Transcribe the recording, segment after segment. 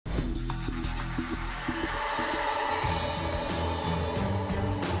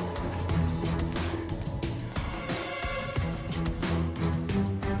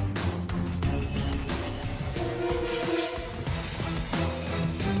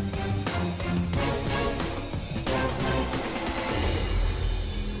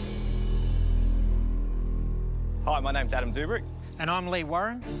my name's Adam Dubrick. And I'm Lee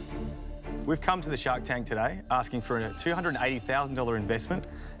Warren. We've come to the Shark Tank today asking for a $280,000 investment,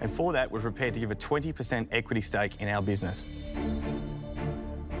 and for that, we're prepared to give a 20% equity stake in our business.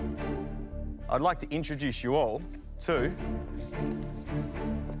 I'd like to introduce you all to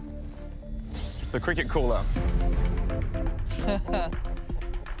the cricket cooler.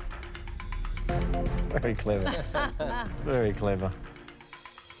 Very clever. Very clever.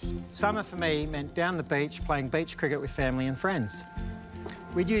 Summer for me meant down the beach playing beach cricket with family and friends.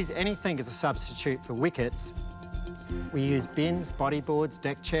 We'd use anything as a substitute for wickets. We used bins, bodyboards,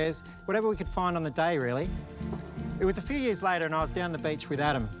 deck chairs, whatever we could find on the day, really. It was a few years later and I was down the beach with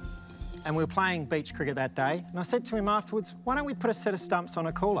Adam, and we were playing beach cricket that day, and I said to him afterwards, why don't we put a set of stumps on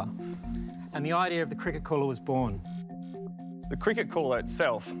a cooler? And the idea of the cricket cooler was born. The cricket cooler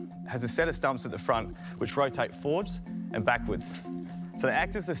itself has a set of stumps at the front which rotate forwards and backwards. So they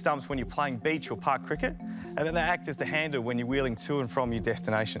act as the stumps when you're playing beach or park cricket, and then they act as the handle when you're wheeling to and from your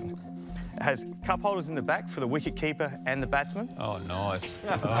destination. It has cup holders in the back for the wicket keeper and the batsman. Oh, nice.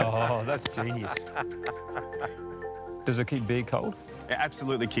 Oh, that's genius. Does it keep beer cold? It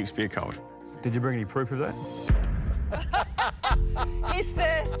absolutely keeps beer cold. Did you bring any proof of that? He's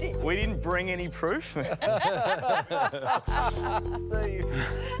thirsty. We didn't bring any proof.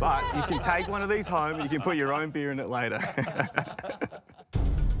 But you can take one of these home and you can put your own beer in it later.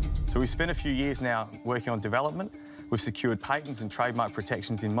 So we spent a few years now working on development. We've secured patents and trademark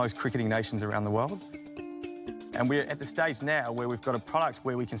protections in most cricketing nations around the world. And we're at the stage now where we've got a product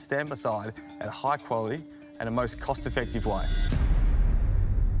where we can stand beside at a high quality and a most cost-effective way.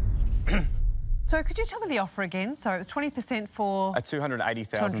 So could you tell me the offer again? So it was 20% for... A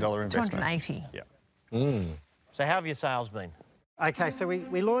 $280,000 investment. 280. Yeah. So how have your sales been? OK, so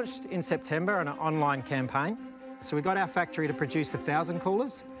we launched in September on an online campaign. So we got our factory to produce 1,000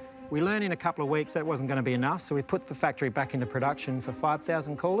 coolers. We learned in a couple of weeks that wasn't going to be enough, so we put the factory back into production for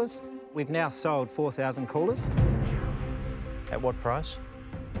 5,000 coolers. We've now sold 4,000 coolers. At what price?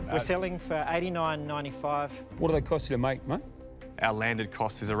 We're selling for $89.95. What do they cost you to make, mate? Our landed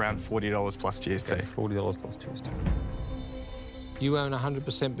cost is around $40 plus GST. Okay, $40 plus GST. You own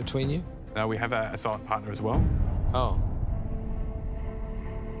 100% between you? No, we have a silent partner as well. Oh.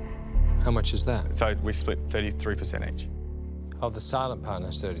 How much is that? So we split 33% each. Oh, the silent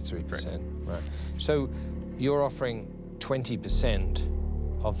partner's 33%. Correct. Right. So you're offering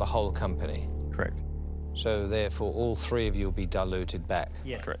 20% of the whole company? Correct. So therefore, all three of you will be diluted back?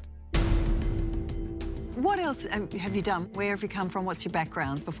 Yes. Correct. What else have you done? Where have you come from? What's your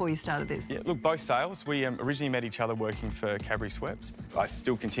backgrounds before you started this? Yeah, look, both sales. We originally met each other working for Cadbury Sweats. I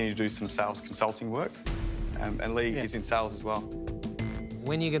still continue to do some sales consulting work, and Lee is in sales as well.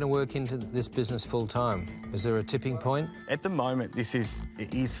 When are you going to work into this business full-time? Is there a tipping point? At the moment, it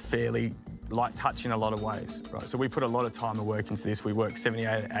is fairly light touch in a lot of ways, right? So we put a lot of time and work into this. We work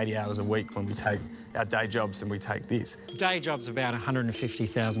 78, 80 hours a week when we take our day jobs and we take this. Day job's about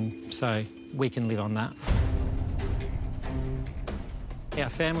 $150,000, so we can live on that. Our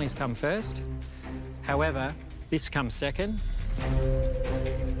families come first. However, this comes second.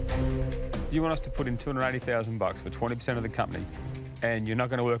 You want us to put in $280,000 for 20% of the company, and you're not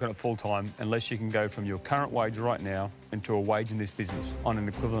going to work on it full-time unless you can go from your current wage right now into a wage in this business on an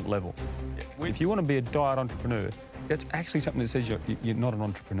equivalent level. Yeah. If you want to be a diet entrepreneur, that's actually something that says you're not an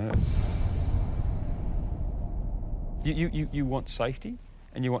entrepreneur. You want safety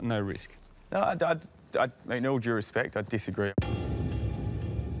and you want no risk. No, in all due respect, I disagree.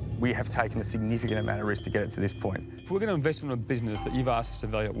 We have taken a significant amount of risk to get it to this point. If we're going to invest in a business that you've asked us to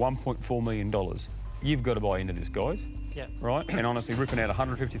value at $1.4 million, you've got to buy into this, guys. Yeah. Right? And honestly, ripping out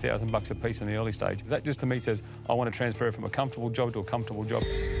 $150,000 a piece in the early stage, that just to me says, I want to transfer from a comfortable job to a comfortable job.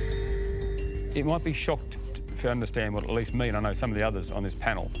 It might be shocked if you understand what at least me, and I know some of the others on this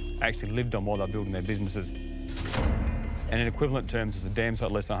panel, actually lived on while they're building their businesses. And in equivalent terms, it's a damn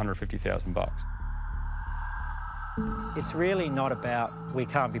sight less than $150,000. It's really not about we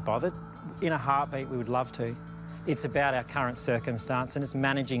can't be bothered. In a heartbeat, we would love to. It's about our current circumstance, and it's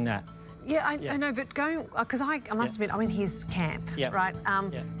managing that. Yeah, I know, but going... Because I must admit, I'm in his camp, right?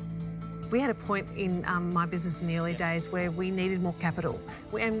 We had a point in my business in the early days where we needed more capital.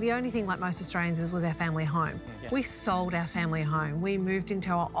 And the only thing, like most Australians, was our family home. Yeah. We sold our family home. We moved into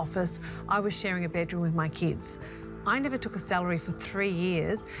our office. I was sharing a bedroom with my kids. I never took a salary for 3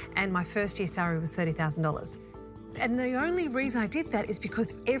 years, and my first year's salary was $30,000. And the only reason I did that is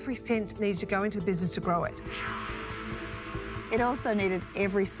because every cent needed to go into the business to grow it. It also needed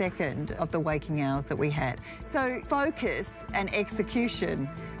every second of the waking hours that we had. So focus and execution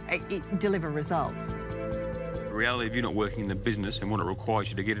deliver results. The reality of you not working in the business and what it requires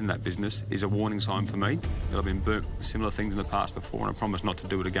you to get in that business is a warning sign for me that I've been burnt with similar things in the past before, and I promise not to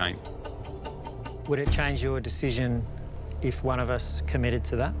do it again. Would it change your decision if one of us committed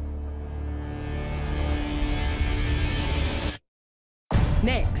to that?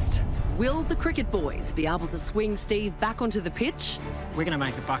 Next, will the cricket boys be able to swing Steve back onto the pitch? We're going to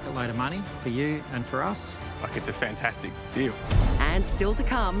make a bucket load of money for you and for us. Like, it's a fantastic deal. And still to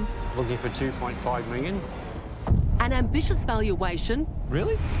come, Looking for 2.5 million. an ambitious valuation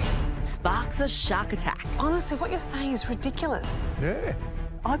Really? sparks a shark attack. Honestly, what you're saying is ridiculous. Yeah.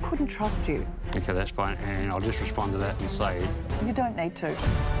 I couldn't trust you. Okay, that's fine. And I'll just respond to that and say, You don't need to.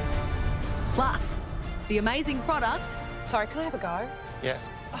 Plus, the amazing product Sorry, can I have a go? Yes.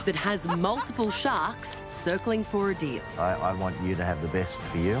 that has multiple sharks circling for a deal. I want you to have the best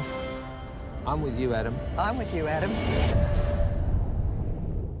for you. I'm with you, Adam. I'm with you, Adam.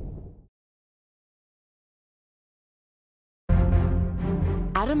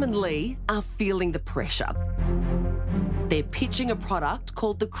 Adam and Lee are feeling the pressure. They're pitching a product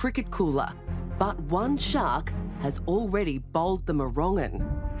called the Cricket Cooler, but one shark has already bowled them a wrong-un.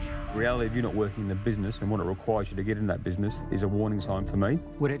 The reality of you not working in the business and what it requires you to get in that business is a warning sign for me.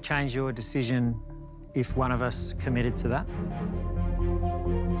 Would it change your decision if one of us committed to that?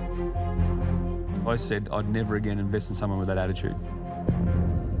 I said I'd never again invest in someone with that attitude.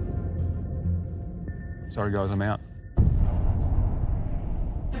 Sorry, guys, I'm out.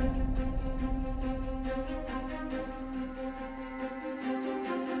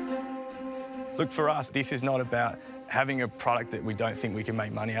 Look, for us, this is not about having a product that we don't think we can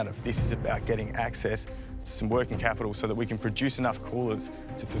make money out of. This is about getting access to some working capital so that we can produce enough coolers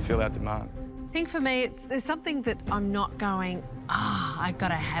to fulfill our demand. I think for me, there's something that I'm not going, I've got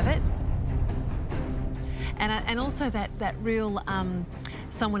to have it. And also that real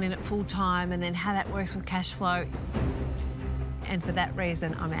someone in it full time, and then how that works with cash flow. And for that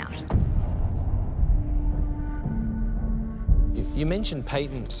reason, I'm out. You mentioned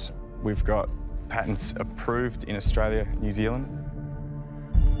patents. We've got patents approved in Australia, New Zealand.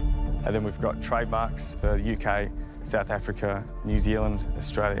 And then we've got trademarks for the UK, South Africa, New Zealand,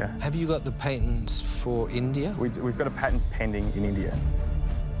 Australia. Have you got the patents for India? We've got a patent pending in India.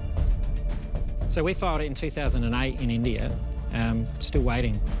 So we filed it in 2008 in India, still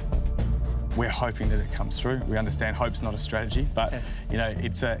waiting. We're hoping that it comes through. We understand hope's not a strategy, but you know,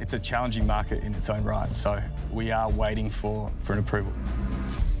 it's a challenging market in its own right. So we are waiting for an approval.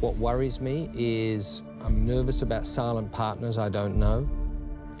 What worries me is I'm nervous about silent partners I don't know.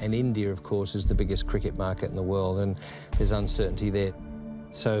 And India, of course, is the biggest cricket market in the world, and there's uncertainty there.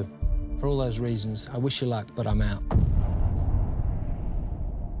 So for all those reasons, I wish you luck, but I'm out.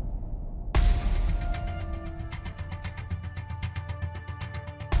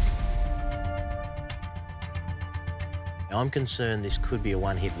 I'm concerned this could be a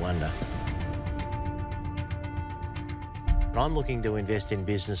one-hit wonder. But I'm looking to invest in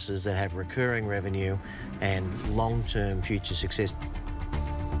businesses that have recurring revenue and long-term future success.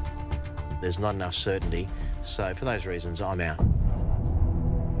 There's not enough certainty, so for those reasons, I'm out.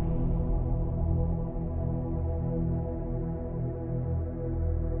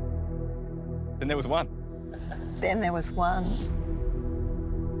 Then there was one. Then there was one.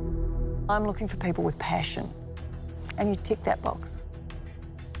 I'm looking for people with passion, and you tick that box.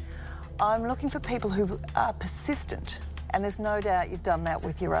 I'm looking for people who are persistent, and there's no doubt you've done that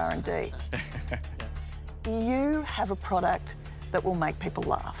with your R&D. You have a product that will make people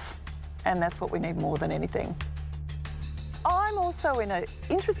laugh, and that's what we need more than anything. I'm also in an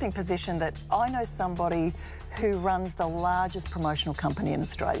interesting position that I know somebody who runs the largest promotional company in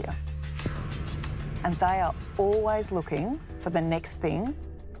Australia. And they are always looking for the next thing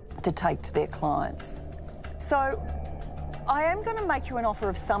to take to their clients. So I am going to make you an offer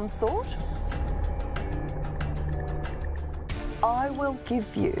of some sort. I will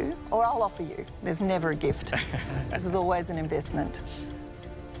give you, or I'll offer you, there's never a gift. This is always an investment.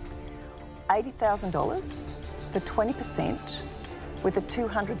 $80,000 for 20% with a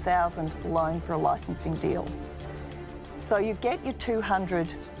 $200,000 loan for a licensing deal. So you get your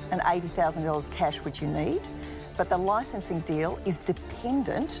 $280,000 cash, which you need, but the licensing deal is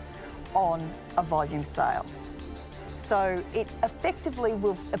dependent on a volume sale. So it effectively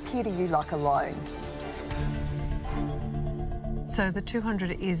will appear to you like a loan. So the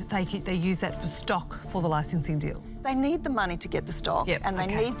 200 is they use that for stock for the licensing deal. They need the money to get the stock, and they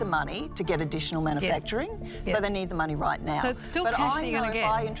need the money to get additional manufacturing. Yes. So they need the money right now. So it's still but cash I that you're know going to if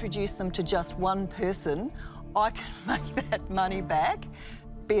get. I introduce them to just one person, I can make that money back,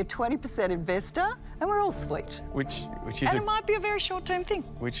 be a 20% investor, and we're all sweet. Which is and it might be a very short-term thing.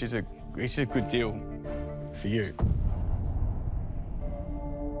 Which is a good deal. for you.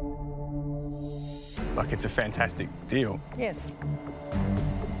 Like, it's a fantastic deal. Yes.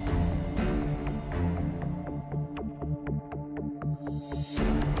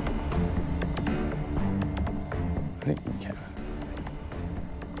 I think we can.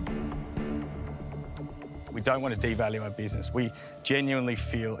 We don't want to devalue our business. We genuinely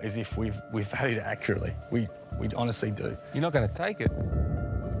feel as if we've valued it accurately. We honestly do. You're not going to take it.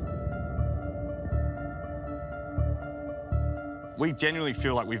 We genuinely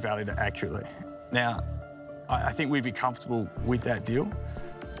feel like we valued it accurately. Now, I think we'd be comfortable with that deal,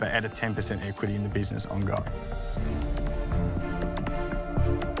 but at a 10% equity in the business ongoing.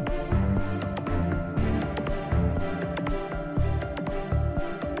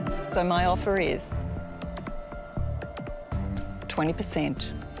 So my offer is 20%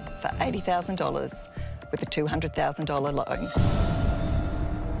 for $80,000 with a $200,000 loan.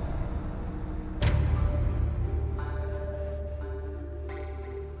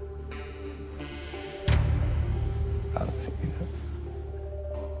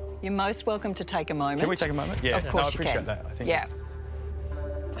 You're most welcome to take a moment. Can we take a moment? Yeah, of course I appreciate you can. that. I think yeah.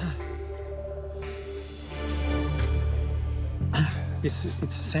 It's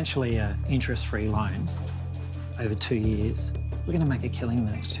essentially an interest-free loan over 2 years. We're going to make a killing in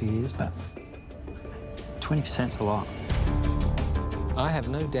the next 2 years, but 20%'s a lot. I have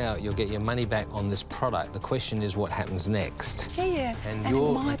no doubt you'll get your money back on this product. The question is what happens next. Yeah. And it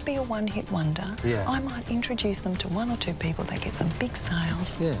might be a one-hit wonder. Yeah. I might introduce them to 1 or 2 people that get some big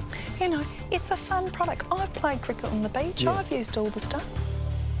sales. Yeah. You know, it's a fun product. I've played cricket on the beach. Yeah. I've used all the stuff.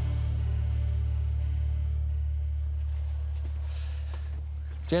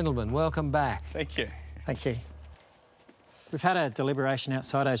 Gentlemen, welcome back. Thank you. Thank you. We've had a deliberation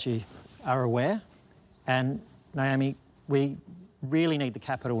outside, as you are aware, and Naomi, we really need the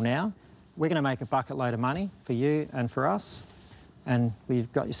capital now. We're going to make a bucket load of money for you and for us, and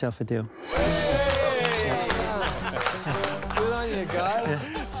we've got yourself a deal. Good on you, guys.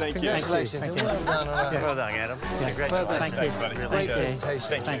 Thank you. Congratulations. Thank you. Well done. Well done, Adam. Congratulations. Thank you. Thanks, buddy. Great Appreciate it.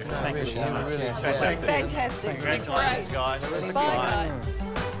 presentation. Thank you. Thank you so much. Really Fantastic. Fantastic. Congratulations, guys. Bye, guys.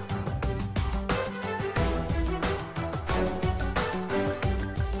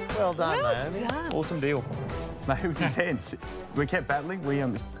 Well done, Well Naomi. done. Awesome deal. No, it was intense. We kept battling.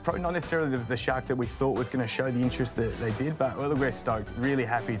 It's probably not necessarily the shark that we thought was going to show the interest that they did, but we're stoked. Really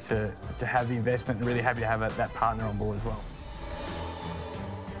happy to have the investment and really happy to have that partner on board as well.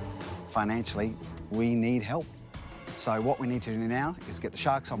 Financially, we need help. So what we need to do now is get the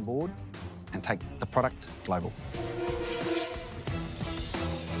sharks on board and take the product global.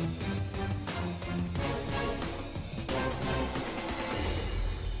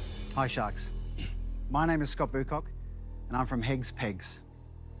 Hi, Sharks. My name is Scott Bucock, and I'm from Hegs Pegs.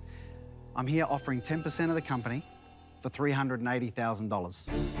 I'm here offering 10% of the company for $380,000.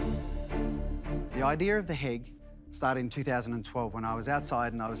 The idea of the Heg started in 2012 when I was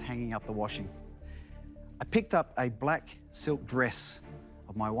outside and I was hanging up the washing. I picked up a black silk dress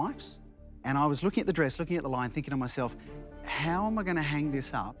of my wife's, and I was looking at the dress, looking at the line, thinking to myself, how am I going to hang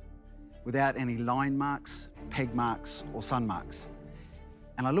this up without any line marks, peg marks, or sun marks?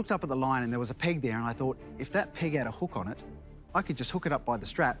 And I looked up at the line and there was a peg there, and I thought, if that peg had a hook on it, I could just hook it up by the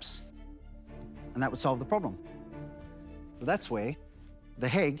straps and that would solve the problem. So that's where the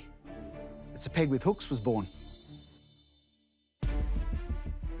Heg, it's a peg with hooks, was born.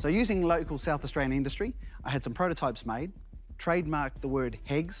 So using local South Australian industry, I had some prototypes made, trademarked the word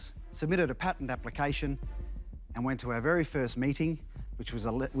Hegs, submitted a patent application, and went to our very first meeting, which was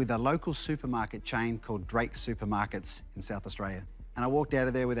with a local supermarket chain called Drake Supermarkets in South Australia. And I walked out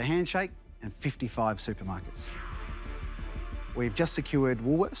of there with a handshake and 55 supermarkets. We've just secured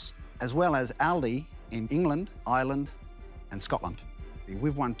Woolworths, as well as Aldi in England, Ireland, and Scotland.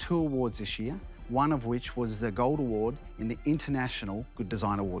 We've won 2 awards this year, one of which was the Gold Award in the International Good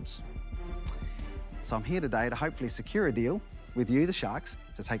Design Awards. So I'm here today to hopefully secure a deal with you, the Sharks,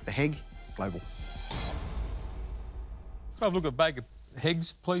 to take the Heg global. Can I have a look at a bag of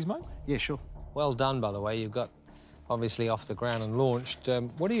Hegs, please, mate? Yeah, sure. Well done, by the way. You've got obviously off the ground and launched.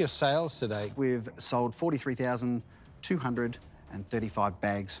 What are your sales today? We've sold 43,235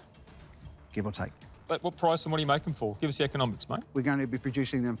 bags, give or take. But what price and what are you making for? Give us the economics, mate. We're going to be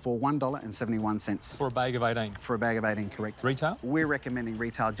producing them for $1.71. For a bag of 18? For a bag of 18, correct. Retail? We're recommending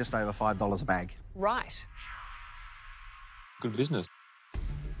retail just over $5 a bag. Right. Good business.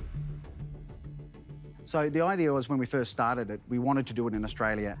 So the idea was when we first started it, we wanted to do it in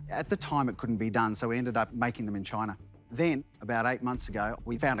Australia. At the time, it couldn't be done, so we ended up making them in China. Then, about 8 months ago,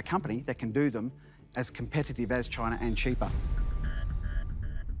 we found a company that can do them as competitive as China and cheaper.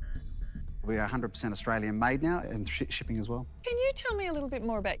 We are 100% Australian made now and shipping as well. Can you tell me a little bit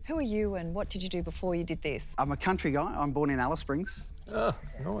more about who are you and what did you do before you did this? I'm a country guy. I'm born in Alice Springs. Oh,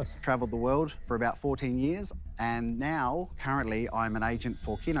 nice. Travelled the world for about 14 years and now, currently, I'm an agent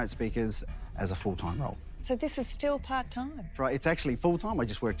for keynote speakers as a full-time role. So this is still part-time? Right, it's actually full-time. I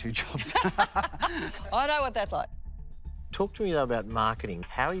just work 2 jobs. I know what that's like. Talk to me, though, about marketing.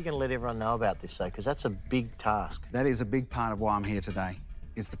 How are you going to let everyone know about this, though? Because that's a big task. That is a big part of why I'm here today,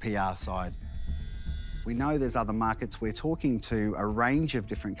 is the PR side. We know there's other markets. We're talking to a range of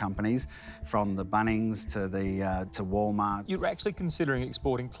different companies, from the Bunnings to Walmart. You're actually considering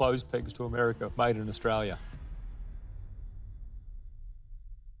exporting clothes pegs to America, made in Australia.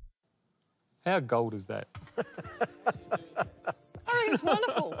 How gold is that? Oh, it's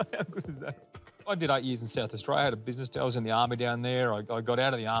wonderful. How good is that? I did 8 years in South Australia. I had a business. I was in the army down there. I got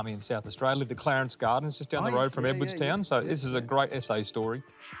out of the army in South Australia, lived at Clarence Gardens, just down the road from Edwardstown. So this is a great SA story.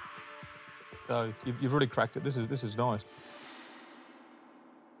 So you've really cracked it. This is nice.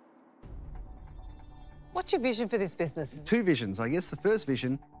 What's your vision for this business? 2 visions, I guess. The first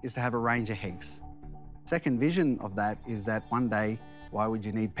vision is to have a range of Hegs. Second vision of that is that one day, why would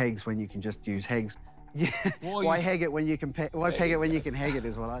you need pegs when you can just use Hegs? Why heg it when you can why peg it when you can heg it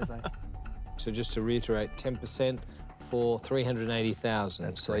is what I say. So just to reiterate, 10% for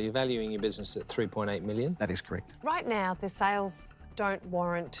 380,000. So you're valuing your business at 3.8 million? That is correct. Right now, the sales don't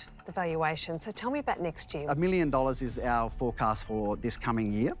warrant the valuation. So tell me about next year. $1 million is our forecast for this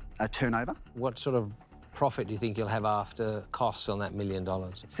coming year, a turnover. What sort of profit do you think you'll have after costs on that $1 million?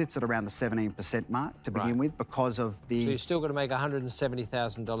 It sits at around the 17% mark to begin with because of the... So you're still going to make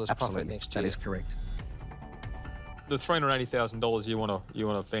 $170,000 profit next year? That is correct. The $380,000 you want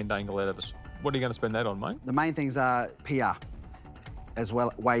to fandangle out of us. What are you going to spend that on, mate? The main things are PR, as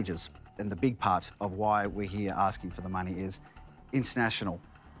well as wages. And the big part of why we're here asking for the money is international.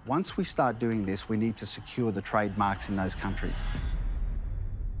 Once we start doing this, we need to secure the trademarks in those countries.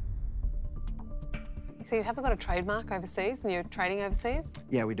 So you haven't got a trademark overseas and you're trading overseas?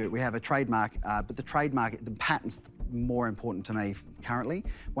 Yeah, we do. We have a trademark, but the trademark, the patent's more important to me currently.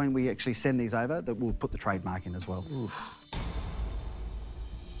 When we actually send these over, that we'll put the trademark in as well. Oof.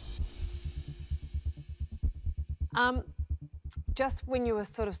 Just when you were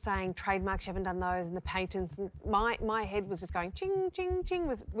sort of saying trademarks, you haven't done those, and the patents, and my head was just going ching, ching, ching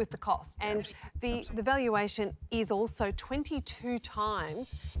with the cost. And the valuation is also 22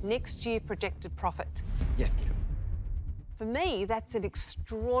 times next year projected profit. Yeah. For me, that's an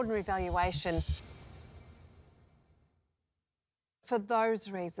extraordinary valuation. For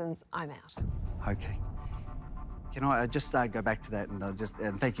those reasons, I'm out. Okay. Can I just go back to that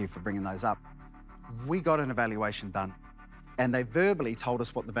and thank you for bringing those up. We got an evaluation done, and they verbally told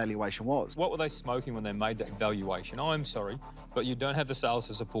us what the valuation was. What were they smoking when they made that valuation? I'm sorry, but you don't have the sales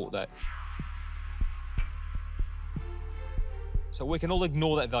to support that. So we can all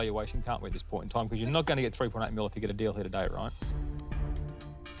ignore that valuation, can't we, at this point in time? Because you're not going to get 3.8 mil if you get a deal here today, right?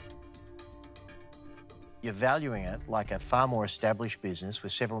 You're valuing it like a far more established business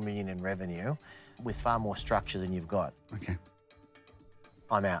with several million in revenue, with far more structure than you've got. Okay.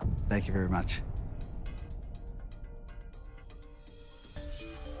 I'm out. Thank you very much.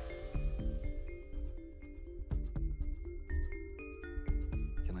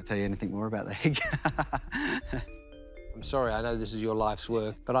 Can I tell you anything more about the Heg? I'm sorry, I know this is your life's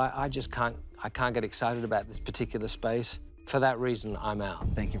work, but I just can't get excited about this particular space. For that reason, I'm out.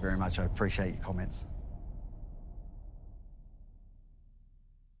 Thank you very much. I appreciate your comments.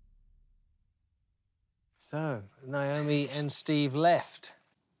 So, Naomi and Steve left.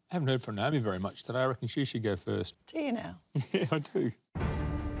 I haven't heard from Naomi very much today. I reckon she should go first. Do you now? Yeah, I do.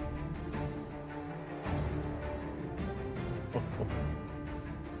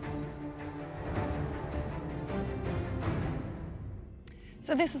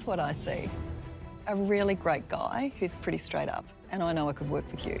 So this is what I see. A really great guy who's pretty straight up, and I know I could work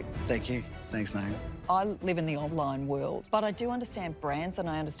with you. Thank you. Thanks, Naomi. I live in the online world, but I do understand brands, and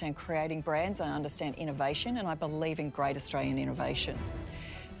I understand creating brands, I understand innovation, and I believe in great Australian innovation.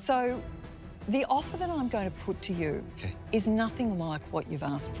 So the offer that I'm going to put to you is nothing like what you've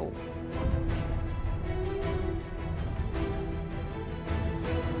asked for.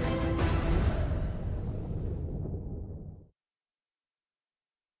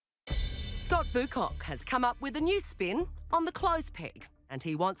 Scott Bucock has come up with a new spin on the clothes peg, and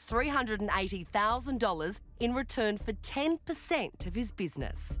he wants $380,000 in return for 10% of his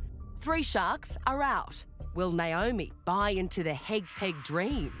business. 3 sharks are out. Will Naomi buy into the Heg Peg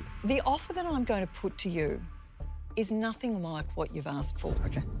dream? The offer that I'm going to put to you is nothing like what you've asked for.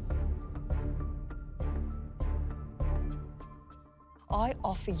 Okay. I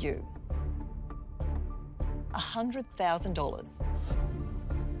offer you $100,000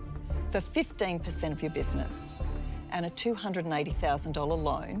 for 15% of your business and a $280,000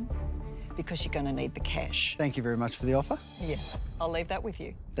 loan because you're going to need the cash. Thank you very much for the offer. Yeah, I'll leave that with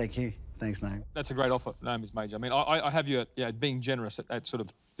you. Thank you. Thanks, Naomi. That's a great offer, Naomi's Major. I mean, I have you at being generous at sort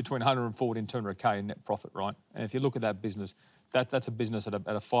of between 140 and 200K in net profit, right? And if you look at that business, that's a business at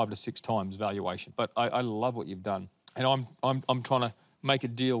a 5 to 6 times valuation. But I love what you've done. And I'm trying to make a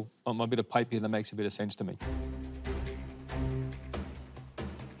deal on my bit of paper that makes a bit of sense to me.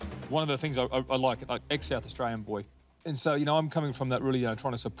 One of the things I like ex-South Australian boy. And so, you know, I'm coming from that really,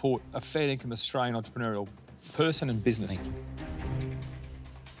 trying to support a fair income Australian entrepreneurial person and business. Thank you.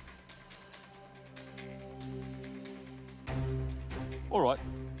 All right.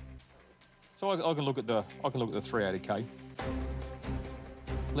 So I can look at the 380K.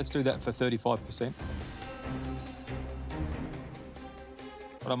 Let's do that for 35%.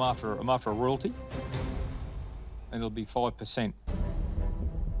 But I'm after a royalty, and it'll be 5%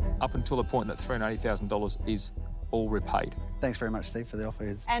 up until the point that $380,000 is all repaid. Thanks very much, Steve, for the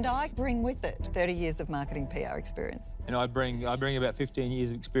offer. And I bring with it 30 years of marketing PR experience. And I bring about 15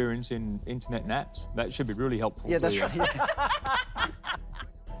 years of experience in internet and apps. That should be really helpful. Yeah, that's right. Yeah.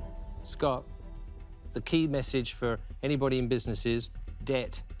 Scott, the key message for anybody in business is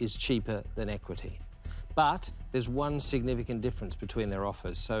debt is cheaper than equity. But there's one significant difference between their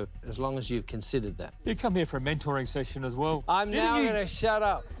offers, so as long as you've considered that. You come here for a mentoring session as well. I'm now going to shut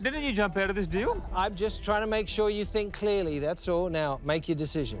up. Didn't you jump out of this deal? I'm just trying to make sure you think clearly, that's all. Now, make your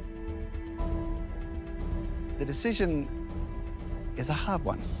decision. The decision is a hard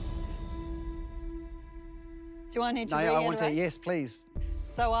one. Do I need to reiterate? No, I want to, yes, please.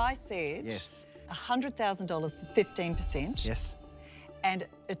 So I said... Yes. $100,000 for 15%. Yes. And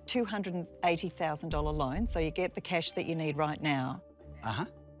a $280,000 loan, so you get the cash that you need right now. Uh-huh.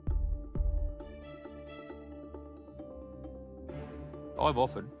 I've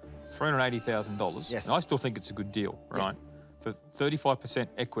offered $380,000. Yes. And I still think it's a good deal, right? Yeah. For 35%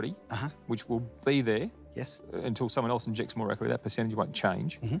 equity, which will be there until someone else injects more equity. That percentage won't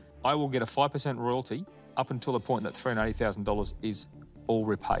change. I will get a 5% royalty up until the point that $380,000 is all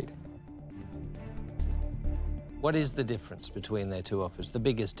repaid. What is the difference between their two offers? The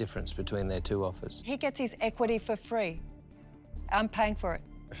biggest difference between their two offers? He gets his equity for free. I'm paying for it.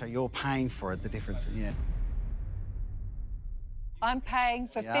 So you're paying for it, the difference, yeah. I'm paying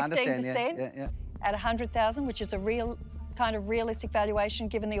for 15% at $100,000, which is a real kind of realistic valuation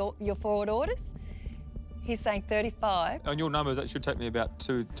given your forward orders. He's saying 35. On your numbers, that should take me about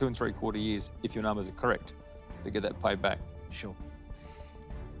two and 3/4 years, if your numbers are correct, to get that paid back. Sure.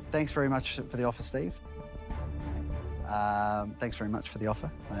 Thanks very much for the offer, Steve. Thanks very much for the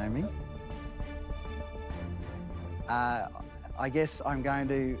offer, Naomi. I guess I'm going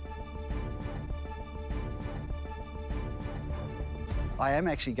to... I am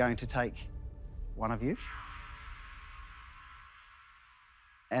actually going to take one of you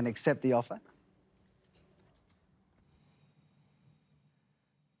and accept the offer.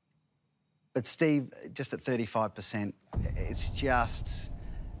 But Steve, just at 35%, it's just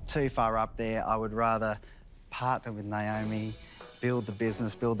too far up there. I would rather partner with Naomi, build the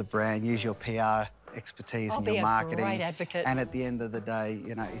business, build the brand, use your PR expertise and your marketing. I'll be a great advocate. And at the end of the day,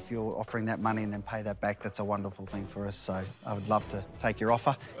 you know, if you're offering that money and then pay that back, that's a wonderful thing for us. So I would love to take your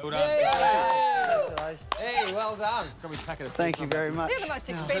offer. Well done. Hey, well done. Thank you very much. You're the most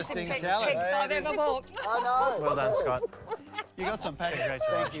expensive Hegs I've ever bought. I know. Well done, Scott. You got some package.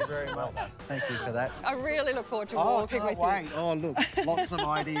 Thank you very much. Thank you for that. I really look forward to walking with you. Oh, look, lots of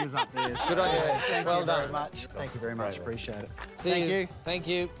ideas up there. Good on you. Thank Well you done. very much. Thank you very much. Appreciate it. Thank you. Thank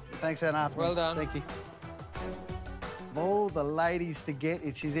you. Thanks for that. Well done. Thank you. Of all the ladies to get,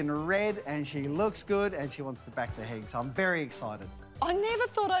 she's in red and she looks good and she wants to back the Hegs. So I'm very excited. I never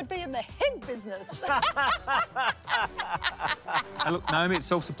thought I'd be in the Heg business. Hey, look, Naomi, it's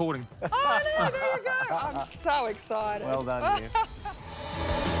self-supporting. Oh, no, there you go. I'm so excited. Well done, you.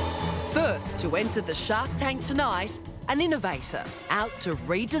 First to enter the Shark Tank tonight, an innovator out to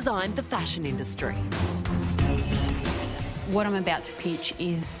redesign the fashion industry. What I'm about to pitch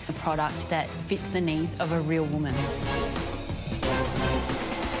is a product that fits the needs of a real woman.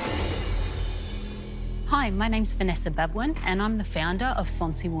 Hi, my name's Vanessa Babwin and I'm the founder of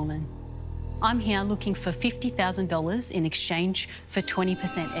Sonsee Woman. I'm here looking for $50,000 in exchange for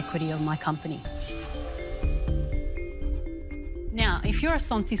 20% equity of my company. Now, if you're a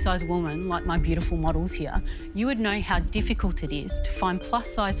Sonsee-sized woman, like my beautiful models here, you would know how difficult it is to find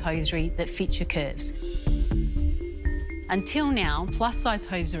plus-size hosiery that fits your curves. Until now, plus-size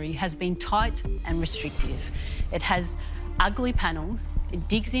hosiery has been tight and restrictive. It has ugly panels It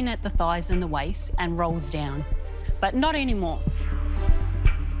digs in at the thighs and the waist and rolls down. But not anymore.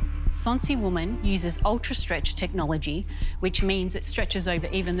 Sonsee Woman uses ultra stretch technology, which means it stretches over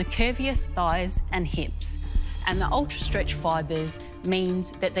even the curviest thighs and hips. And the ultra stretch fibres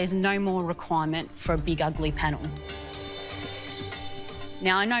means that there's no more requirement for a big ugly panel.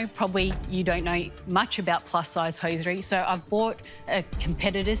 Now, I know probably you don't know much about plus-size hosiery, so I've bought a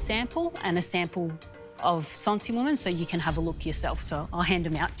competitor's sample and a sample of Sonsee Woman so you can have a look yourself, so I'll hand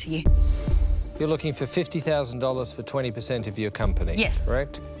them out to you. You're looking for $50,000 for 20% of your company, yes.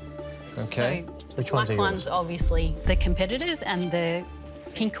 correct? Okay. So, which one's black one's obviously the competitors and the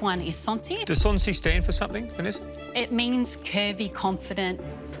pink one is Sonsee. Does Sonsee stand for something, Vanessa? It means curvy, confident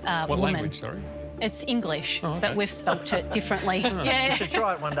What woman. language, sorry? It's English, Oh, okay. but we've spelt it differently. Yeah. You should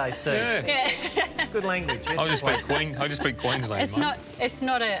try it one day, Steve. Yeah. Good language. I just speak Queensland. It's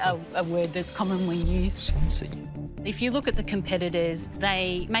not a word that's commonly used. If you look at the competitors,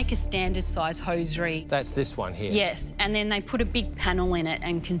 they make a standard size hosiery. That's this one here. Yes, and then they put a big panel in it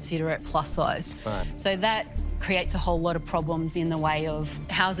and consider it plus size. Right. So that creates a whole lot of problems in the way of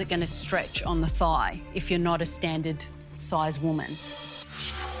how's it going to stretch on the thigh if you're not a standard size woman.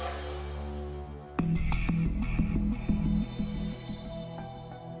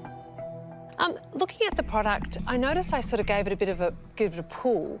 Looking at the product, I noticed I sort of gave it a bit of a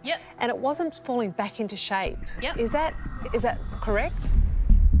pull. Yep. And it wasn't falling back into shape. Yep. Is that correct?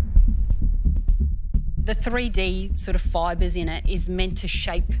 The 3D sort of fibres in it is meant to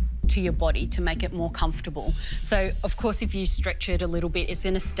shape to your body to make it more comfortable. So, of course, if you stretch it a little bit, it's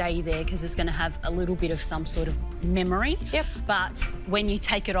going to stay there because it's going to have a little bit of some sort of memory. Yep. But when you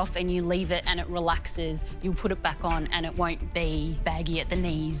take it off and you leave it and it relaxes, you'll put it back on and it won't be baggy at the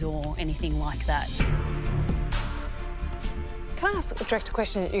knees or anything like that. Can I ask a direct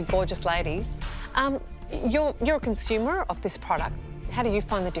question at you gorgeous ladies? You're a consumer of this product. How do you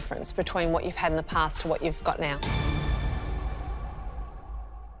find the difference between what you've had in the past to what you've got now?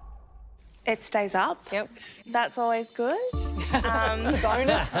 It stays up. Yep. That's always good.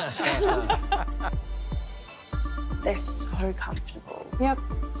 Bonus. They're so comfortable. Yep.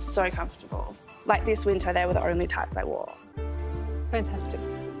 So comfortable. Like this winter, they were the only tights I wore. Fantastic.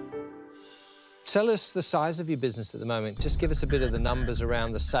 Tell us the size of your business at the moment. Just give us a bit of the numbers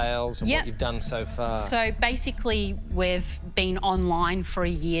around the sales and what you've done so far. So basically, we've been online for a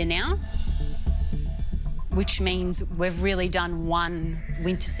year now, which means we've really done one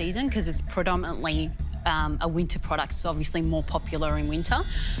winter season because it's predominantly a winter product. It's obviously more popular in winter,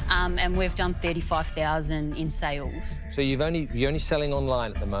 and we've done 35,000 in sales. So you're only selling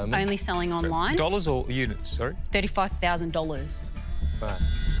online at the moment. Only selling online. Dollars or units? Sorry. $35,000. Right.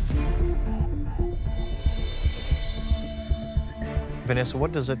 Vanessa,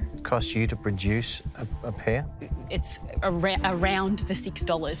 what does it cost you to produce a pair? It's around the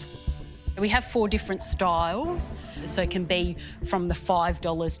 $6. We have 4 different styles, so it can be from the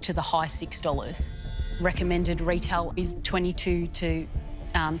 $5 to the high $6. Recommended retail is $22 to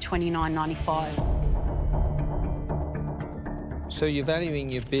 $29.95. So you're valuing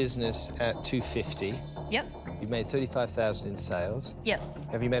your business at $250. Yep. You've made $35,000 in sales. Yep.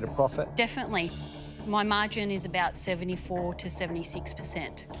 Have you made a profit? Definitely. My margin is about 74 to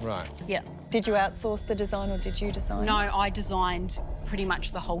 76%. Right. Yeah. Did you outsource the design or did you design? No, I designed pretty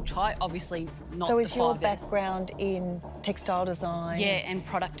much the whole tie, obviously not So the is your fibres. background in textile design? Yeah, and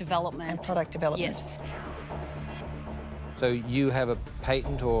product development. And product development? Yes. So you have a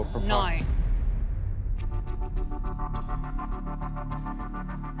patent or No.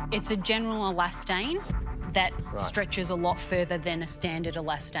 It's a general elastane that stretches a lot further than a standard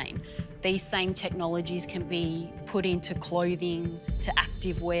elastane. These same technologies can be put into clothing, to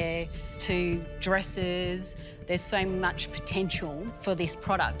activewear, to dresses. There's so much potential for this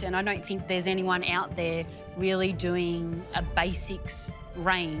product, and I don't think there's anyone out there really doing a basics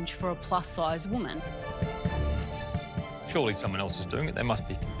range for a plus-size woman. Surely someone else is doing it. There must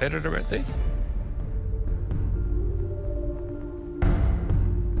be a competitor out there.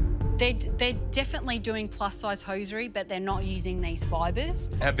 They're definitely doing plus-size hosiery, but they're not using these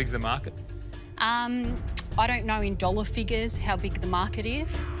fibres. How big's the market? I don't know in dollar figures how big the market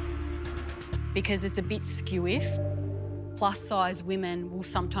is because it's a bit skew-if. Plus-size women will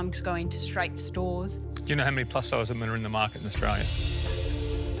sometimes go into straight stores. Do you know how many plus-size women are in the market in Australia?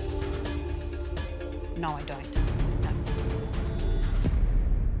 No, I don't.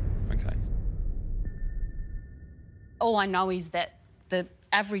 Okay. All I know is that the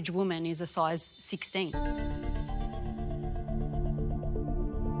average woman is a size 16.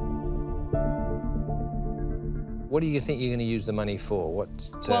 What do you think you're going to use the money for?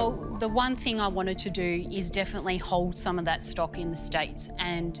 Well, the one thing I wanted to do is definitely hold some of that stock in the States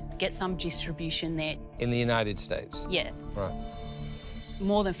and get some distribution there. In the United States? Yeah. Right.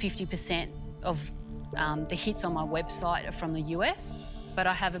 More than 50% of the hits on my website are from the US, but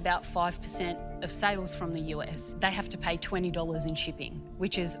I have about 5% of sales from the US. They have to pay $20 in shipping,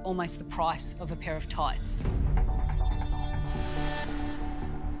 which is almost the price of a pair of tights.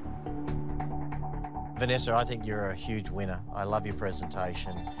 Vanessa, I think you're a huge winner. I love your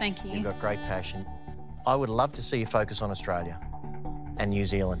presentation. Thank you. You've got great passion. I would love to see you focus on Australia and New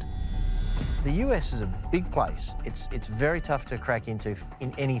Zealand. The US is a big place. It's very tough to crack into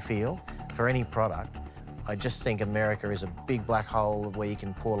in any field, for any product. I just think America is a big black hole where you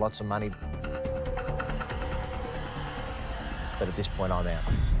can pour lots of money. But at this point, I'm out.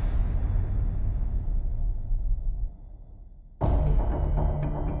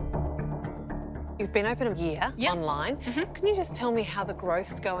 You've been open a year online. Can you just tell me how the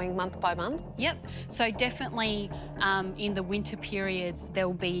growth's going month by month? Yep. So definitely in the winter periods,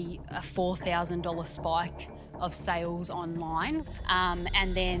 there'll be a $4,000 spike of sales online,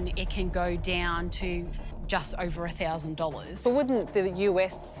 and then it can go down to just over $1,000. But wouldn't the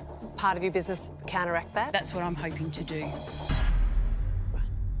US part of your business counteract that? That's what I'm hoping to do,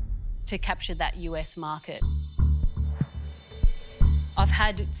 to capture that US market. I've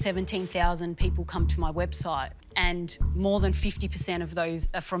had 17,000 people come to my website, and more than 50% of those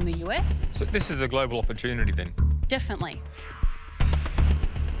are from the US. So this is a global opportunity then? Definitely.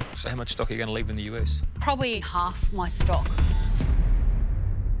 So how much stock are you going to leave in the US? Probably half my stock.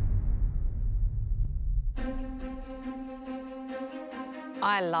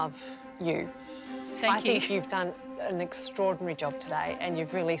 I love you. Thank I you. think you've done an extraordinary job today, and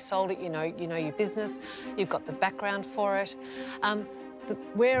you've really sold it. You know your business. You've got the background for it.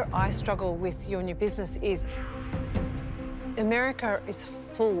 Where I struggle with your new business is America is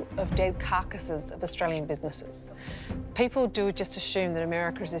full of dead carcasses of Australian businesses. People do just assume that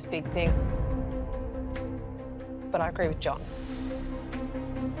America is this big thing. But I agree with John.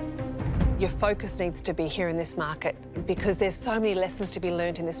 Your focus needs to be here in this market because there's so many lessons to be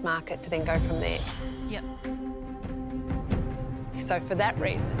learned in this market to then go from there. Yep. So for that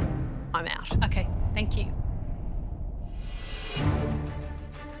reason, I'm out. Okay, thank you.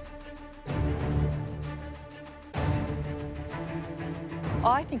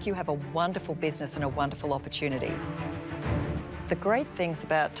 I think you have a wonderful business and a wonderful opportunity. The great things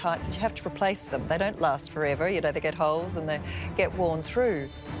about tights is you have to replace them. They don't last forever. You know, they get holes and they get worn through.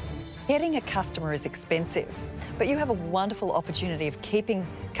 Getting a customer is expensive, but you have a wonderful opportunity of keeping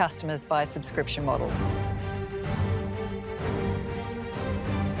customers by a subscription model.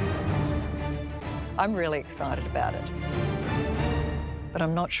 I'm really excited about it, but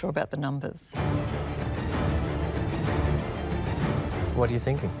I'm not sure about the numbers. What are you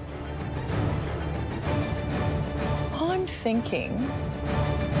thinking? I'm thinking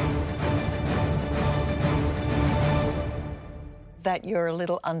that you're a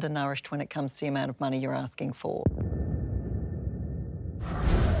little undernourished when it comes to the amount of money you're asking for.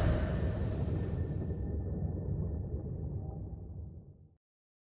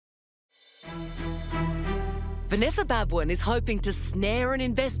 Vanessa Babwin is hoping to snare an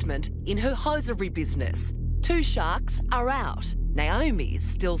investment in her hosiery business. Two sharks are out. Naomi is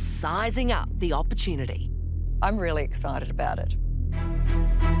still sizing up the opportunity. I'm really excited about it,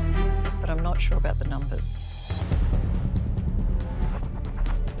 but I'm not sure about the numbers.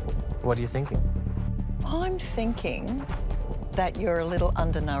 What are you thinking? I'm thinking that you're a little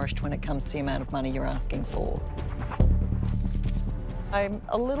undernourished when it comes to the amount of money you're asking for. I'm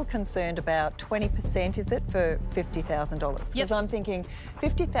a little concerned about 20%, is it, for $50,000? Because I'm thinking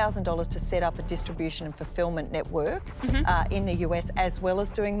 $50,000 to set up a distribution and fulfillment network in the US as well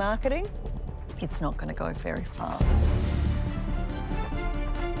as doing marketing, it's not going to go very far.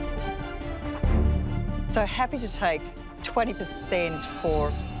 So happy to take 20%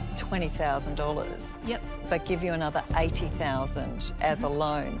 for $20,000. Yep. But give you another $80,000 as a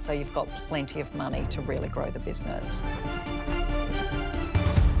loan, so you've got plenty of money to really grow the business.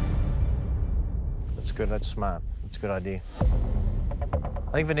 That's good, that's smart. That's a good idea.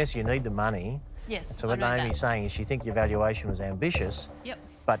 I think, Vanessa, you need the money. Yes, So what Naomi's saying is she thinks your valuation was ambitious,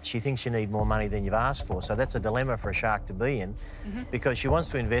 but she thinks you need more money than you've asked for. So that's a dilemma for a shark to be in, because she wants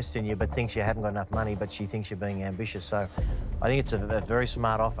to invest in you but thinks you haven't got enough money, but she thinks you're being ambitious. So I think it's a very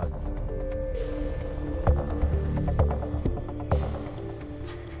smart offer.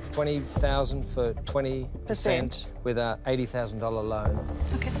 $20,000 for 20% with a $80,000 loan.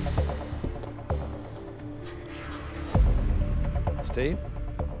 Okay. Steve?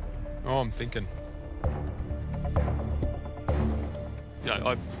 Oh, I'm thinking.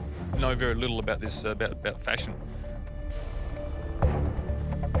 I know very little about this, about fashion.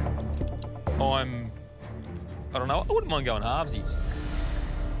 I don't know, I wouldn't mind going halvesies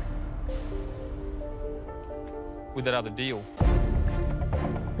with that other deal.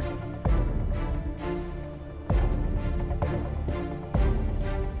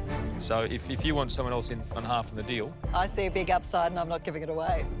 So if you want someone else in on half of the deal... I see a big upside and I'm not giving it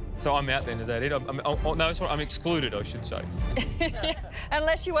away. So I'm out then, is that it? No, sorry, I'm excluded, I should say.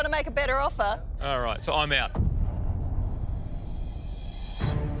 Unless you want to make a better offer. All right, so I'm out.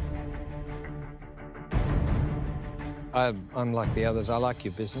 I'm like the others. I like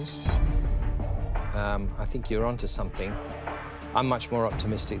your business. I think you're onto something. I'm much more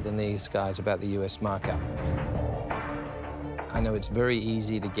optimistic than these guys about the US market. I know it's very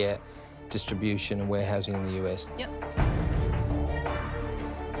easy to get distribution and warehousing in the US. Yep.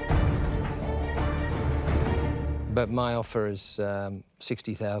 But my offer is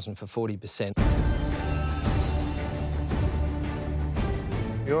 $60,000 for 40%.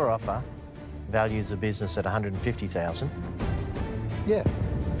 Your offer values the business at $150,000. Yeah.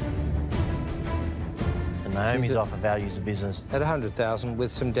 And Naomi's offer values the business at $100,000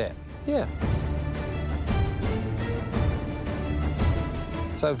 with some debt. Yeah.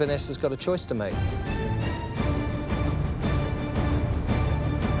 So Vanessa's got a choice to make.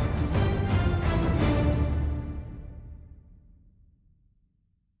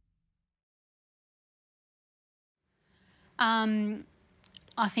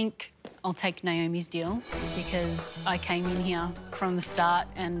 I think I'll take Naomi's deal because I came in here from the start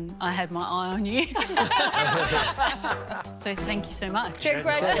and I had my eye on you. So thank you so much.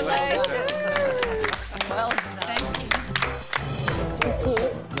 Congratulations. Well done. Thank you.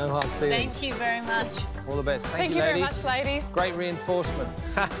 No hard feelings. Thank you very much. All the best. Thank you very much, ladies. Great reinforcement.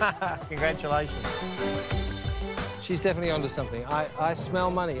 Congratulations. She's definitely onto something. I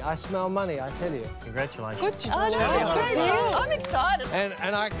smell money. I smell money, I tell you. Congratulations. Good job. Great deal. I'm excited. And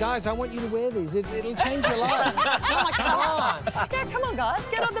guys, I want you to wear these. It'll change your life. Oh, my God. Yeah, come on, guys.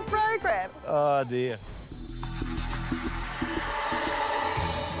 Get on the program. Oh, dear.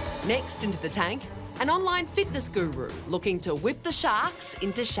 Next into the tank, an online fitness guru looking to whip the sharks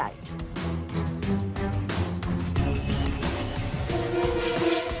into shape.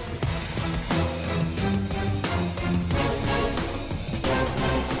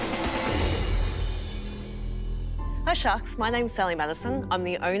 Hi Sharks, my name's Sally Madison. I'm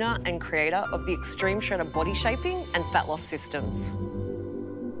the owner and creator of the Extreme Shredder Body Shaping and Fat Loss Systems.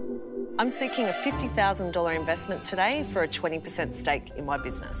 I'm seeking a $50,000 investment today for a 20% stake in my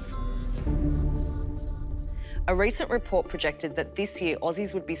business. A recent report projected that this year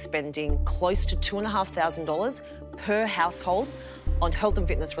Aussies would be spending close to $2,500 per household on health and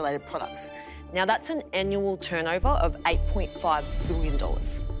fitness related products. Now that's an annual turnover of $8.5 billion.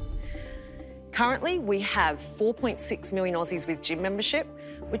 Currently, we have 4.6 million Aussies with gym membership,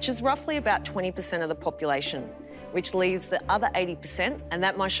 which is roughly about 20% of the population, which leaves the other 80%, and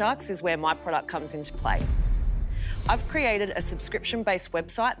that, my sharks, is where my product comes into play. I've created a subscription-based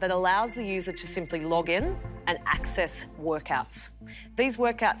website that allows the user to simply log in and access workouts. These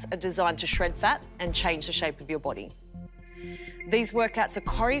workouts are designed to shred fat and change the shape of your body. These workouts are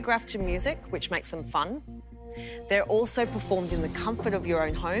choreographed to music, which makes them fun. They're also performed in the comfort of your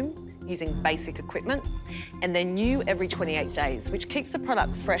own home, using basic equipment, and they're new every 28 days, which keeps the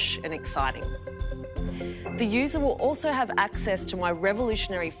product fresh and exciting. The user will also have access to my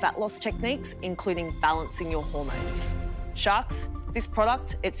revolutionary fat loss techniques, including balancing your hormones. Sharks, this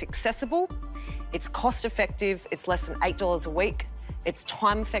product, it's accessible, it's cost-effective, it's less than $8 a week, it's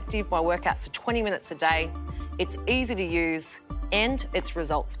time-effective, my workouts are 20 minutes a day, it's easy to use, and it's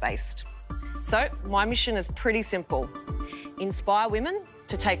results-based. So, my mission is pretty simple. Inspire women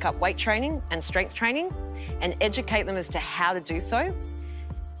to take up weight training and strength training and educate them as to how to do so.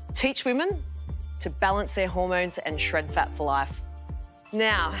 Teach women to balance their hormones and shred fat for life.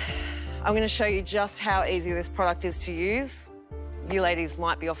 Now, I'm going to show you just how easy this product is to use. You ladies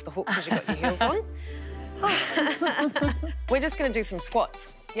might be off the hook because you've got your heels on. We're just going to do some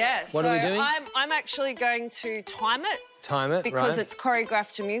squats. Yeah, what are we doing? I'm actually going to time it. Time it, because right. it's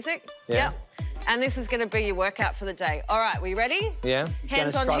choreographed to music. Yeah. Yep. And this is going to be your workout for the day. All right, we ready? Yeah.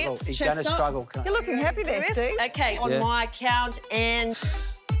 Hands on hips, He's chest going to up. struggle. You're looking happy there, Steve. Okay, on my count, and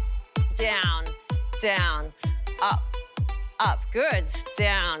down, down, up, up. Good.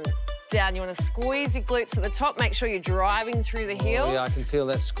 Down, down. You want to squeeze your glutes at the top. Make sure you're driving through the heels. Oh, yeah, I can feel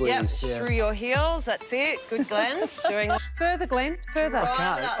that squeeze. Yep, yeah. through your heels. That's it. Good, Glenn. Doing Further, Glenn. Further. Drive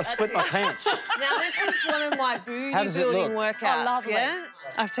Okay, it up. I split my pants. Now, this is one of my How does it booty-building look? workouts. Oh, lovely. Yeah?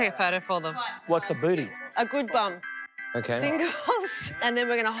 I'll take a photo for them. What's a booty? A good bum. Okay. Singles. And then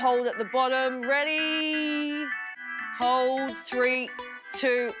we're going to hold at the bottom. Ready? Hold, 3,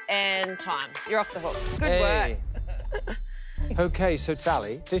 2, and time. You're off the hook. Good work. OK, so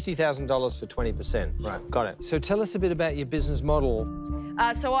Sally, $50,000 for 20%. Right, got it. So tell us a bit about your business model.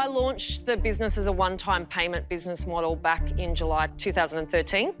 So I launched the business as a one-time payment business model back in July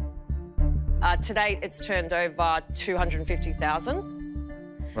 2013. To date, it's turned over $250,000.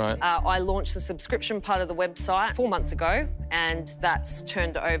 Right. I launched the subscription part of the website 4 months ago, and that's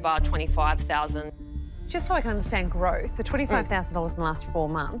turned over $25,000. Just so I can understand growth, the $25,000 in the last 4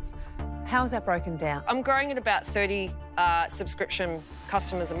 months, how is that broken down? I'm growing at about 30 subscription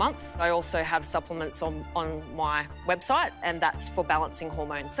customers a month. I also have supplements on my website, and that's for balancing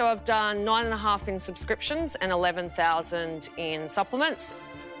hormones. So I've done 9.5 in subscriptions and 11,000 in supplements.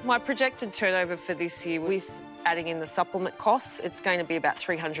 My projected turnover for this year, with adding in the supplement costs, it's going to be about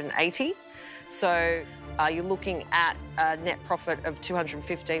 380. So you're looking at a net profit of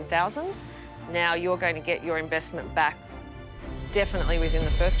 215,000. Now you're going to get your investment back definitely within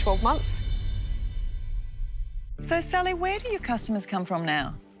the first 12 months. So, Sally, where do your customers come from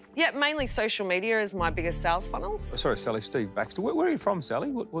now? Yeah, mainly social media is my biggest sales funnels. Sorry, Sally, Steve Baxter. Where are you from,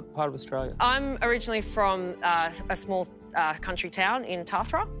 Sally? What part of Australia? I'm originally from a small country town in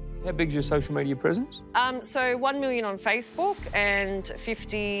Tathra. How big is your social media presence? So 1 million on Facebook and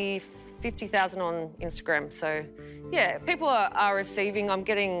 50,000 on Instagram. So, yeah, people are receiving. I'm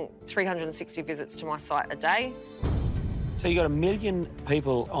getting 360 visits to my site a day. So you got 1 million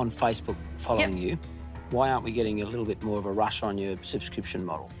people on Facebook following you. Why aren't we getting a little bit more of a rush on your subscription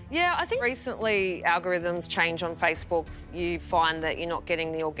model? Yeah, I think recently algorithms change on Facebook. You find that you're not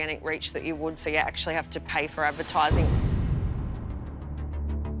getting the organic reach that you would, so you actually have to pay for advertising.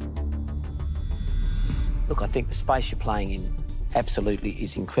 Look, I think the space you're playing in absolutely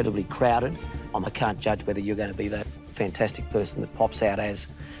is incredibly crowded. I can't judge whether you're going to be that fantastic person that pops out as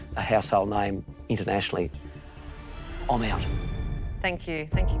a household name internationally. I'm out. Thank you,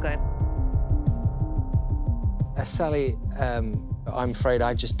 Glenn. Sally, I'm afraid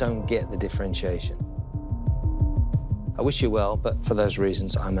I just don't get the differentiation. I wish you well, but for those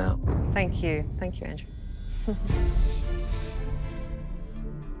reasons, I'm out. Thank you, Andrew.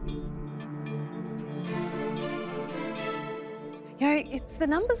 You know, the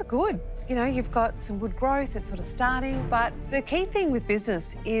numbers are good. You know, you've got some good growth, it's sort of starting, but the key thing with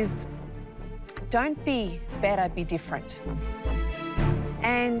business is don't be better, be different.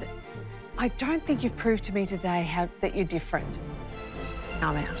 And I don't think you've proved to me today that you're different.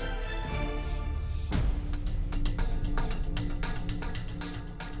 I'm out.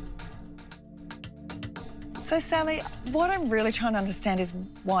 So, Sally, what I'm really trying to understand is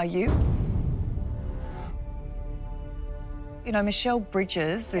why you? You know, Michelle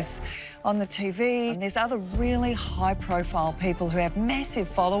Bridges is on the TV, and there's other really high-profile people who have massive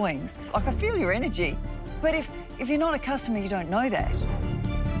followings. Like, I feel your energy, but if you're not a customer, you don't know that.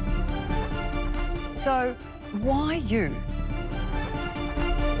 So, why you?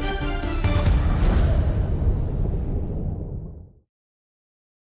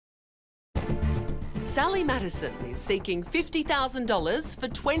 Sally Madison is seeking $50,000 for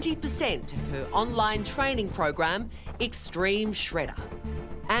 20% of her online training program, Extreme Shredder.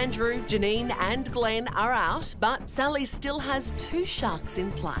 Andrew, Janine and Glenn are out, but Sally still has 2 sharks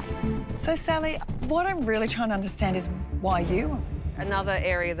in play. So, Sally, what I'm really trying to understand is why you? Another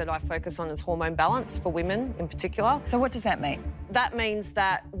area that I focus on is hormone balance for women in particular. So what does that mean? That means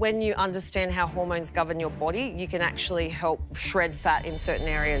that when you understand how hormones govern your body, you can actually help shred fat in certain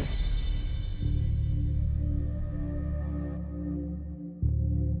areas.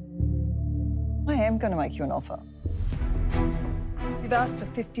 I am going to make you an offer. You've asked for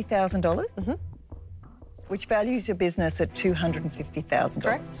 $50,000, which values your business at $250,000.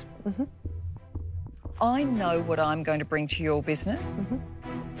 Correct. I know what I'm going to bring to your business,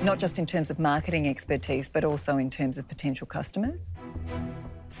 not just in terms of marketing expertise, but also in terms of potential customers.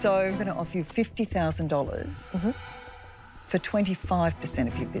 So I'm going to offer you $50,000 for 25%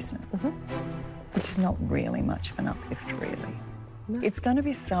 of your business, which is not really much of an uplift, really. No. It's going to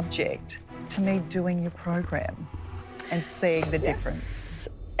be subject to me doing your program and seeing the difference.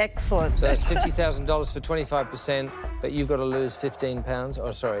 Excellent. So that's $50,000 for 25%, but you've got to lose 15 pounds.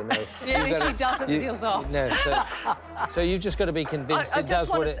 Oh, sorry, no. Yeah, if she doesn't, the deal's off. No, so you've just got to be convinced it does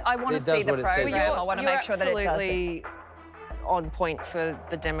what it says. I want to see the program. I want to make sure that it does it. You're absolutely on point for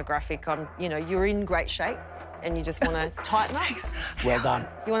the demographic. You know, you're in great shape and you just want to tighten up. Well done.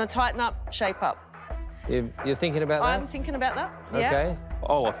 You want to tighten up, shape up. You're thinking about that? I'm thinking about that, yeah. Okay.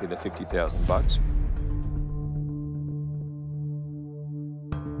 I'll offer you the $50,000.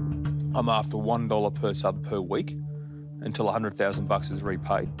 I'm after $1 per sub per week. until 100,000 bucks is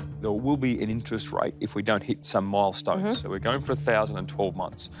repaid. There will be an interest rate if we don't hit some milestones. So we're going for 1,012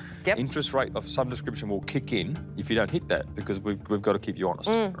 months. Yep. Interest rate of some description will kick in if you don't hit that, because we've got to keep you honest,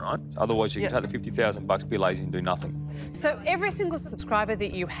 right? Otherwise, you can take the 50,000 bucks, be lazy and do nothing. So every single subscriber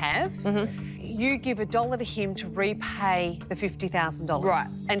that you have, you give $1 to him to repay the $50,000. Right.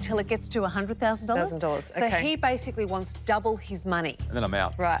 Until it gets to $100,000. $1,000, So okay. he basically wants double his money. And then I'm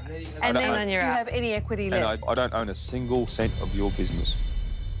out. Right. And then do you have any equity And left? I don't own a single cent of your business.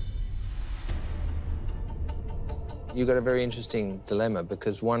 You've got a very interesting dilemma,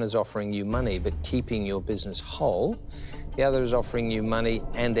 because one is offering you money but keeping your business whole. The other is offering you money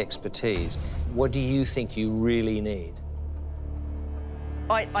and expertise. What do you think you really need?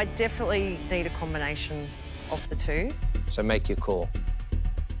 I definitely need a combination of the two. So make your call.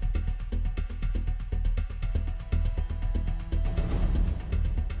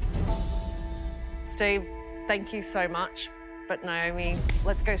 Steve, thank you so much. But Naomi,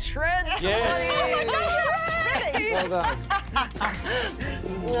 let's go shred. Yes. Well done.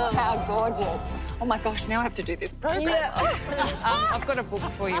 How gorgeous. Oh my gosh, now I have to do this program. Yeah. I've got a book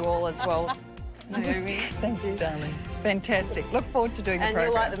for you all as well, Naomi. Thank you, darling. Fantastic. Look forward to doing the And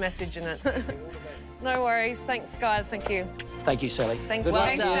program. you'll like the message in it. No worries. Thanks, guys. Thank you. Thank you, Sally. Thank Good well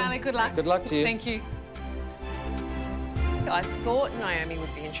luck to done. you. Darling, good luck. Good luck to you. Thank you. I thought Naomi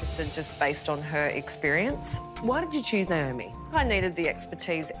would be interested just based on her experience. Why did you choose Naomi? I needed the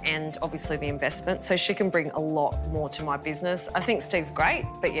expertise and obviously the investment, so she can bring a lot more to my business. I think Steve's great,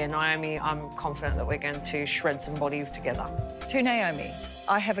 but yeah, Naomi, I'm confident that we're going to shred some bodies together. To Naomi,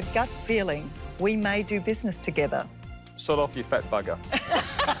 I have a gut feeling we may do business together. Sod off, you fat bugger.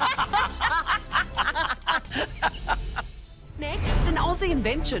 Next, an Aussie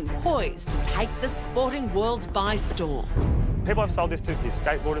invention poised to take the sporting world by storm. People I've sold this to is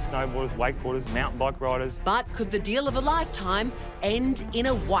skateboarders, snowboarders, wakeboarders, mountain bike riders. But could the deal of a lifetime end in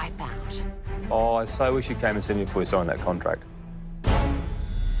a wipeout? Oh, I so wish you came and seen me before you signed that contract.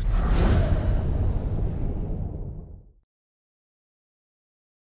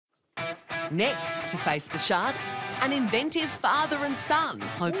 Next, to face the sharks, an inventive father and son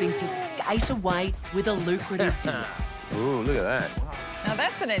hoping to skate away with a lucrative deal. Ooh, look at that. Now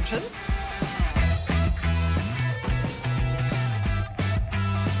that's an entrance.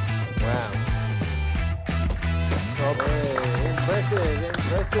 Wow. Hey, impressive,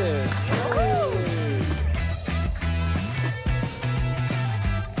 impressive. Hey.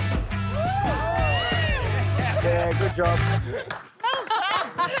 Yeah, good job.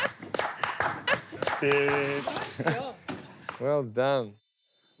 Well done.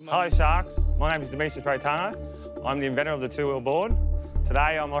 Hello, Sharks. My name is Demetrius Rotano. I'm the inventor of the two-wheel board.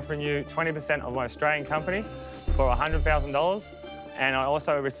 Today, I'm offering you 20% of my Australian company for $100,000, and I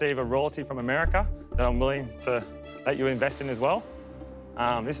also receive a royalty from America that I'm willing to let you invest in as well.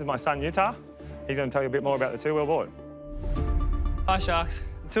 This is my son, Utah. He's going to tell you a bit more about the two-wheel board. Hi, Sharks.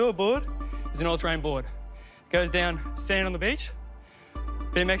 The two-wheel board is an all-terrain board. It goes down sand on the beach,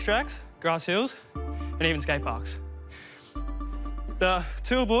 BMX tracks, grass hills, and even skate parks. The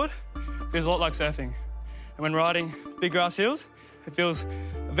two-wheel board feels a lot like surfing. And when riding big grass hills, it feels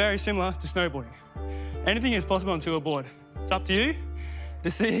very similar to snowboarding. Anything is possible on a two-wheel board. It's up to you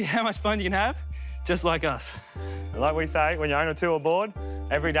to see how much fun you can have, just like us. Like we say, when you own a two-wheel board,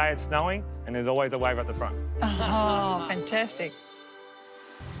 every day it's snowing and there's always a wave at the front. Oh, fantastic.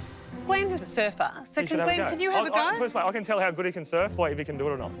 Glenn is a surfer, so can Glenn, can you have a go? I can tell how good he can surf by if he can do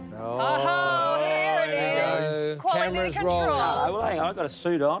it or not. Oh, here it is. Quality Cameras control. rolling. Oh, well, hang on, I've got a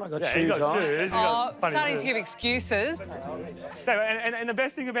suit on, I've got shoes he's got on. shoes. Oh, starting to give excuses. So, and the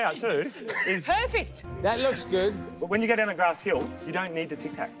best thing about it too is... Perfect. That looks good. When you go down a grass hill, you don't need the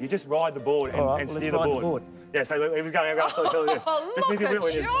tic-tac. You just ride the board and, All right, and well, steer let's the ride board. the board. Yeah, so he was going down a grass hill. Oh, just look at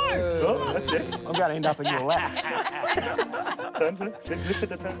you. Oh, that's it. I'm going to end up in your lap. Turn, lift it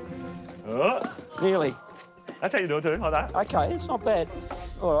to turn. Oh. Nearly. That's how you do it too, like that. OK, it's not bad.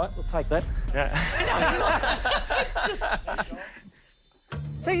 All right, we'll take that. Yeah.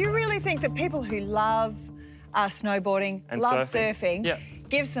 So you really think that people who love snowboarding, And love surfing. surfing,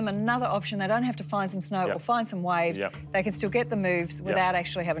 gives them another option. They don't have to find some snow or find some waves. Yep. They can still get the moves without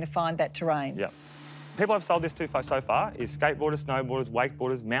actually having to find that terrain. Yeah. People I've sold this to so far is skateboarders, snowboarders,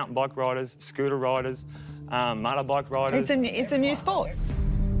 wakeboarders, mountain bike riders, scooter riders, motorbike riders. It's a new sport.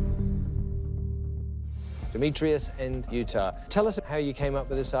 Demetrius and Utah. Tell us how you came up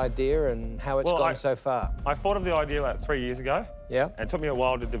with this idea and how it's gone so far. I thought of the idea like 3 years ago. Yeah. And it took me a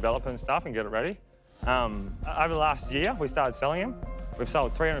while to develop and stuff and get it ready. Over the last year, we started selling them. We've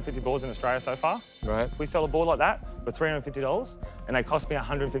sold 350 boards in Australia so far. Right. We sell a board like that for $350, and they cost me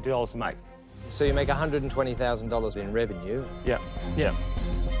 $150 to make. So you make $120,000 in revenue. Yeah, yeah.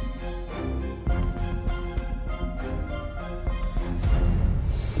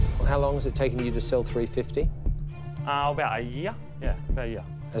 How long has it taken you to sell 350? About a year. Yeah, about a year.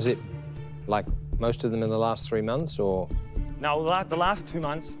 Has it, like most of them in the last 3 months, or? No, the last 2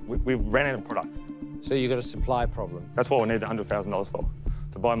 months, we've ran out of product. So you've got a supply problem? That's what we need the $100,000 for,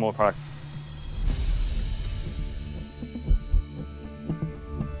 to buy more product.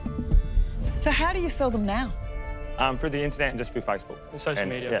 So how do you sell them now? Through the internet and just through Facebook. And social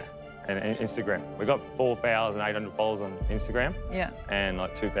media. Yeah, and Instagram. We've got 4,800 followers on Instagram. Yeah. And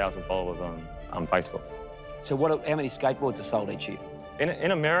like 2,000 followers on Facebook. So how many skateboards are sold each year? In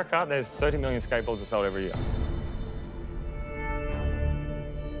America, there's 30 million skateboards are sold every year.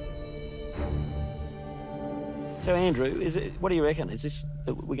 So Andrew, what do you reckon?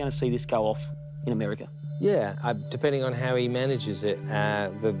 We're going to see this go off in America? Yeah, depending on how he manages it,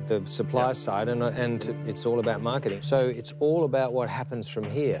 the supply side, and it's all about marketing. So it's all about what happens from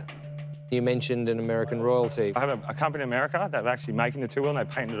here. You mentioned an American royalty. I have a company in America that's actually making the two-wheel, and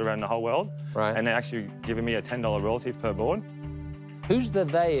they painted it around the whole world. Right. And they're actually giving me a $10 royalty per board. Who's the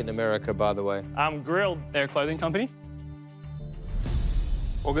they in America, by the way? Grilled. They're a clothing company.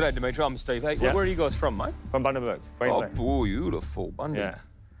 Well, good day, Dimitri. I'm Steve. Hey, where are you guys from, mate? From Bundaberg, Queensland. Oh, beautiful. Bundy. Yeah.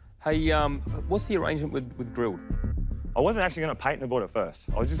 Hey, what's the arrangement with Grilled? I wasn't actually going to paint the board at first.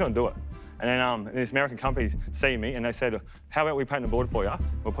 I was just going to do it. And then this American company see me, and they said, how about we paint the board for you?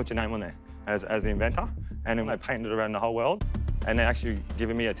 We'll put your name on there as the inventor. And then they painted it around the whole world. And they're actually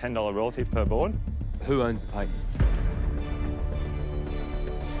giving me a $10 royalty per board. Who owns the patent?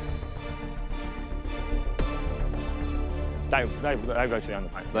 They actually own the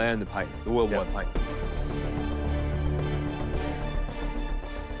patent. They own the patent, the worldwide patent.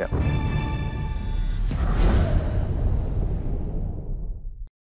 Yep.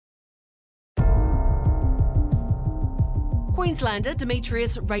 Queenslander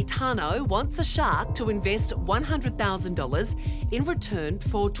Demetrius Reitano wants a shark to invest $100,000 in return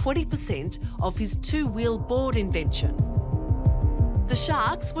for 20% of his two-wheel board invention. The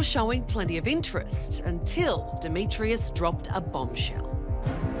sharks were showing plenty of interest until Demetrius dropped a bombshell.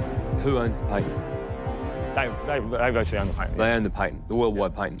 Who owns the patent? They've actually owned the patent. They own the patent, the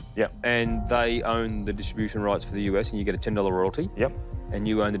worldwide patent. Yep. And they own the distribution rights for the US, and you get a $10 royalty. Yep. And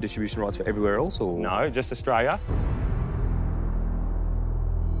you own the distribution rights for everywhere else, or? No, just Australia.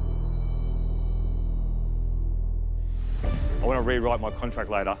 I want to rewrite my contract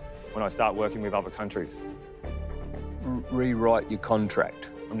later when I start working with other countries. Rewrite your contract?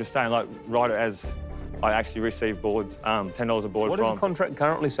 I'm just saying, like, write it as I actually receive boards, $10 a board What does the contract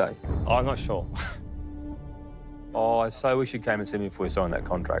currently say? I'm not sure. Oh, I so wish you came and see me before you signed that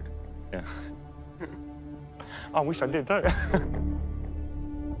contract. Yeah. I wish I did too.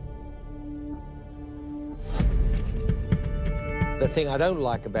 The thing I don't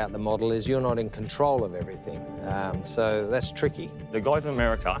like about the model is you're not in control of everything, so that's tricky. The guys in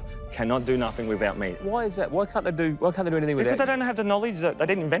America cannot do nothing without me. Why is that? Why can't they do anything without? Because they don't have the knowledge that they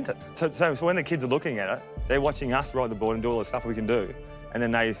didn't invent it. So when the kids are looking at it, they're watching us ride the board and do all the stuff we can do, and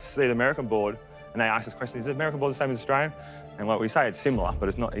then they see the American board and they ask us questions: is the American board the same as Australian? And like we say, it's similar, but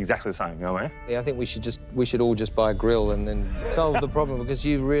it's not exactly the same. You know what I mean? Yeah, I think we should all just buy a grill and then solve the problem, because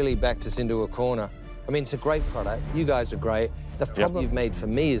you really backed us into a corner. I mean, it's a great product. You guys are great. The problem you've made for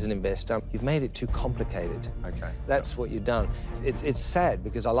me as an investor, you've made it too complicated. Okay. That's what you've done. It's sad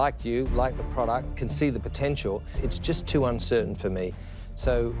because I like you, like the product, can see the potential. It's just too uncertain for me.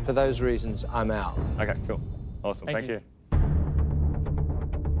 So for those reasons, I'm out. Okay, cool. Awesome. Thank you.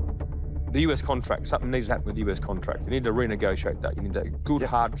 The US contract, something needs to happen with the US contract. You need to renegotiate that. You need a good,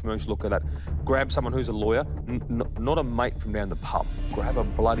 hard commercial look at that. Grab someone who's a lawyer, not a mate from down the pub. Grab a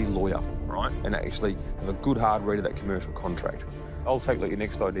bloody lawyer, right? And actually have a good, hard read of that commercial contract. I'll take your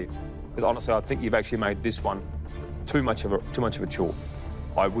next idea. Because honestly, I think you've actually made this one too much of a chore.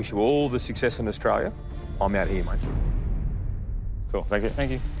 I wish you all the success in Australia. I'm out here, mate. Cool, thank you.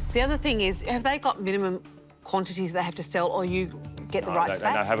 Thank you. The other thing is, have they got minimum quantities they have to sell, or you get the rights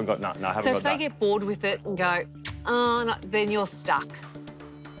back? No, I haven't got that. No, I haven't got that. So if they get bored with it and go, oh, no, then you're stuck.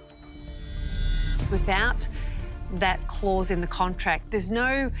 Without that clause in the contract, there's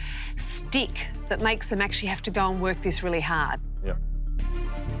no stick that makes them actually have to go and work this really hard. Yeah.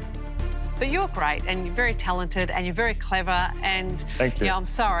 But you're great, and you're very talented, and you're very clever, and... Thank you. Yeah, I'm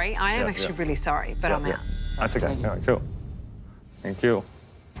sorry. I am actually really sorry, but I'm out. That's okay. All right, cool. Thank you.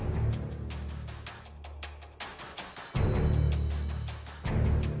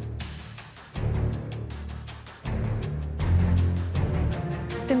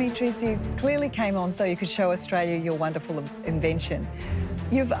 Demetrius, you clearly came on so you could show Australia your wonderful invention.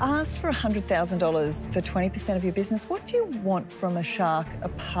 You've asked for $100,000 for 20% of your business. What do you want from a shark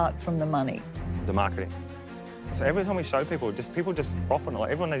apart from the money? The marketing. So every time we show people just profit.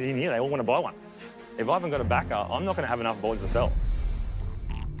 Like everyone in here, they all want to buy one. If I haven't got a backer, I'm not going to have enough boards to sell.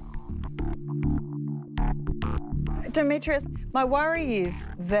 Demetrius, my worry is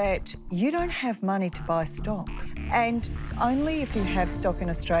that you don't have money to buy stock. And only if you have stock in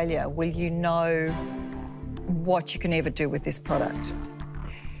Australia will you know what you can ever do with this product.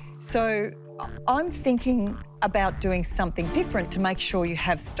 So I'm thinking about doing something different to make sure you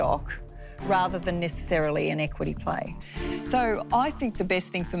have stock rather than necessarily an equity play. So I think the best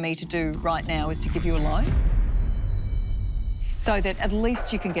thing for me to do right now is to give you a loan so that at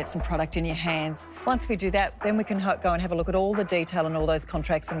least you can get some product in your hands. Once we do that, then we can go and have a look at all the detail and all those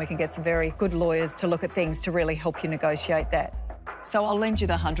contracts, and we can get some very good lawyers to look at things to really help you negotiate that. So I'll lend you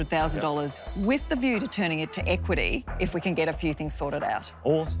the $100,000 with the view to turning it to equity if we can get a few things sorted out.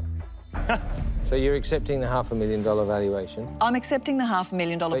 Awesome. So you're accepting the $500,000 valuation? I'm accepting the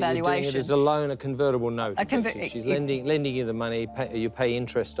 $500,000 valuation. You're doing it as a loan, a convertible note. She's lending you the money, you pay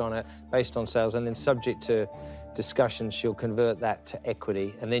interest on it based on sales, and then subject to discussions, she'll convert that to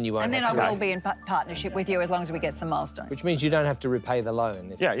equity, and then you won't have to... And then I will be in partnership with you as long as we get some milestones. Which means you don't have to repay the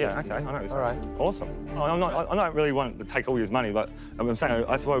loan. Yeah, okay, I know. All right. Awesome. I don't really want to take all your money, but I'm saying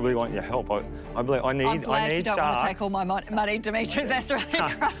that's why I really want your help. I'm glad you don't want to take all my money, Demetrius. That's really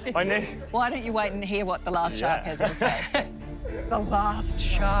great. Why don't you wait and hear what the last shark has to say? The last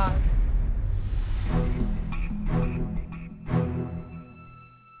shark.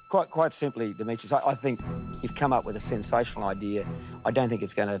 Quite simply, Demetrius, I think you've come up with a sensational idea. I don't think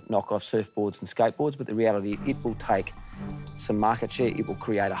it's going to knock off surfboards and skateboards, but the reality, it will take some market share. It will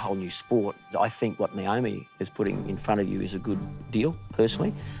create a whole new sport. I think what Naomi is putting in front of you is a good deal,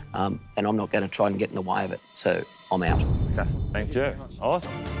 personally, and I'm not going to try and get in the way of it, so I'm out. Okay, thank you.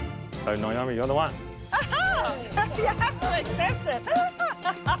 Awesome. So, Naomi, you're the one. You have to accept it.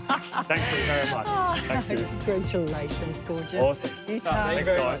 Thank you very much. Thank you. Congratulations, gorgeous. Awesome. You Thanks,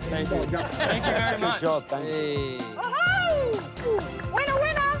 guys. Thank you. Thank you very much. Good job, thank you. Woohoo! Winner,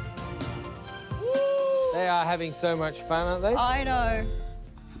 winner! They are having so much fun, aren't they? I know.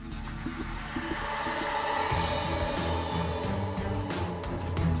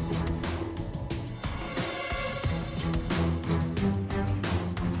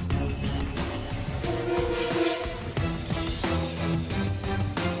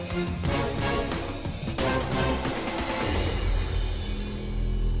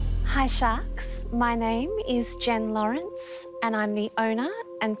 Hi Sharks, my name is Jen Lawrence and I'm the owner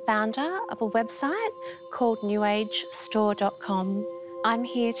and founder of a website called newagestore.com. I'm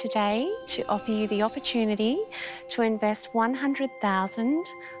here today to offer you the opportunity to invest $100,000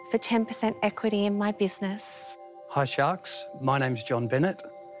 for 10% equity in my business. Hi Sharks, my name's John Bennett.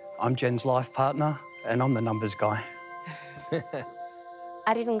 I'm Jen's life partner and I'm the numbers guy.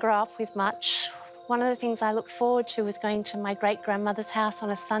 I didn't grow up with much. One of the things I looked forward to was going to my great-grandmother's house on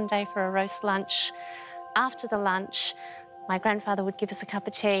a Sunday for a roast lunch. After the lunch, my grandfather would give us a cup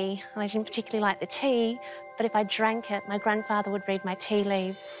of tea, and I didn't particularly like the tea, but if I drank it, my grandfather would read my tea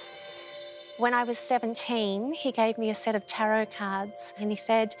leaves. When I was 17, he gave me a set of tarot cards, and he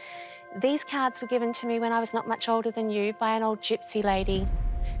said, "These cards were given to me when I was not much older than you by an old gypsy lady.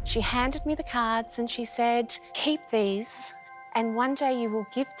 She handed me the cards and she said, 'Keep these, and one day you will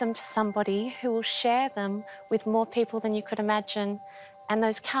give them to somebody who will share them with more people than you could imagine.' And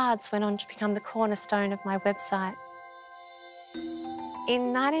those cards went on to become the cornerstone of my website.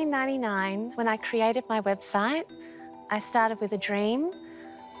 In 1999, when I created my website, I started with a dream,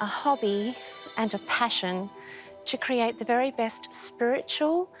 a hobby, and a passion to create the very best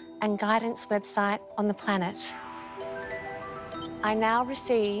spiritual and guidance website on the planet. I now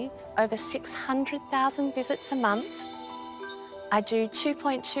receive over 600,000 visits a month. I do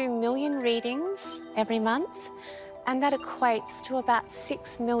 2.2 million readings every month, and that equates to about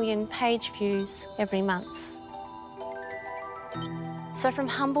 6 million page views every month. So from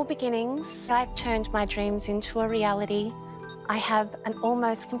humble beginnings, I've turned my dreams into a reality. I have an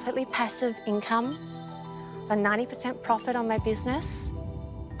almost completely passive income, a 90% profit on my business,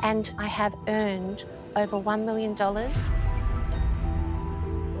 and I have earned over $1 million.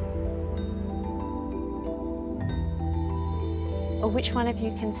 Or which one of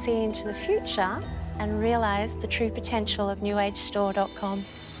you can see into the future and realise the true potential of newagestore.com.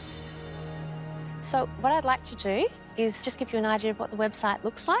 So what I'd like to do is just give you an idea of what the website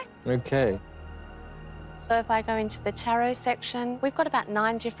looks like. Okay. So if I go into the tarot section, we've got about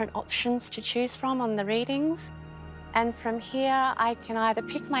 9 different options to choose from on the readings. And from here, I can either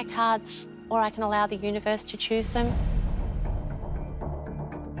pick my cards or I can allow the universe to choose them.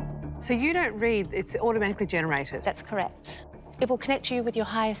 So you don't read, it's automatically generated? That's correct. It will connect you with your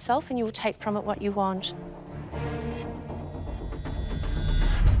higher self and you will take from it what you want.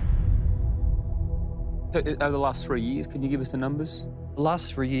 So, over the last 3 years, can you give us the numbers? The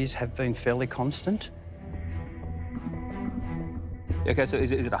last 3 years have been fairly constant. Okay, so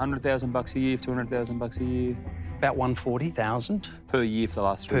is it $100,000 a year, $200,000 a year? About $140,000 per year for the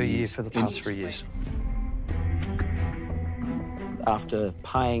last 3 years. Per year for the past 3 years. After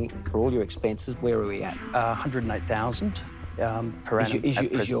paying for all your expenses, where are we at? $108,000 per annum.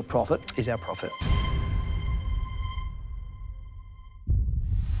 Is your profit? Is our profit.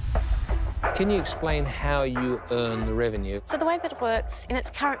 Can you explain how you earn the revenue? So the way that it works, in its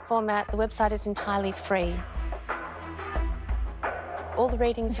current format, the website is entirely free. All the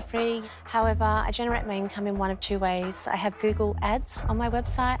readings are free. However, I generate my income in one of two ways. I have Google Ads on my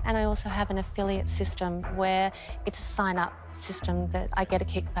website, and I also have an affiliate system where it's a sign-up system that I get a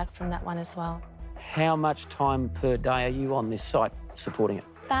kickback from that one as well. How much time per day are you on this site supporting it?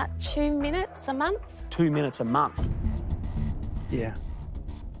 About 2 minutes a month. 2 minutes a month? Yeah.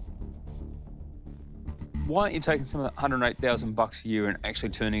 Why aren't you taking some of that $108,000 a year and actually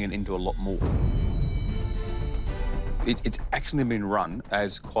turning it into a lot more? It's actually been run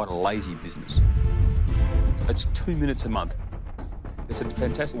as quite a lazy business. It's 2 minutes a month. It's a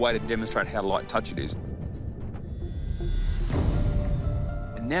fantastic way to demonstrate how light touch it is.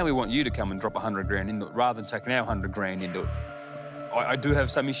 And now we want you to come and drop 100 grand into it rather than taking our 100 grand into it. I do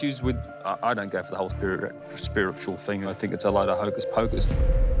have some issues with, I don't go for the whole spiritual thing. I think it's a load of hocus pocus.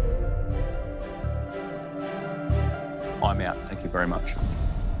 I'm out, thank you very much.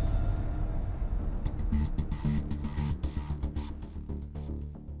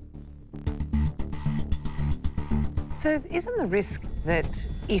 So isn't the risk that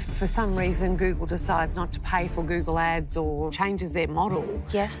if for some reason Google decides not to pay for Google Ads or changes their model,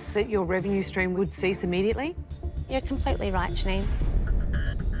 yes, that your revenue stream would cease immediately? You're completely right, Janine.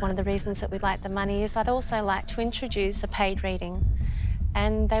 One of the reasons that we'd like the money is I'd also like to introduce a paid reading,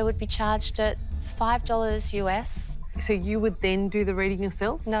 and they would be charged at $5 US. So you would then do the reading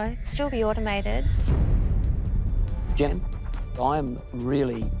yourself? No, it'd still be automated. Jen, I'm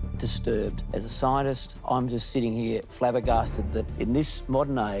really disturbed. As a scientist, I'm just sitting here flabbergasted that in this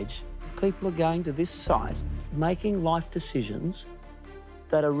modern age, people are going to this site, making life decisions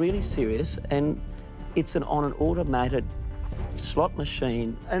that are really serious, and it's on an automated slot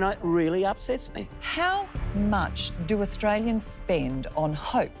machine, and it really upsets me. How much do Australians spend on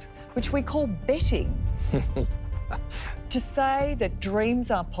hope, which we call betting? To say that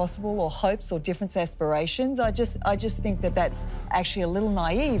dreams are possible, or hopes, or different aspirations, I just think that that's actually a little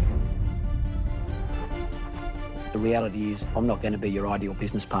naive. The reality is, I'm not going to be your ideal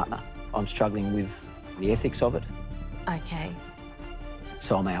business partner. I'm struggling with the ethics of it. Okay.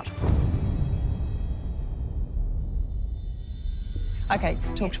 So I'm out. Okay,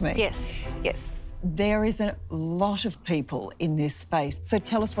 talk to me. Yes, yes. There is a lot of people in this space. So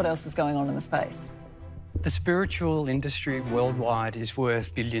tell us what else is going on in the space. The spiritual industry worldwide is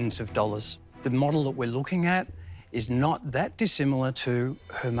worth billions of dollars. The model that we're looking at is not that dissimilar to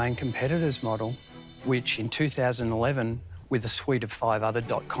her main competitor's model, which in 2011, with a suite of 5 other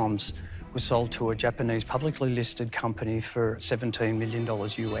 .coms, was sold to a Japanese publicly listed company for $17 million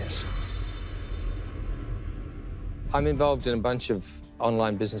US. I'm involved in a bunch of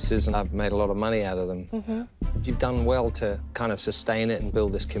online businesses and I've made a lot of money out of them. Mm-hmm. You've done well to kind of sustain it and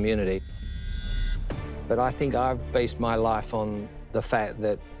build this community. But I think I've based my life on the fact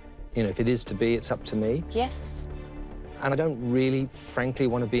that, you know, if it is to be, it's up to me. Yes. And I don't really, frankly,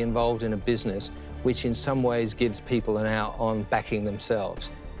 want to be involved in a business which in some ways gives people an out on backing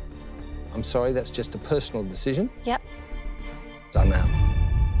themselves. I'm sorry, that's just a personal decision. Yep. I'm out.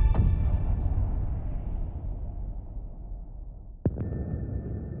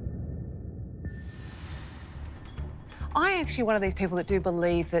 I actually one of these people that do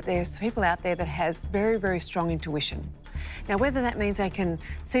believe that there's people out there that has very, very strong intuition. Now, whether that means they can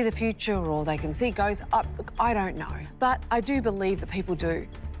see the future or they can see ghosts, I don't know. But I do believe that people do.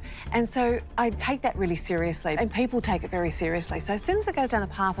 And so I take that really seriously, and people take it very seriously. So as soon as it goes down the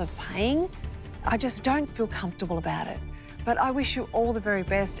path of paying, I just don't feel comfortable about it. But I wish you all the very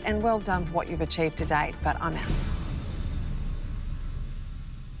best and well done for what you've achieved to date, but I'm out.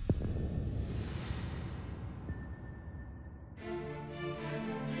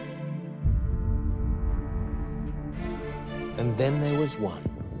 And then there was one.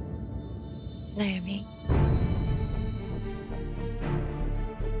 Naomi.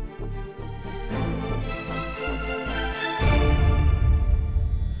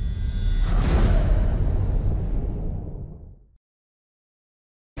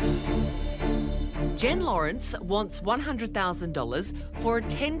 Jen Lawrence wants $100,000 for a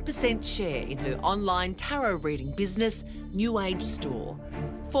 10% share in her online tarot reading business, New Age Store.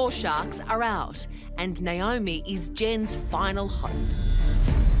 4 sharks are out, and Naomi is Jen's final hope.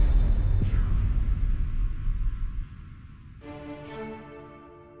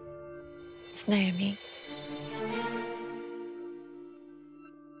 It's Naomi.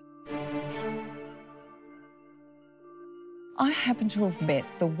 I happen to have met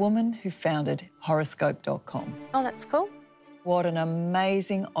the woman who founded horoscope.com. Oh, that's cool. What an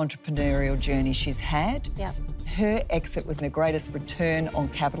amazing entrepreneurial journey she's had. Yep. Her exit was the greatest return on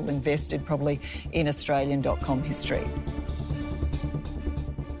capital invested probably in Australian.com history.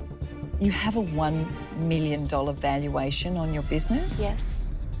 You have a $1 million valuation on your business?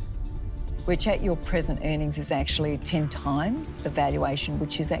 Yes. Which at your present earnings is actually 10 times the valuation,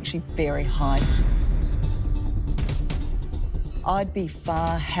 which is actually very high. I'd be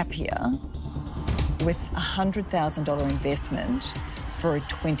far happier with a $100,000 investment for a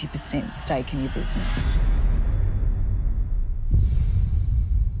 20% stake in your business.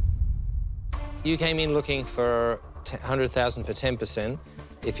 You came in looking for $100,000 for 10%.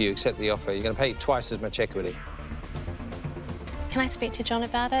 If you accept the offer, you're going to pay twice as much equity. Can I speak to John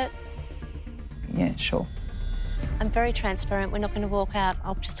about it? Yeah, sure. I'm very transparent. We're not going to walk out.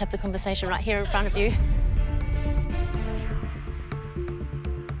 I'll just have the conversation right here in front of you.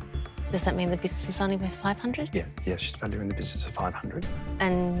 Does that mean the business is only worth 500? Yeah, she's valuing the business at 500.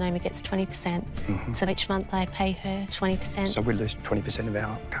 And Naomi gets 20%. So each month I pay her 20%. So we lose 20% of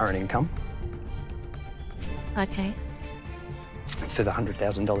our current income. Okay. For the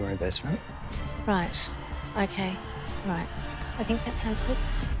 $100,000 investment. Right. Okay. Right. I think that sounds good.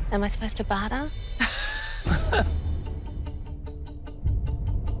 Am I supposed to barter?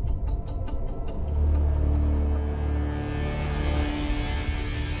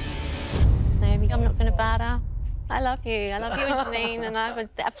 Naomi, I'm not going to barter. I love you. I love you and Janine, and I would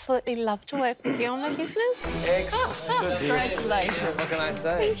absolutely love to work with you on my business. Excellent. Congratulations. What can I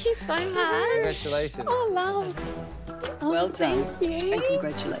say? Thank you so much. Congratulations. Oh, love. Oh, Well done. Thank you. And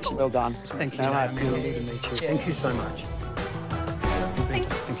congratulations. Well done. Thank you. Really need to meet you. Thank you so much. Thank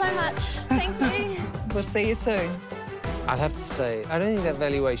you so much. Thank you. We'll see you soon. I'd have to say, I don't think that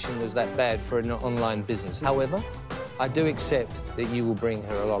valuation was that bad for an online business. However, I do accept that you will bring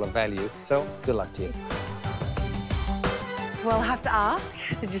her a lot of value. So, good luck to you. Well, I have to ask,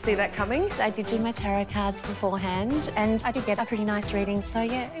 did you see that coming? I did do my tarot cards beforehand, and I did get a pretty nice reading, so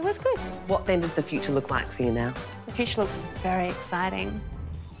yeah, it was good. What then does the future look like for you now? The future looks very exciting.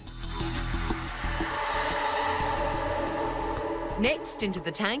 Next into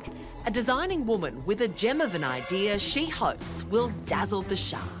the tank, a designing woman with a gem of an idea she hopes will dazzle the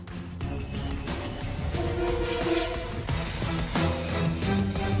sharks.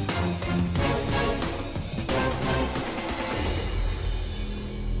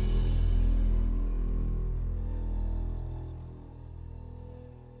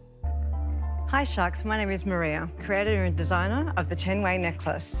 Hi Sharks, my name is Maria, creator and designer of the 10-way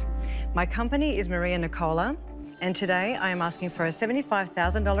necklace. My company is Maria Nicola, and today I am asking for a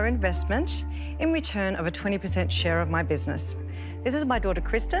 $75,000 investment in return of a 20% share of my business. This is my daughter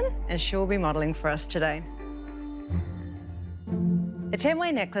Kristen, and she will be modelling for us today. A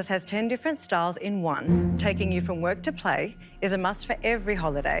 10-way necklace has 10 different styles in one. Taking you from work to play is a must for every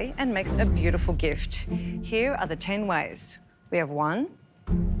holiday and makes a beautiful gift. Here are the 10 ways. We have 1,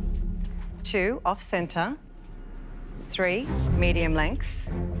 2, off-centre, 3, medium length,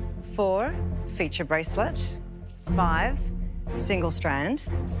 4, feature bracelet, 5, single strand,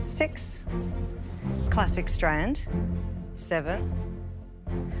 6, classic strand, 7,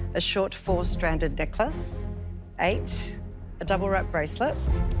 a short 4-stranded necklace, 8, a double wrap bracelet,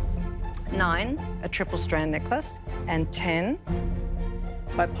 9, a triple strand necklace, and 10,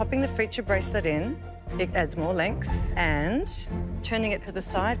 by popping the feature bracelet in, it adds more length, and turning it to the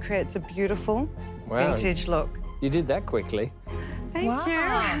side creates a beautiful vintage look. You did that quickly. Thank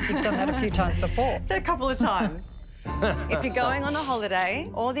you. You've done that a few times before. Did a couple of times. If you're going on a holiday,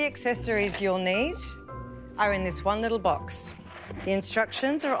 all the accessories you'll need are in this one little box. The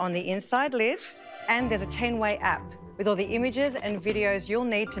instructions are on the inside lid, and there's a 10-way app with all the images and videos you'll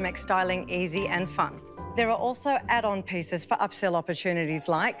need to make styling easy and fun. There are also add-on pieces for upsell opportunities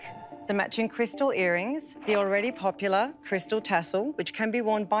like the matching crystal earrings, the already popular crystal tassel, which can be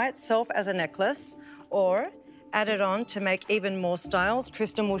worn by itself as a necklace, or added on to make even more styles.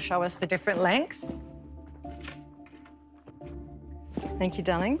 Kristen will show us the different lengths. Thank you,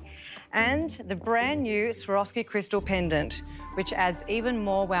 darling. And the brand new Swarovski crystal pendant, which adds even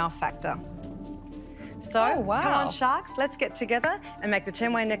more wow factor. So, Oh, wow. come on, sharks, let's get together and make the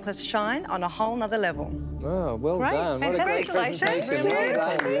 10-way necklace shine on a whole nother level. Oh, well Great. done. What a great Congratulations. presentation. Really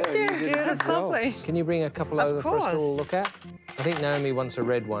Well done. Thank Yeah, you. did a good That's job. lovely. Can you bring a couple Of over for us to course. look at? I think Naomi wants a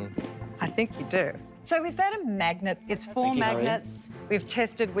red one. I think you do. So is that a magnet? It's 4 magnets. We've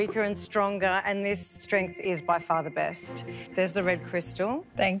tested weaker and stronger, and this strength is by far the best. There's the red crystal.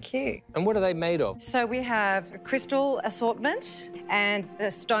 Thank you. And what are they made of? So we have a crystal assortment and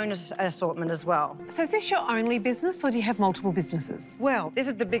a stone assortment as well. So is this your only business, or do you have multiple businesses? Well, this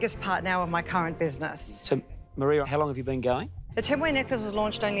is the biggest part now of my current business. So, Maria, how long have you been going? The 10-way necklace was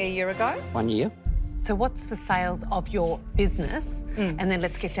launched only a year ago. 1 year. So what's the sales of your business? And then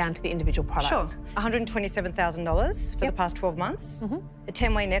let's get down to the individual product. Sure. $127,000 for the past 12 months. A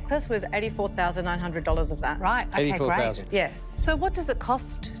 10-way necklace was $84,900 of that. Right, okay, great. Yes. So what does it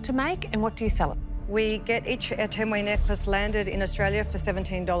cost to make, and what do you sell it? We get each a 10-way necklace landed in Australia for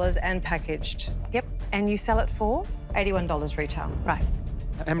 $17 and packaged. Yep. And you sell it for? $81 retail. Right.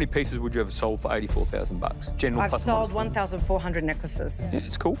 How many pieces would you have sold for 84,000 bucks? General I've plus sold minus? 1,400 necklaces. Yeah,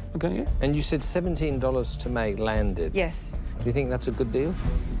 it's cool. Okay, yeah. And you said $17 to make landed. Yes. Do you think that's a good deal?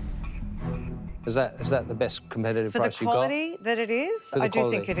 Is that the best competitive For the price you got? quality that it is, For the I do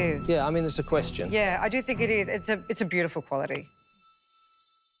quality? think it is. Yeah, I mean, it's a question. Yeah, I do think it is. It's a beautiful quality.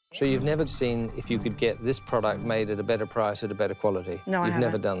 So you've never seen if you could get this product made at a better price at a better quality? No, I You've haven't.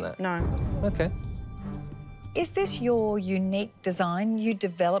 never done that? No. Okay. Is this your unique design? You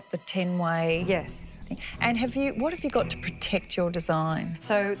developed the 10-way... Yes. And what have you got to protect your design?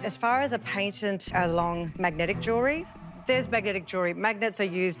 So as far as a patent along magnetic jewellery, there's magnetic jewellery. Magnets are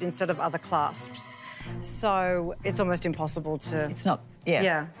used instead of other clasps. So it's almost impossible to... It's not... Yeah.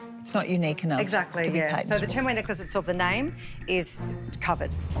 Yeah. It's not unique enough Exactly, to be yeah. So the patentable. 10-way necklace itself, the name, is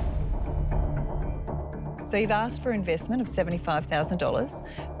covered. So you've asked for investment of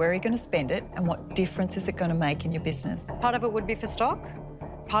 $75,000. Where are you going to spend it, and what difference is it going to make in your business? Part of it would be for stock.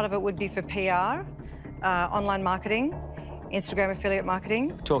 Part of it would be for PR, online marketing, Instagram affiliate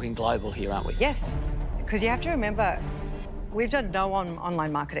marketing. We're talking global here, aren't we? Yes, because you have to remember, we've done no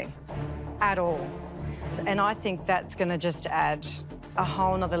online marketing at all. And I think that's going to just add a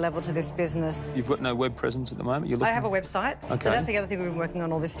whole nother level to this business. You've got no web presence at the moment? You're I looking... have a website. Okay. So that's the other thing we've been working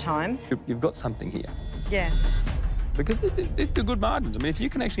on all this time. You've got something here. Yes. Because they're good margins. I mean, if you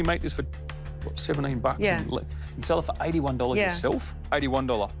can actually make this for, what, 17 bucks Yeah. and sell it for $81 Yeah. yourself,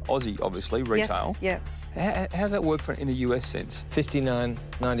 $81 Aussie, obviously, retail. Yes, yeah. How's that work in a US sense?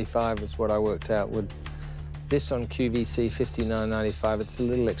 $59.95 is what I worked out. With this on QVC, $59.95. It's a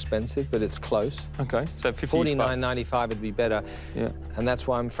little expensive, but it's close. Okay, so $49.95 would be better. Yeah. And that's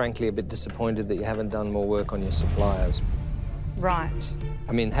why I'm frankly a bit disappointed that you haven't done more work on your suppliers. Right.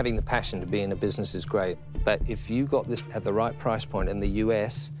 I mean, having the passion to be in a business is great, but if you got this at the right price point in the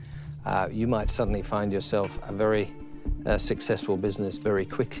US, you might suddenly find yourself a very successful business very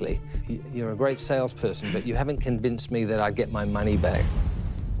quickly. You're a great salesperson, but you haven't convinced me that I'd get my money back.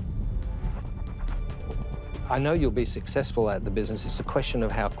 I know you'll be successful at the business. It's a question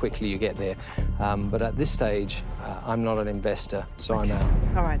of how quickly you get there. But at this stage, I'm not an investor, so I'm out.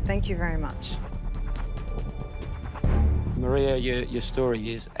 All right, thank you very much. Maria, your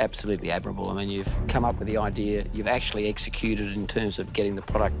story is absolutely admirable. I mean, you've come up with the idea, you've actually executed in terms of getting the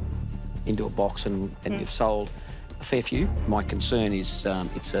product into a box, and you've sold a fair few. My concern is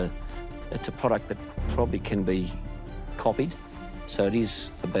it's a product that probably can be copied. So it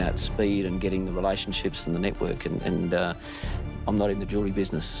is about speed and getting the relationships and the network, and I'm not in the jewellery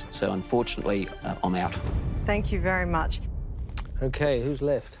business, so unfortunately, I'm out. Thank you very much. Okay, who's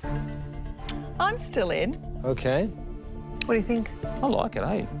left? I'm still in. Okay. What do you think? I like it,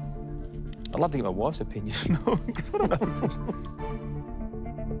 eh? I'd love to get my wife's opinion, because I don't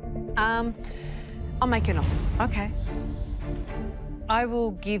know. I'll make you an offer. Okay. I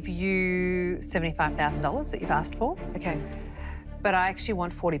will give you $75,000 that you've asked for. Okay. But I actually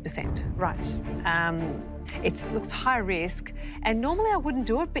want 40%. Right. It looks high risk, and normally I wouldn't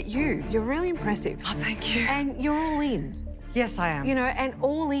do it, but you're really impressive. Oh, thank you. And you're all in. Yes, I am. You know, and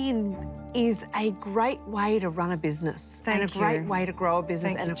all in is a great way to run a business. Thank and a great you. way to grow a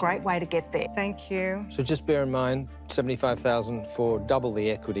business. Thank and you, a great way to get there. Thank you. So just bear in mind, $75,000 for double the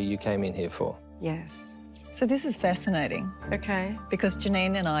equity you came in here for. Yes. So this is fascinating. Okay. Because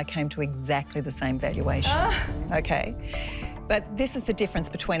Janine and I came to exactly the same valuation. Okay. But this is the difference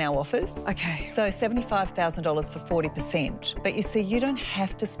between our offers. Okay. So $75,000 for 40%. But you see, you don't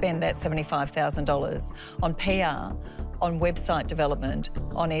have to spend that $75,000 on PR on website development,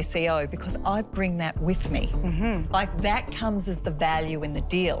 on SEO, because I bring that with me. Like, that comes as the value in the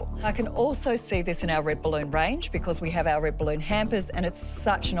deal. I can also see this in our Red Balloon range because we have our Red Balloon hampers, and it's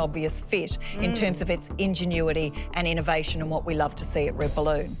such an obvious fit in terms of its ingenuity and innovation and what we love to see at Red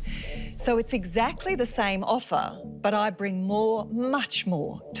Balloon. So it's exactly the same offer, but I bring more, much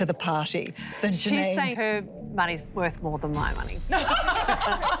more to the party than Janine. She's saying her money's worth more than my money.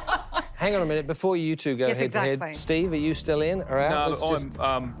 Hang on a minute, before you two go head to head, Steve, are you still in or out?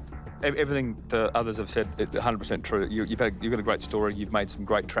 No, everything the others have said is 100% true. You've got a great story. You've made some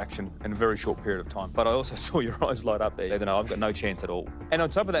great traction in a very short period of time. But I also saw your eyes light up there. No, I've got no chance at all. And on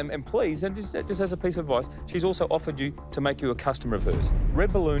top of that, and please, and just as a piece of advice, she's also offered you to make you a customer of hers.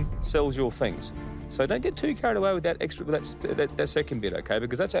 Red Balloon sells your things. So don't get too carried away with that extra, with that second bit, okay?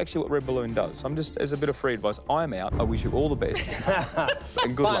 Because that's actually what Red Balloon does. I'm just, as a bit of free advice, I'm out. I wish you all the best.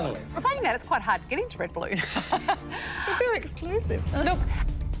 And good luck. Saying that, it's quite hard to get into Red Balloon. They're very exclusive. Look,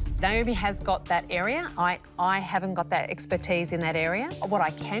 Naomi has got that area. I haven't got that expertise in that area. What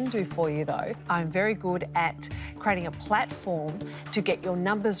I can do for you, though, I'm very good at creating a platform to get your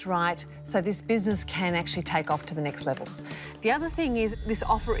numbers right so this business can actually take off to the next level. The other thing is this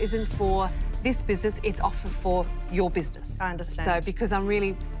offer isn't for this business, it's offered for your business. I understand. So because I'm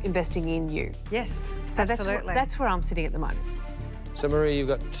really investing in you. Yes, so absolutely. That's where I'm sitting at the moment. So, Marie, you've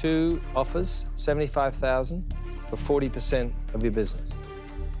got two offers, $75,000 for 40% of your business.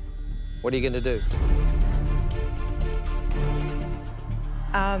 What are you going to do?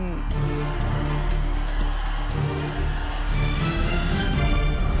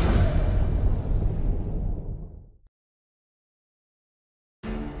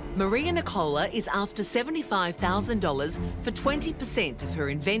 Maria Nicola is after $75,000 for 20% of her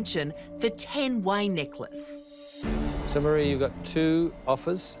invention, the 10-way necklace. So, Marie, you've got two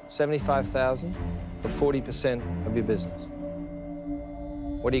offers, $75,000 for 40% of your business.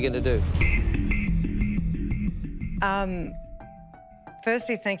 What are you going to do?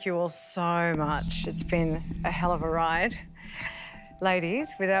 Firstly, thank you all so much. It's been a hell of a ride.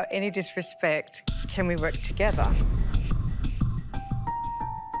 Ladies, without any disrespect, can we work together?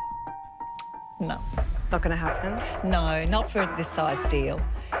 No. Not going to happen? No, not for this size deal.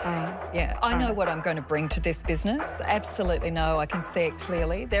 Yeah, I know what I'm going to bring to this business. Absolutely know. I can see it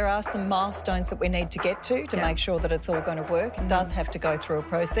clearly. There are some milestones that we need to get to make sure that it's all going to work. It does have to go through a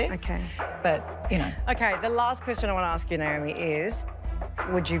process. Okay. But, you know. Okay, the last question I want to ask you, Naomi, is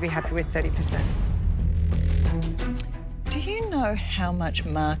would you be happy with 30%? Do you know how much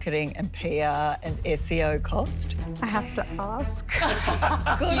marketing and PR and SEO cost? I have to ask.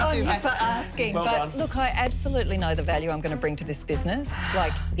 Good on you for asking. Well but done. look, I absolutely know the value I'm going to bring to this business,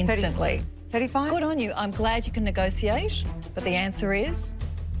 like instantly. 35? Good on you. I'm glad you can negotiate, but the answer is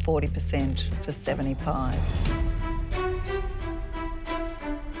 40% for 75.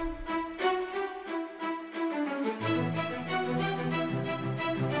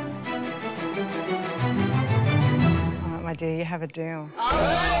 My dear, you have a deal.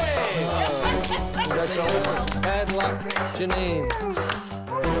 Congratulations. Bad luck, Janine.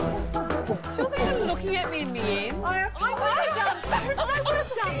 Sure they were looking at me in the end. I would have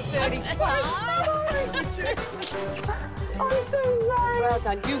done 35. Well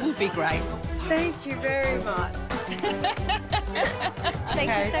done. You will be great. Thank you very much. Thank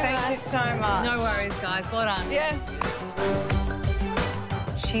you so much. No worries, guys. Well done. Yeah.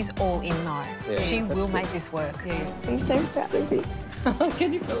 She's all in though. Yeah, she that's will good. make this work. Yeah. I'm so proud of you.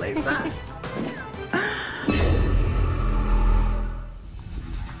 Can you believe that?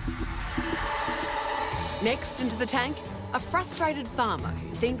 Next into the tank, a frustrated farmer who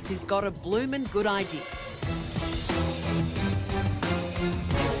thinks he's got a bloomin' good idea.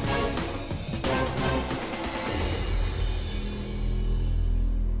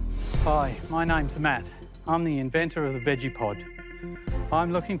 Hi, my name's Matt. I'm the inventor of the Vegepod.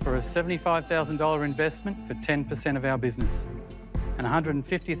 I'm looking for a $75,000 investment for 10% of our business and a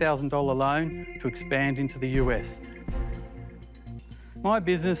 $150,000 loan to expand into the US. My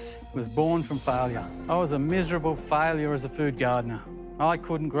business was born from failure. I was a miserable failure as a food gardener. I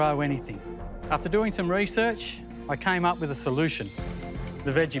couldn't grow anything. After doing some research, I came up with a solution,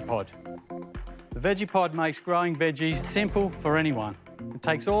 the Vegepod. The Vegepod makes growing veggies simple for anyone. It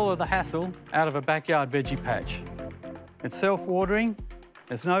takes all of the hassle out of a backyard veggie patch. It's self-watering,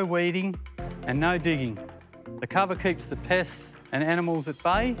 there's no weeding and no digging. The cover keeps the pests and animals at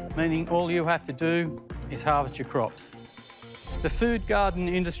bay, meaning all you have to do is harvest your crops. The food garden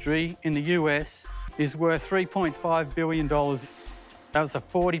industry in the US is worth $3.5 billion. That was a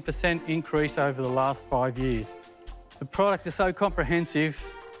 40% increase over the last 5 years. The product is so comprehensive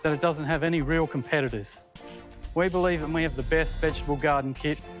that it doesn't have any real competitors. We believe that we have the best vegetable garden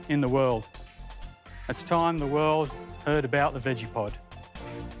kit in the world. It's time the world heard about the Vegepod.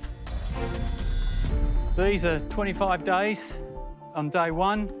 These are 25 days. On day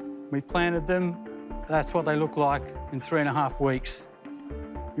 1, we planted them. That's what they look like in 3.5 weeks.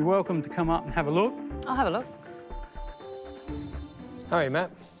 You're welcome to come up and have a look. I'll have a look. Hi,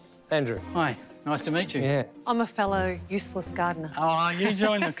 Matt. Andrew. Hi, nice to meet you. Yeah. I'm a fellow useless gardener. Oh, you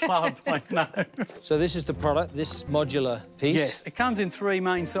joined the club, I know. So this is the product, this modular piece? Yes, it comes in 3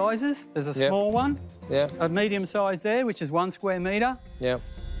 main sizes. There's a small one, a medium size there, which is 1 square metre. Yeah.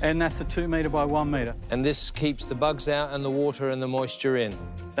 And that's a 2 metre by 1 metre. And this keeps the bugs out and the water and the moisture in?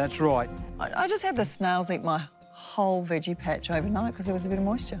 That's right. I just had the snails eat my whole veggie patch overnight because there was a bit of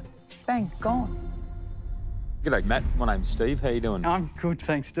moisture. Bang, gone. G'day, Matt. My name's Steve. How you doing? I'm good,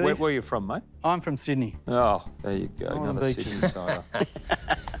 thanks, Steve. Where are you from, mate? I'm from Sydney. Oh, there you go. On Another the Sydney beaches. insider.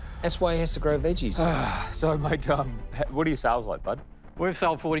 That's why he has to grow veggies. So, mate, what are your sales like, bud? We've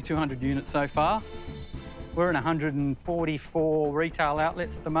sold 4,200 units so far. We're in 144 retail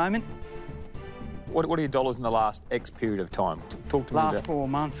outlets at the moment. What are your dollars in the last X period of time? Talk to me about... Last 4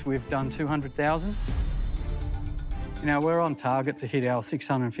 months, we've done 200,000. You know, we're on target to hit our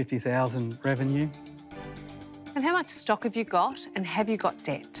 650,000 revenue. And how much stock have you got, and have you got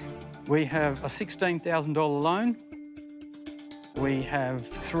debt? We have a $16,000 loan. We have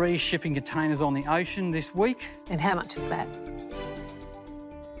 3 shipping containers on the ocean this week. And how much is that?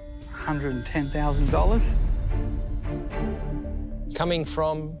 $110,000. Coming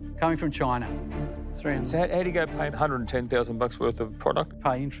from? Coming from China. So how do you go paying $110,000 worth of product?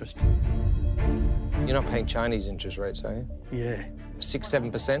 Pay interest. You're not paying Chinese interest rates, are you? Yeah.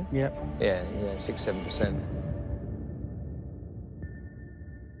 6-7%? Yep. Yeah, 6-7%.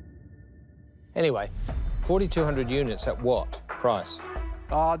 Anyway, 4,200 units at what price?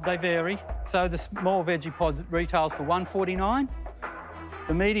 They vary. So the small Vegepod retails for $149.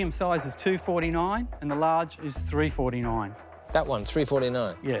 The medium size is $249, and the large is $349. That one,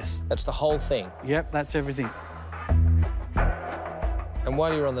 $349? Yes. That's the whole thing? Yep, that's everything. And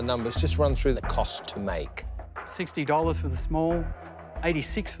while you're on the numbers, just run through the cost to make. $60 for the small,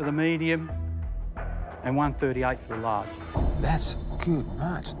 $86 for the medium, and $138 for the large. That's good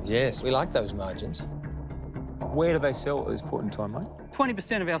margin. Yes, we like those margins. Where do they sell at this point in time, mate?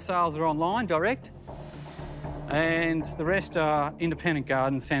 20% of our sales are online, direct, and the rest are independent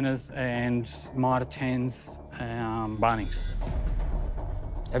garden centres and Mitre 10s, Bunnings.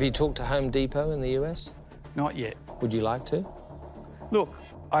 Have you talked to Home Depot in the US? Not yet. Would you like to? Look,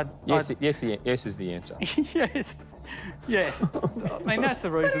 Yes is the answer. Yes, yes. I mean, that's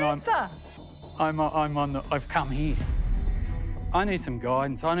the reason I've come here. I need some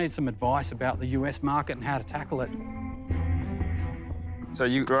guidance. I need some advice about the US market and how to tackle it. So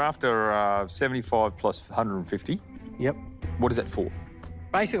you're after 75 plus 150? Yep. What is that for?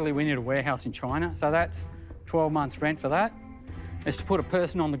 Basically, we need a warehouse in China, so that's 12 months rent for that. It's to put a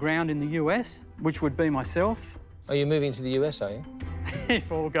person on the ground in the US, which would be myself. Are you moving to the US, are you?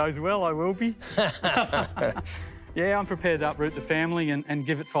 If all goes well, I will be. Yeah, I'm prepared to uproot the family and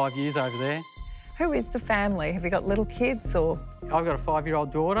give it 5 years over there. Who is the family? Have you got little kids or...? I've got a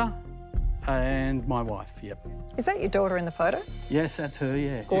 5-year-old daughter and my wife, yep. Is that your daughter in the photo? Yes, that's her,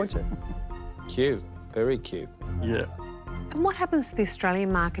 yeah. Gorgeous. Cute, very cute. Yeah. And what happens to the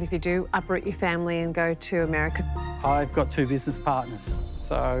Australian market if you do uproot your family and go to America? I've got 2 business partners,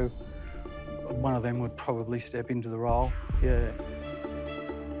 so one of them would probably step into the role, yeah.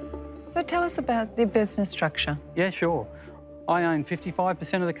 So tell us about the business structure. Yeah, sure. I own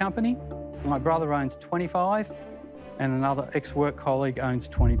 55% of the company. My brother owns 25%, and another ex-work colleague owns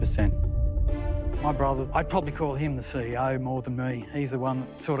 20%. My brother, I'd probably call him the CEO more than me. He's the one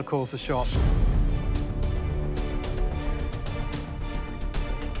that sort of calls the shots.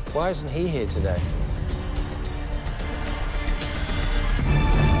 Why isn't he here today?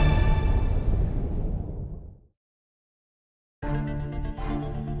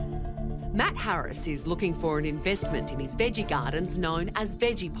 Matt Harris is looking for an investment in his veggie gardens known as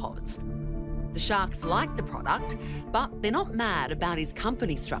Vegepods. The Sharks like the product, but they're not mad about his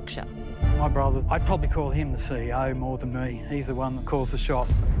company structure. My brother, I'd probably call him the CEO more than me. He's the one that calls the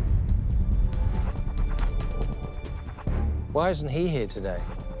shots. Why isn't he here today?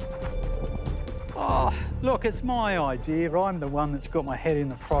 Oh, look, it's my idea. I'm the one that's got my head in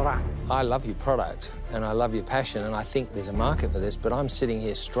the product. I love your product and I love your passion and I think there's a market for this, but I'm sitting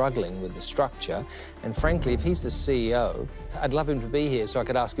here struggling with the structure. And frankly, if he's the CEO, I'd love him to be here so I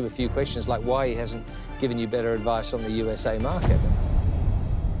could ask him a few questions like why he hasn't given you better advice on the USA market.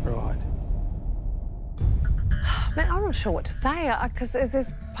 Right. Man, I'm not sure what to say because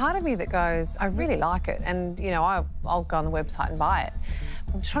there's part of me that goes, I really like it, and you know, I'll go on the website and buy it.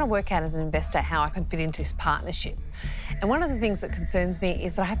 I'm trying to work out as an investor how I can fit into this partnership. And one of the things that concerns me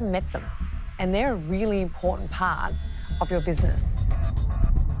is that I haven't met them, and they're a really important part of your business.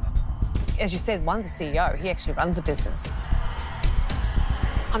 As you said, one's a CEO. He actually runs a business.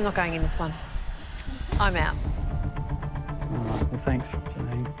 I'm not going in this one. I'm out. All right, well, thanks,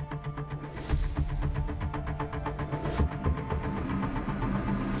 Janine.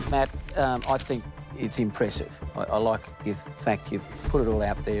 Matt, I think it's impressive. I like the fact you've put it all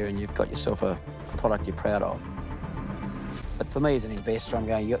out there and you've got yourself a product you're proud of. But for me as an investor, I'm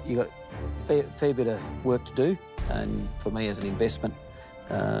going, you've got a fair bit of work to do. And for me as an investment,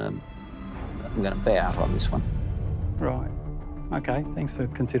 I'm going to bow out on this one. Right. OK, thanks for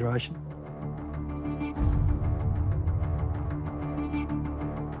consideration.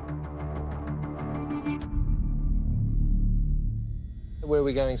 Where are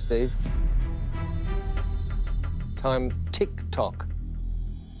we going, Steve? Time tick-tock.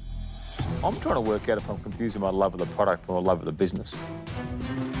 I'm trying to work out if I'm confusing my love of the product or my love of the business.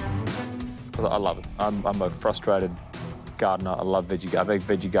 Because I love it. I'm a frustrated gardener. I love veggie. I've had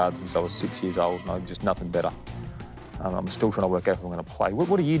veggie gardens since I was 6 years old, and I've just nothing better. I'm still trying to work out if I'm going to play.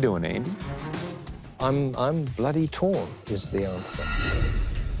 What are you doing, Andy? I'm bloody torn, is the answer.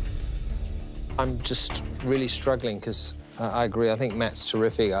 I'm just really struggling because I agree. I think Matt's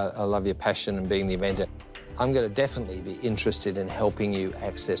terrific. I love your passion and being the inventor. I'm going to definitely be interested in helping you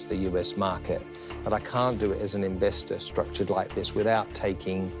access the US market, but I can't do it as an investor structured like this without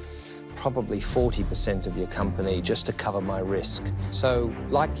taking probably 40% of your company just to cover my risk. So,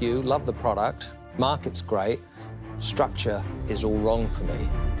 like you, love the product, market's great, structure is all wrong for me.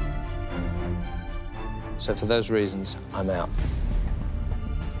 So for those reasons, I'm out.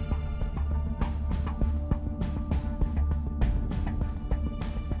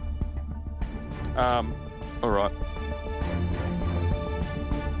 All right.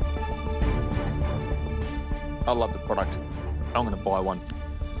 I love the product. I'm going to buy one.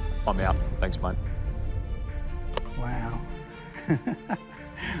 I'm out. Thanks, mate. Wow.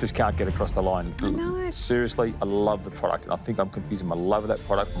 Just can't get across the line. No. Seriously, I love the product. And I think I'm confusing my love of that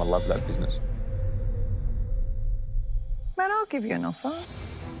product with my love of that business. Matt, I'll give you an offer.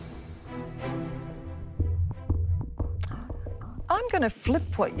 I'm going to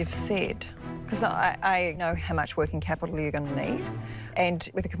flip what you've said, because I know how much working capital you're going to need. And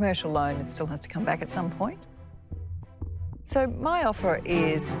with a commercial loan, it still has to come back at some point. So my offer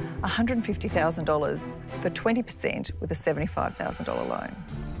is $150,000 for 20% with a $75,000 loan.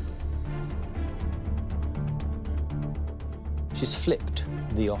 She's flipped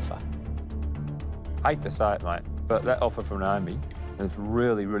the offer. I hate to say it, mate, but that offer from Naomi, that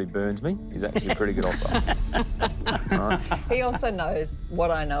really, really burns me, is actually a pretty good offer. Right. He also knows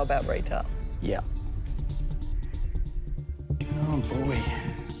what I know about retail. Yeah. Oh, boy.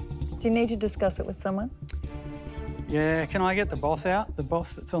 Do you need to discuss it with someone? Yeah, can I get the boss out? The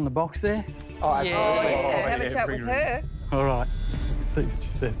boss that's on the box there? Oh, absolutely. Oh, yeah. Have a chat with her. All right. See what she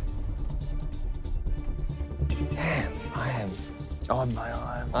said. Damn,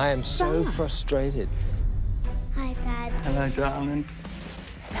 I am so frustrated. Hi, Dad. Hello, darling.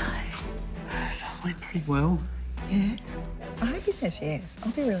 Hello. That went pretty well. Yeah. I hope he says yes.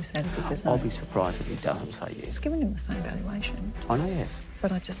 I'll be really sad if he says no. I'll be surprised if he doesn't say yes. I've given him the same valuation. I know you have.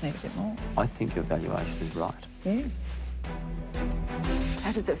 But I just need a bit more. I think your valuation is right. Yeah.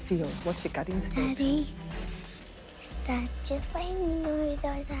 How does it feel? What's your gut instinct? Dad, just letting you know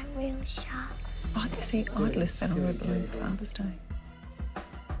those aren't real sharks. Oh, you see, I'd list that on Red Balloon for Father's Day.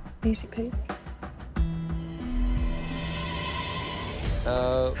 Easy peasy.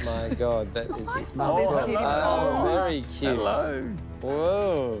 Oh my God, that is very cute. Hello.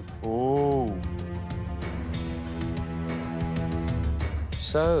 Whoa. Oh.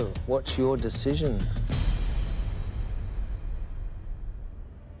 So, what's your decision?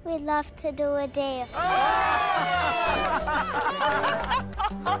 We'd love to do a deal. Oh,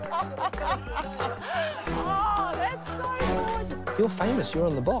 that's so gorgeous. You're famous, you're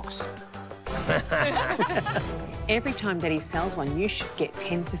on the box. Every time that he sells one, you should get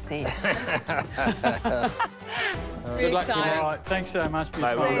 10%. Good luck to you, mate. All right, thanks so much for your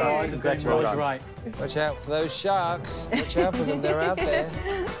Mate, time, well guys. done. It's been really great. Watch out for those sharks. Watch out for them, they're out there.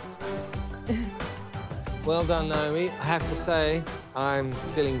 Well done, Naomi. I have to say, I'm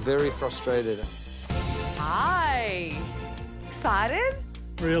feeling very frustrated. Hi. Excited?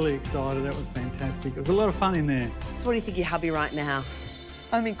 Really excited. That was fantastic. There was a lot of fun in there. So what do you think of your hubby right now?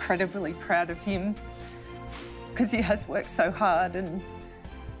 I'm incredibly proud of him because he has worked so hard and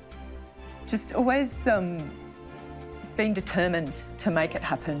just always been determined to make it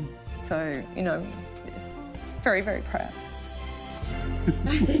happen. So, you know, yes, very, very proud.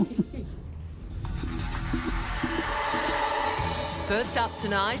 First up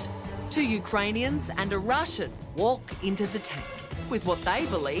tonight, 2 Ukrainians and a Russian walk into the tank with what they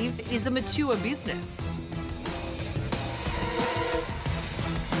believe is a mature business.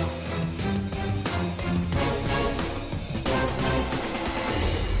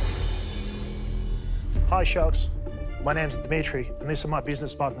 Hi Sharks, my name is Dmitry and these are my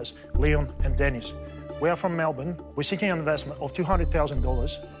business partners, Leon and Dennis. We are from Melbourne. We're seeking an investment of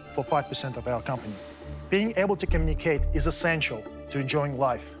 $200,000 for 5% of our company. Being able to communicate is essential to enjoying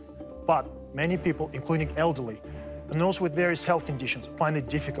life, but many people, including elderly and those with various health conditions, find it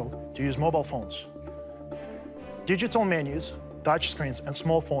difficult to use mobile phones. Digital menus, touch screens and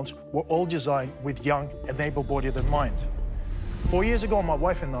small phones were all designed with young and able-bodied in mind. 4 years ago, my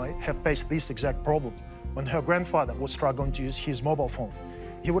wife and I have faced this exact problem when her grandfather was struggling to use his mobile phone.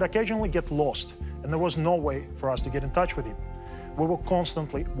 He would occasionally get lost and there was no way for us to get in touch with him. We were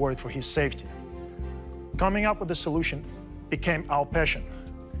constantly worried for his safety. Coming up with a solution became our passion,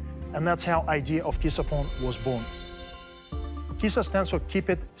 and that's how the idea of Kisa phone was born. Kisa stands for Keep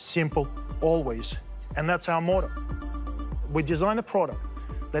It Simple Always, and that's our motto. We designed a product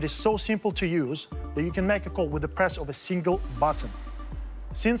that is so simple to use that you can make a call with the press of a single button.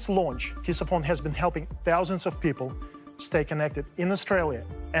 Since launch, Kisa phone has been helping thousands of people stay connected in Australia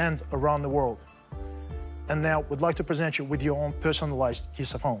and around the world. And now we'd like to present you with your own personalized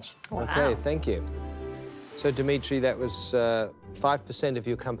Kisa phones. Wow. Okay, thank you. So, Dimitri, that was 5% of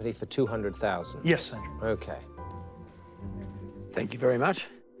your company for $200,000? Yes, Andrew. Okay. Thank you very much.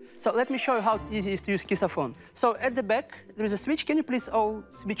 So let me show you how easy it is to use Kisa phone. So at the back, there is a switch. Can you please all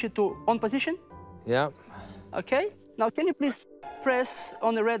switch it to on position? Yeah. Okay. Now, can you please press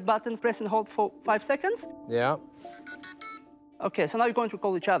on the red button, press and hold for 5 seconds? Yeah. Okay, so now you're going to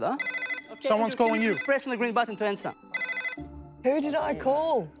call each other. Okay, Someone's calling you. Press on the green button to answer. Who did I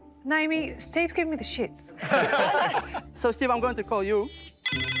call? Naomi, Steve's giving me the shits. So, Steve, I'm going to call you.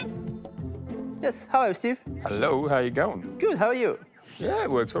 Yes, how are you, Steve? Hello, how you going? Good, how are you? Yeah,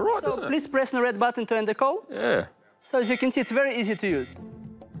 it works all right, doesn't it? Please press the red button to end the call. Yeah. So as you can see, it's very easy to use.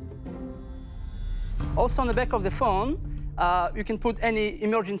 Also on the back of the phone, you can put any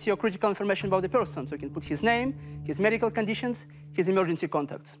emergency or critical information about the person. So you can put his name, his medical conditions, his emergency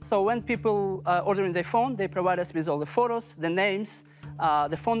contacts. So when people ordering their phone, they provide us with all the photos, the names,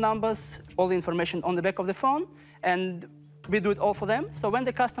 the phone numbers, all the information on the back of the phone, and we do it all for them. So when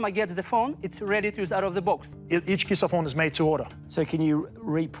the customer gets the phone, it's ready to use out of the box. Each Kisa phone is made to order. So can you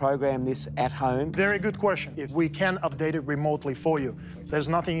reprogram this at home? Very good question. If we can update it remotely for you, there's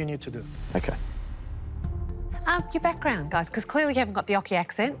nothing you need to do. Okay. Your background, guys, because clearly you haven't got the Aussie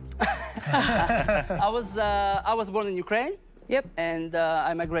accent. I was born in Ukraine. Yep. And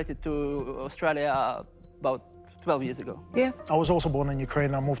I migrated to Australia about 12 years ago. Yeah. I was also born in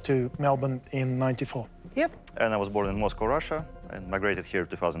Ukraine. I moved to Melbourne in '94. Yep. And I was born in Moscow, Russia, and migrated here in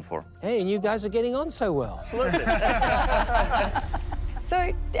 2004. Hey, and you guys are getting on so well. Absolutely.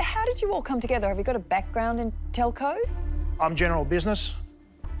 So how did you all come together? Have you got a background in telcos? I'm general business.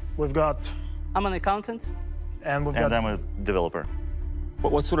 We've got... I'm an accountant. And we've and got... I'm a developer.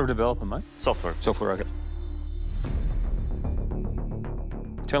 What sort of developer, mate? Software. Software, okay.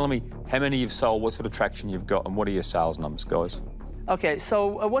 Tell me how many you've sold, what sort of traction you've got, and what are your sales numbers, guys? Okay,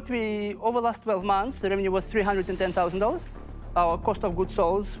 so over the last 12 months, the revenue was $310,000. Our cost of goods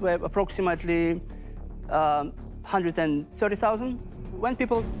sold were approximately $130,000. When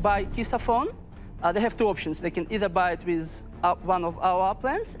people buy Kisa phone, they have two options. They can either buy it with one of our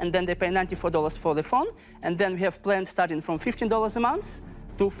plans, and then they pay $94 for the phone. And then we have plans starting from $15 a month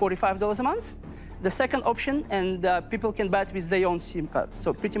to $45 a month. The second option, and people can buy it with their own SIM card.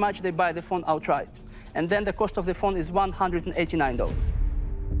 So pretty much they buy the phone outright. And then the cost of the phone is $189.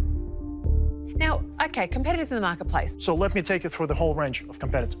 Now, OK, competitors in the marketplace. So let me take you through the whole range of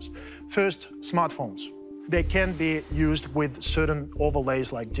competitors. First, smartphones. They can be used with certain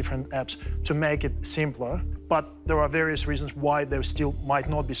overlays, like different apps, to make it simpler. But there are various reasons why they still might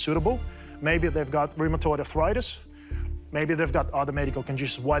not be suitable. Maybe they've got rheumatoid arthritis. Maybe they've got other medical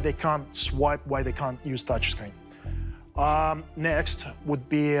conditions, why they can't swipe, why they can't use touchscreen. Next would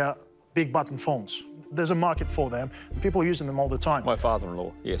be big button phones. There's a market for them. People are using them all the time. My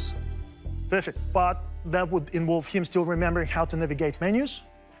father-in-law, yes. Perfect. But that would involve him still remembering how to navigate menus.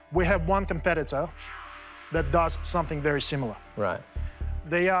 We have one competitor that does something very similar. Right.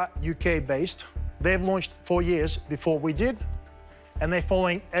 They are UK-based. They've launched 4 years before we did, and they're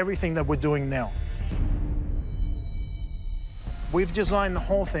following everything that we're doing now. We've designed the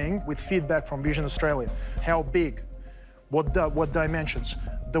whole thing with feedback from Vision Australia. How big, what dimensions,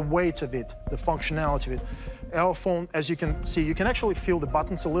 the weight of it, the functionality of it. Our phone, as you can see, you can actually feel the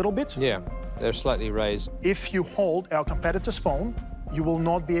buttons a little bit. Yeah, they're slightly raised. If you hold our competitor's phone, you will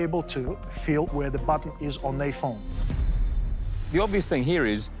not be able to feel where the button is on their phone. The obvious thing here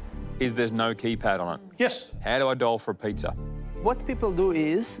is there's no keypad on it. Yes. How do I dial for a pizza? What people do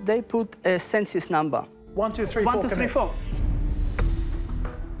is they put a Sense's number. 1, 2, 3, 4. 1, 2, 3, 4.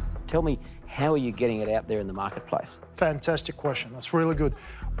 Tell me, how are you getting it out there in the marketplace? Fantastic question. That's really good.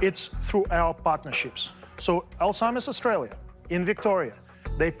 It's through our partnerships. So Alzheimer's Australia in Victoria,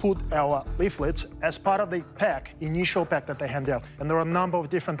 they put our leaflets as part of the pack, initial pack that they hand out. And there are a number of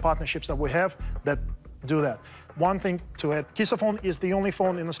different partnerships that we have that do that. One thing to add, Kisa phone is the only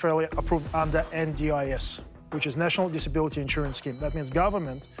phone in Australia approved under NDIS, which is National Disability Insurance Scheme. That means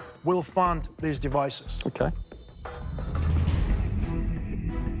government will fund these devices. Okay.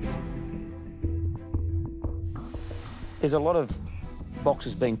 There's a lot of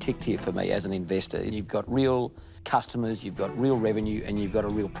boxes being ticked here for me as an investor. You've got real customers, you've got real revenue, and you've got a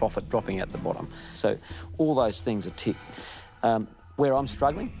real profit dropping out the bottom. So all those things are ticked. Where I'm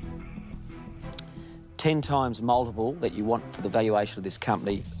struggling, 10 times multiple that you want for the valuation of this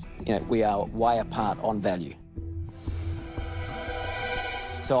company, you know, we are way apart on value.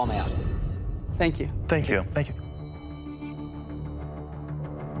 So I'm out. Thank you. Thank you. Thank you.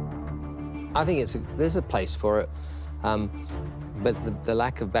 I think there's a place for it, but the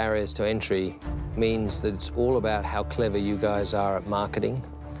lack of barriers to entry means that it's all about how clever you guys are at marketing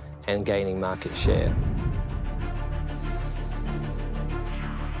and gaining market share.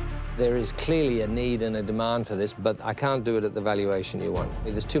 There is clearly a need and a demand for this, but I can't do it at the valuation you want.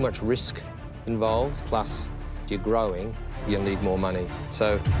 There's too much risk involved, plus if you're growing, you'll need more money.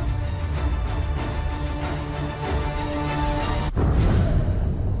 So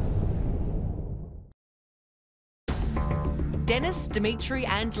Dennis, Dimitri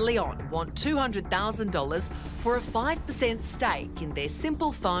and Leon want $200,000 for a 5% stake in their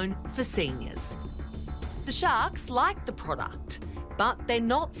simple phone for seniors. The Sharks like the product, but they're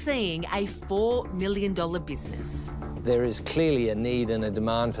not seeing a $4 million business. there is clearly a need and a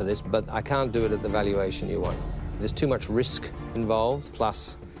demand for this, but I can't do it at the valuation you want. There's too much risk involved,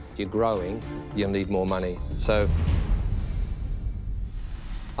 plus if you're growing, you'll need more money. So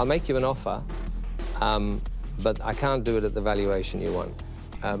I'll make you an offer, but I can't do it at the valuation you want.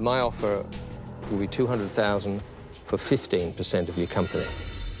 My offer will be $200,000 for 15% of your company.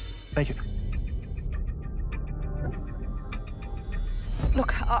 Thank you.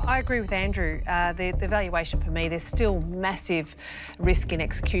 Look, I agree with Andrew. The valuation for me, there's still massive risk in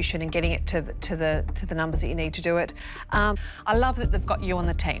execution and getting it to the numbers that you need to do it. I love that they've got you on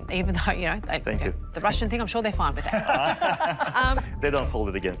the team, even though, you know, Thank you. The Russian thing, I'm sure they're fine with that. They don't hold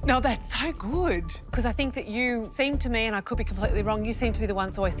it against me. No, that's so good. Because I think that you seem to me, and I could be completely wrong, you seem to be the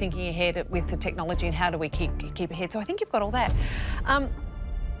ones always thinking ahead with the technology and how do we keep ahead. So I think you've got all that.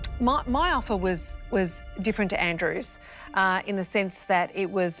 My offer was different to Andrew's in the sense that it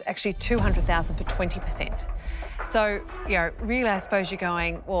was actually $200,000 for 20%. So, you know, really, I suppose you're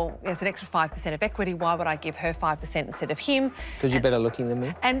going, well, there's an extra 5% of equity. Why would I give her 5% instead of him? Because you're better looking than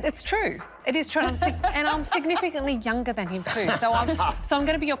me. And it's true. It is true. And I'm significantly younger than him too. So I'm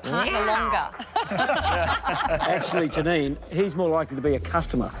going to be your partner longer. Actually, Janine, he's more likely to be a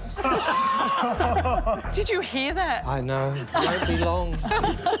customer. Did you hear that? I know. It won't be long.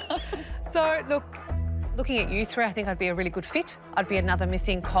 So, look, looking at you three, I think I'd be a really good fit. I'd be another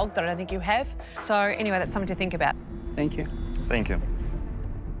missing cog that I don't think you have. So, anyway, that's something to think about. Thank you. Thank you.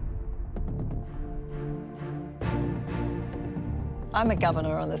 I'm a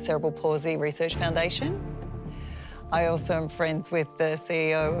governor on the Cerebral Palsy Research Foundation. I also am friends with the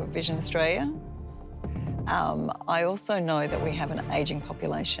CEO of Vision Australia. I also know that we have an ageing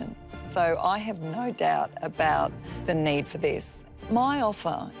population. So I have no doubt about the need for this. My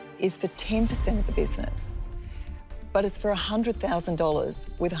offer is for 10% of the business, but it's for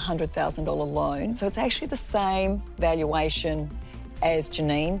 $100,000 with a $100,000 loan. So it's actually the same valuation as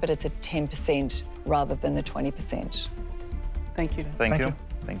Janine, but it's a 10% rather than the 20%. Thank you. Thank you.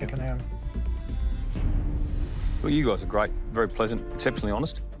 Thank you. Well, you guys are great, very pleasant, exceptionally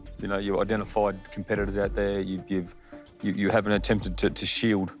honest. You know, you identified competitors out there. You haven't attempted to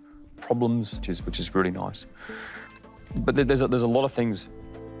shield problems, which is really nice. But there's a lot of things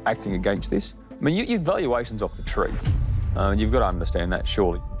acting against this. I mean, your valuation's off the tree. You've got to understand that,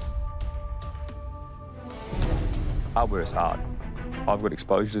 surely. Hardware is hard. I've got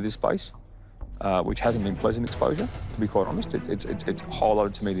exposure to this space, which hasn't been pleasant exposure, to be quite honest. It's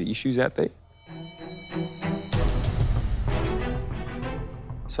highlighted to me the issues out there.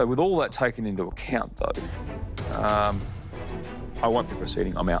 So with all that taken into account, though, I won't be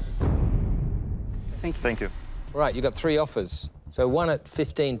proceeding. I'm out. Thank you. Thank you. Right, you got 3 offers. So one at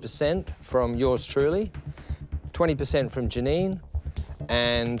 15% from yours truly, 20% from Janine,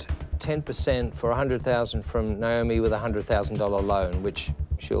 and 10% for $100,000 from Naomi with a $100,000 loan, which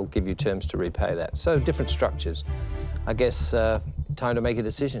she'll give you terms to repay that. So different structures. I guess time to make a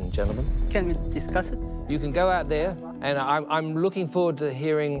decision, gentlemen. Can we discuss it? You can go out there, and I'm looking forward to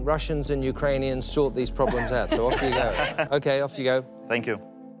hearing Russians and Ukrainians sort these problems out. So off you go. Okay, off you go. Thank you.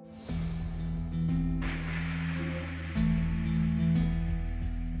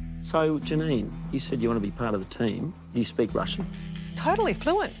 So, Janine, you said you want to be part of the team. Do you speak Russian? Totally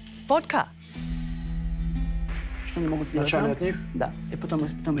fluent. Vodka. Что они могут сделать? Вначале от них? Да. И потом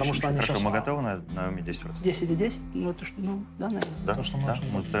Потому что они Хорошо, сейчас... мы готовы на Naomi 10%? 10 и 10? Ну, это что, ну, да, наверное. Да, То, что да, можно.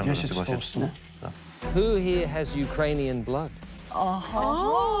 мы прямо 10, 100, согласимся. 100. Да. Who here has Ukrainian blood? Oh,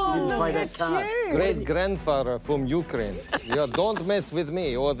 play look that at card. you. Great-grandfather from Ukraine. Yeah, don't mess with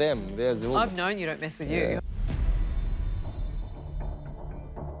me or them. There's all... I've known you don't mess with you.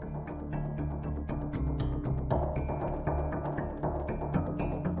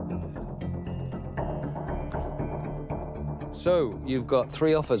 So, you've got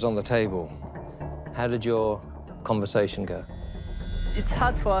 3 offers on the table. How did your conversation go? It's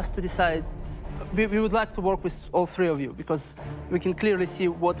hard for us to decide. We would like to work with all 3 of you because we can clearly see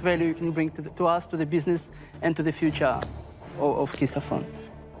what value you can bring to us, to the business, and to the future of Kisa Phone.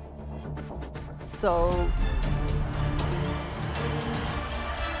 So...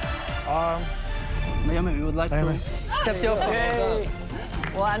 Naomi, we would like to accept your offer.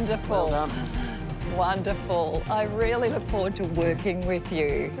 Wonderful. Well done. Wonderful. I really look forward to working with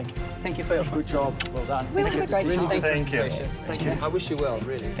you. Thank you for your Good job. Well done. We've had a great time. Thank you. Thank you. I wish you well,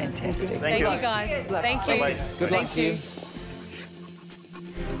 really. Fantastic. Thank you. guys. Thank you. Bye-bye. Good luck to you.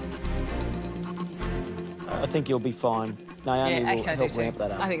 I think you'll be fine. Naomi Yeah, will actually, I do help too. ramp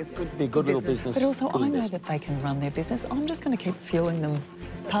that up. I think it's good. Be a good little business. But also, good I know investment. that they can run their business. I'm just going to keep fueling them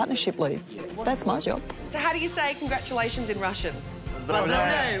partnership leads. That's my job. So how do you say congratulations in Russian? Well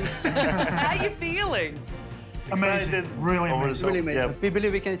done. How are you feeling? Amazing. Really amazing. Really amazing. We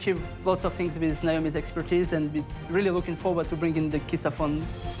believe we can achieve lots of things with Naomi's expertise, and we're really looking forward to bringing the Kisa Phone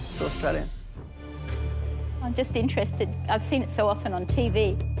to Australia. I'm just interested. I've seen it so often on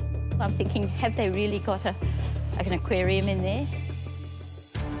TV. I'm thinking, have they really got an aquarium in there?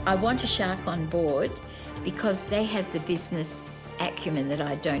 I want a shark on board because they have the business acumen that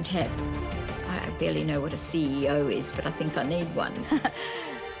I don't have. I barely know what a CEO is, but I think I need one.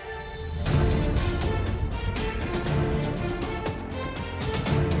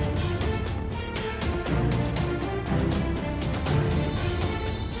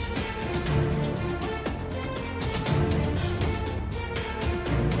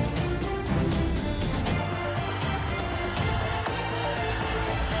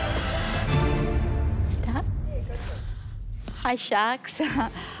 Start. Hi, Sharks.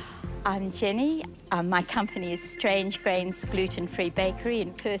 I'm Jenny. My company is Strange Grains Gluten-Free Bakery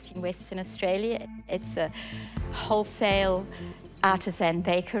in Perth in Western Australia. It's a wholesale artisan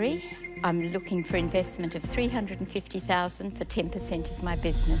bakery. I'm looking for investment of $350,000 for 10% of my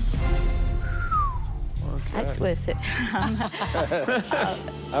business. Okay. That's worth it.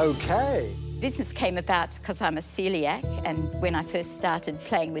 Okay. Business came about because I'm a celiac, and when I first started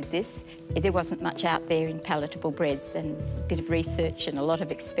playing with this, there wasn't much out there in palatable breads, and a bit of research and a lot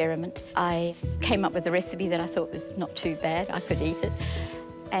of experiment. I came up with a recipe that I thought was not too bad. I could eat it.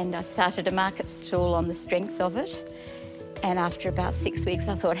 And I started a market stall on the strength of it. And after about 6 weeks,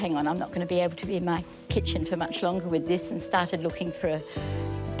 I thought, hang on, I'm not going to be able to be in my kitchen for much longer with this, and started looking for a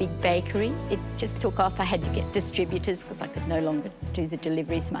big bakery. It just took off. I had to get distributors because I could no longer do the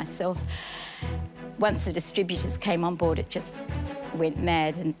deliveries myself. Once the distributors came on board, it just went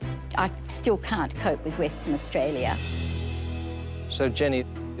mad, and I still can't cope with Western Australia. So, Jenny,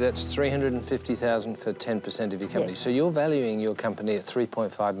 that's $350,000 for 10% of your company. Yes. So you're valuing your company at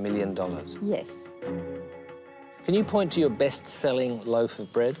 $3.5 million. Yes. Can you point to your best-selling loaf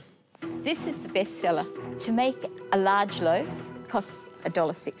of bread? This is the bestseller. To make a large loaf costs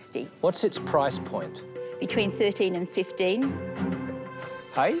 $1.60. What's its price point? Between $13 and $15.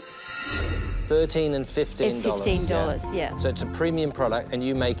 Hey? $13 and $15. $15, yeah. So it's a premium product, and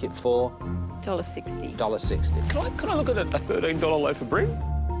you make it for? $1.60. $1.60. Can I look at a $13 loaf of bread?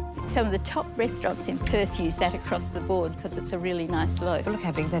 Some of the top restaurants in Perth use that across the board because it's a really nice loaf. But look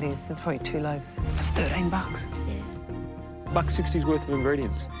how big that is. It's probably 2 loaves. That's $13. Yeah. $1.60's worth of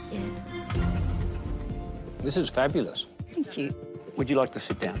ingredients. Yeah. This is fabulous. Thank you. Would you like to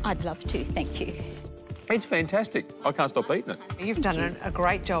sit down? I'd love to, thank you. It's fantastic. I can't stop eating it. You've done a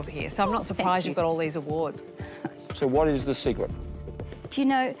great job here, so I'm not surprised you've got all these awards. So what is the secret? Do you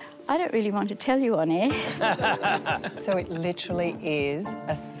know, I don't really want to tell you on air. So it literally is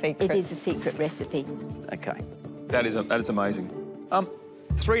a secret? It is a secret recipe. Okay. That is amazing.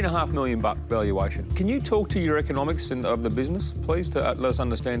 $3.5 million valuation. Can you talk to your economics of the business, please, to let us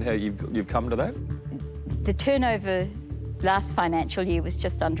understand how you've come to that? The turnover last financial year was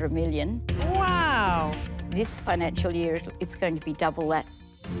just under $1 million. Wow. This financial year, it's going to be double that.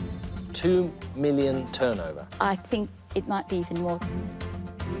 2 million turnover. I think it might be even more.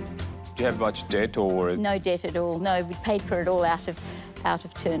 Do you have much debt or...? No debt at all. No, we paid for it all out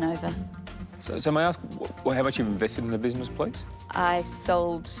of turnover. So may I ask how much you've invested in the business, please? I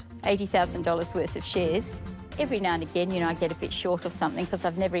sold $80,000 worth of shares. Every now and again, you know, I get a bit short or something because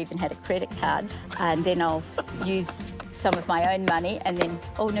I've never even had a credit card. And then I'll use some of my own money and then,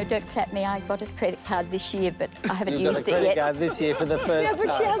 oh, no, don't clap me. I got a credit card this year, but I haven't used it yet. You got a credit card this year for the first time. Yeah,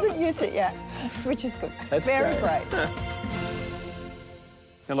 but she hasn't used it yet, which is good. That's very great.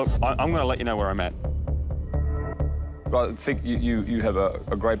 Now, look, I'm going to let you know where I'm at. I think you have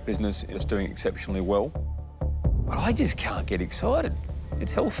a great business. It's doing exceptionally well. But I just can't get excited.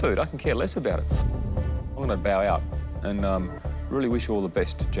 It's health food. I can care less about it. I'm going to bow out and really wish you all the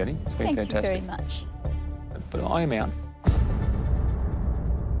best, Jenny. It's been fantastic. Thank you very much. But I am out.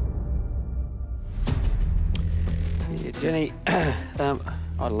 Yeah, Jenny,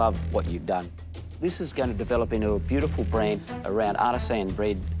 I love what you've done. This is going to develop into a beautiful brand around artisan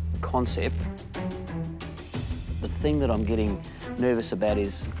bread concept. The thing that I'm getting nervous about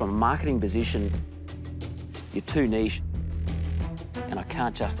is, from a marketing position, you're too niche, and I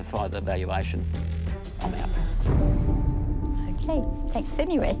can't justify the valuation. I'm out. OK, thanks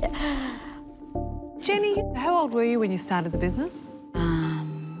anyway. Jenny, how old were you when you started the business?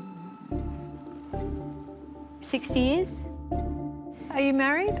 60 years. Are you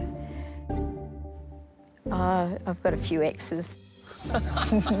married? I've got a few exes.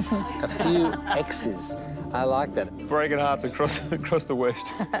 A few exes. I like that. Breaking hearts across the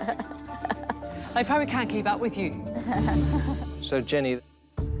West. They probably can't keep up with you. So, Jenny,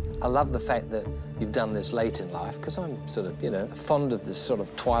 I love the fact that you've done this late in life, because I'm sort of, you know, fond of this sort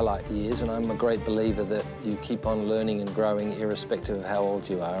of twilight years, and I'm a great believer that you keep on learning and growing irrespective of how old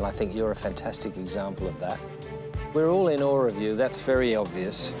you are, and I think you're a fantastic example of that. We're all in awe of you, that's very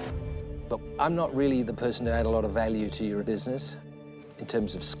obvious. But I'm not really the person to add a lot of value to your business in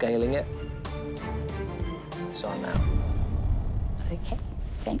terms of scaling it. So I'm out. OK,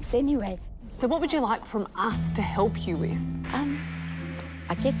 thanks anyway. So what would you like from us to help you with?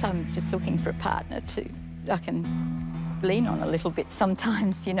 I guess I'm just looking for a partner I can lean on a little bit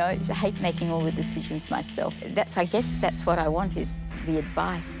sometimes, you know. I hate making all the decisions myself. I guess that's what I want, is the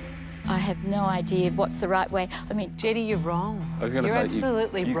advice. I have no idea what's the right way. I mean, Jenny, you're wrong. I was going to say, you're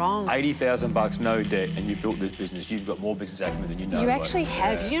absolutely wrong. $80,000, no debt, and you built this business. You've got more business acumen than you know. You actually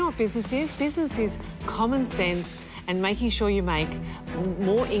have. Yeah. You know what business is? Business is common sense and making sure you make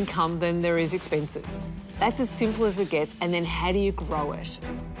more income than there is expenses. That's as simple as it gets. And then how do you grow it?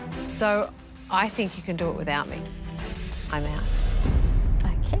 So I think you can do it without me. I'm out.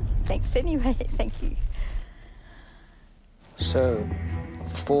 OK, thanks anyway. Thank you. So,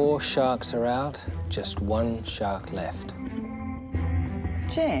 4 sharks are out, just 1 shark left.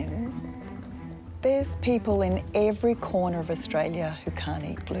 Jen, there's people in every corner of Australia who can't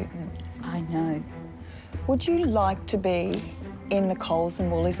eat gluten. I know. Would you like to be in the Coles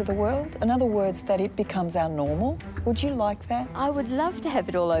and Woolies of the world? In other words, that it becomes our normal? Would you like that? I would love to have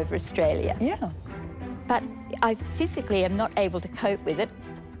it all over Australia. Yeah. But I physically am not able to cope with it.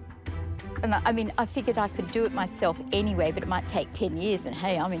 And I mean, I figured I could do it myself anyway, but it might take 10 years, and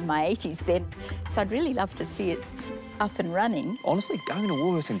hey, I'm in my 80s then. So I'd really love to see it up and running. Honestly, going to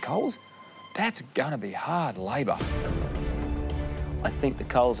Woolworths and Coles, that's going to be hard labour. I think the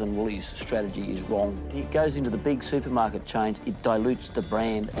Coles and Woolies strategy is wrong. It goes into the big supermarket chains, it dilutes the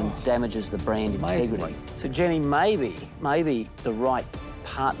brand and damages the brand integrity. So, Jenny, maybe the right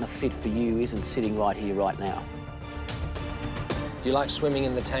partner fit for you isn't sitting right here, right now. Do you like swimming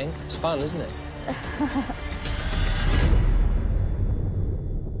in the tank? It's fun, isn't it?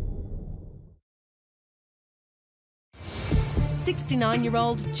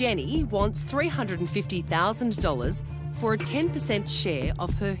 69-year-old Jenny wants $350,000 for a 10% share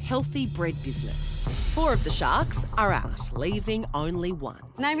of her healthy bread business. 4 of the sharks are out, leaving only 1.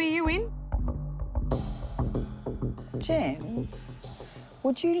 Naomi, are you in? Jen,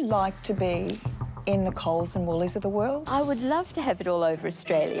 would you like to be in the Coles and Woolies of the world? I would love to have it all over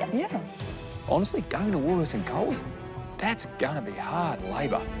Australia. Yeah. Honestly, going to Woolworths and Coles, that's going to be hard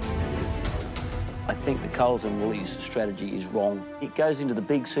labour. I think the Coles and Woolies strategy is wrong. It goes into the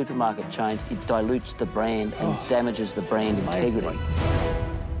big supermarket chains, it dilutes the brand and damages the brand integrity.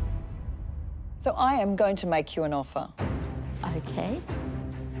 So I am going to make you an offer. Okay.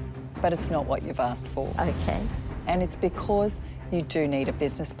 But it's not what you've asked for. Okay. And it's because you do need a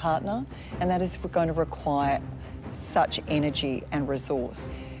business partner, and that is going to require such energy and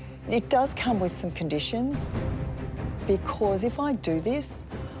resource. It does come with some conditions, because if I do this,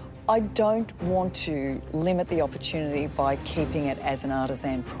 I don't want to limit the opportunity by keeping it as an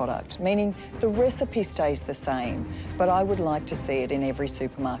artisan product, meaning the recipe stays the same, but I would like to see it in every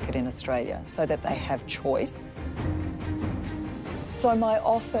supermarket in Australia so that they have choice. So my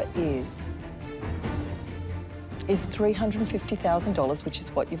offer is $350,000, which is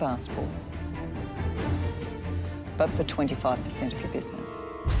what you've asked for, but for 25% of your business.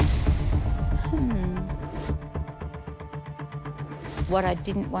 What I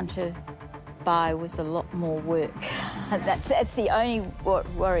didn't want to buy was a lot more work. That's the only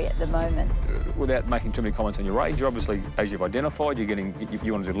worry at the moment. Without making too many comments on your age, you're obviously, as you've identified, you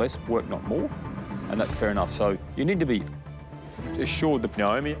want to do less work, not more, and that's fair enough. So you need to be assured that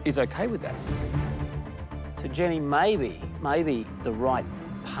Naomi is okay with that. So Jenny, maybe the right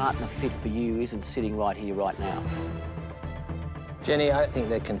partner fit for you isn't sitting right here, right now. Jenny, I think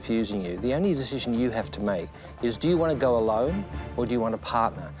they're confusing you. The only decision you have to make is, do you want to go alone or do you want a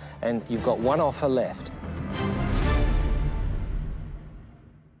partner? And you've got one offer left.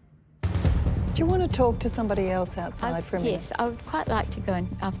 Do you want to talk to somebody else outside for a minute? Yes, I would quite like to go, and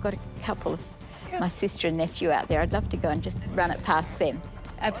I've got a couple of my sister and nephew out there. I'd love to go and just run it past them.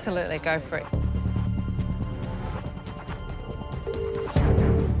 Absolutely, go for it.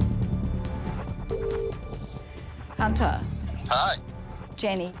 Hunter. Hi.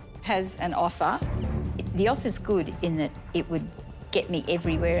 Jenny has an offer. The offer's good in that it would get me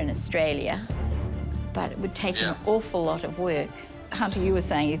everywhere in Australia, but it would take an awful lot of work. Hunter, you were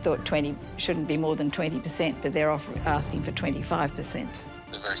saying you thought 20 shouldn't be more than 20%, but they're asking for 25%.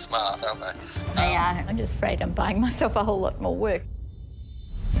 They're very smart, aren't they? They are. I'm just afraid I'm buying myself a whole lot more work.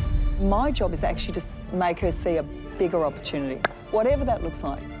 My job is actually to make her see a bigger opportunity, whatever that looks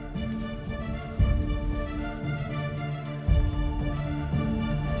like.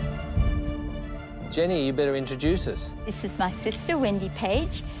 Jenny, you better introduce us. This is my sister, Wendy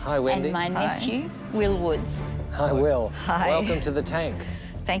Page. Hi, Wendy. And my nephew, Will Woods. Hi, Will. Hi. Welcome to the Tank.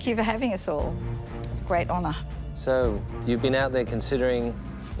 Thank you for having us all. It's a great honour. So, you've been out there considering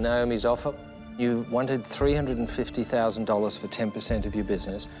Naomi's offer. You wanted $350,000 for 10% of your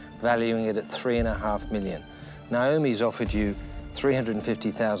business, valuing it at $3.5 million. Naomi's offered you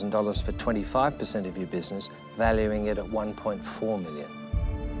 $350,000 for 25% of your business, valuing it at $1.4 million.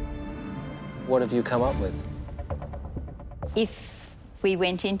 What have you come up with? If we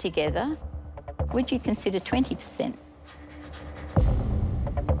went in together, would you consider 20%?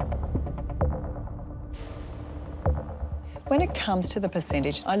 When it comes to the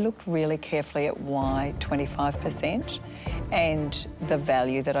percentage, I looked really carefully at why 25% and the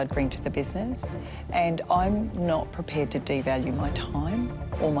value that I'd bring to the business, and I'm not prepared to devalue my time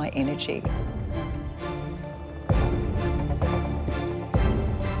or my energy.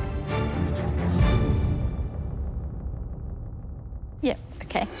 Yeah,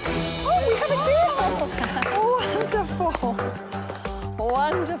 okay. Oh, we have a deal! Wonderful.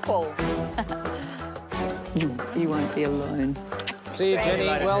 Wonderful. You won't be alone. See you, Jenny.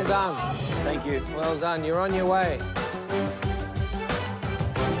 Well done. Thank you. Well done. You're on your way.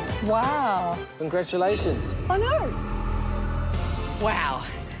 Wow. Congratulations. I know. Wow.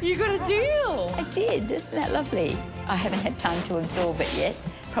 You got a deal. I did. Isn't that lovely? I haven't had time to absorb it yet.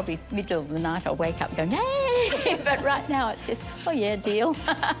 Probably middle of the night I'll wake up going, hey! But right now it's just, oh yeah, deal.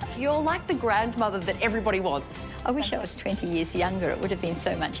 You're like the grandmother that everybody wants. I wish I was 20 years younger. It would have been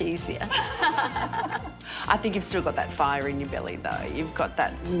so much easier. I think you've still got that fire in your belly, though. You've got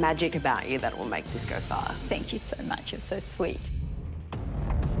that magic about you that will make this go far. Thank you so much. You're so sweet.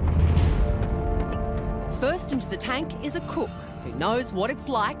 First into the tank is a cook who knows what it's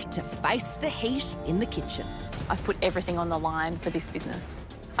like to face the heat in the kitchen. I've put everything on the line for this business.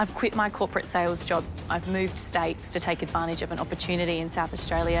 I've quit my corporate sales job. I've moved states to take advantage of an opportunity in South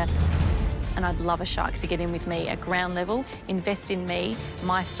Australia. And I'd love a shark to get in with me at ground level, invest in me,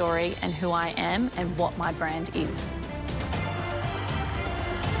 my story and who I am and what my brand is.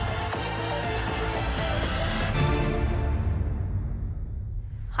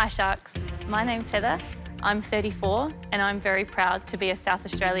 Hi Sharks, my name's Heather. I'm 34 and I'm very proud to be a South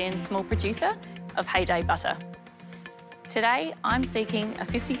Australian small producer of Heyday Butter. Today, I'm seeking a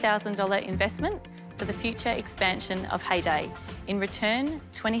 $50,000 investment for the future expansion of Heyday. In return,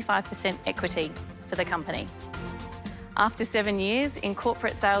 25% equity for the company. After 7 years in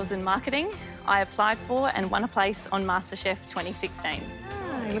corporate sales and marketing, I applied for and won a place on MasterChef 2016.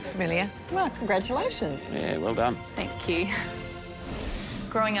 You look familiar. Well, congratulations. Yeah, well done. Thank you.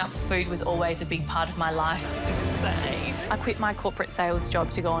 Growing up, food was always a big part of my life. I quit my corporate sales job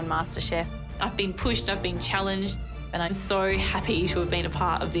to go on MasterChef. I've been pushed, I've been challenged, and I'm so happy to have been a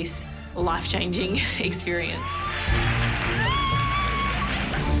part of this life-changing experience.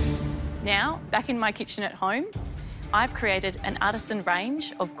 Now, back in my kitchen at home, I've created an artisan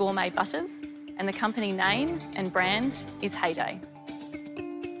range of gourmet butters, and the company name and brand is Heyday.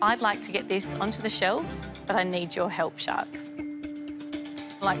 I'd like to get this onto the shelves, but I need your help, Sharks.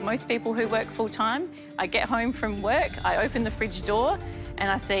 Like most people who work full-time, I get home from work, I open the fridge door, and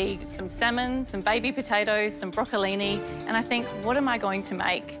I see some salmon, some baby potatoes, some broccolini, and I think, what am I going to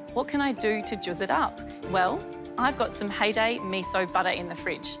make? What can I do to juzz it up? Well, I've got some Heyday miso butter in the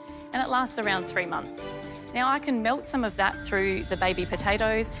fridge, and it lasts around 3 months. Now, I can melt some of that through the baby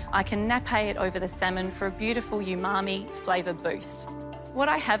potatoes, I can nappe it over the salmon for a beautiful umami flavour boost. What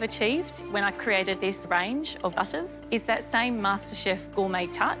I have achieved when I've created this range of butters is that same MasterChef gourmet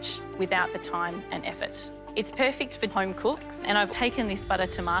touch without the time and effort. It's perfect for home cooks, and I've taken this butter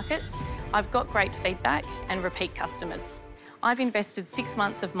to markets. I've got great feedback and repeat customers. I've invested 6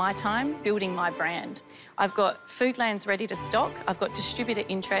 months of my time building my brand. I've got Foodlands ready to stock, I've got distributor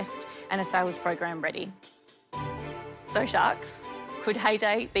interest and a sales program ready. So, Sharks, could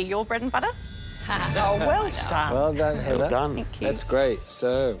Heyday be your bread and butter? Oh, well done. Well done, Heather. Well done. Thank you. That's great.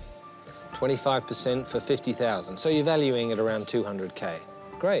 So, 25% for 50,000. So you're valuing it around 200K.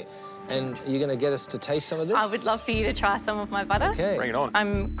 Great. And you're going to get us to taste some of this? I would love for you to try some of my butter. Okay. Bring it on.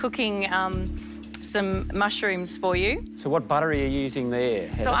 I'm cooking some mushrooms for you. So what butter are you using there,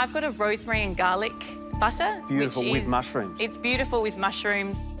 Heather? So I've got a rosemary and garlic butter. Beautiful which with is, mushrooms. It's beautiful with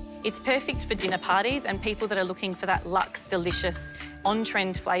mushrooms. It's perfect for dinner parties and people that are looking for that luxe, delicious,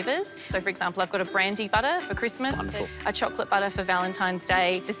 on-trend flavours. So, for example, I've got a brandy butter for Christmas, Wonderful. a chocolate butter for Valentine's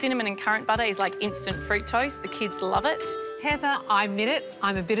Day. The cinnamon and currant butter is like instant fruit toast. The kids love it. Heather, I admit it,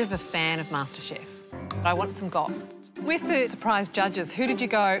 I'm a bit of a fan of MasterChef, but I want some goss. With the surprise judges, who did you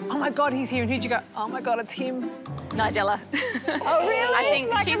go, oh my God, he's here, and who'd you go, oh my God, it's him? Nigella. Oh, really? I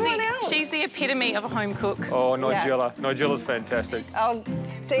think Like everyone else? she's the epitome of a home cook. Oh, Nigella. Yeah. Nigella's fantastic. Oh,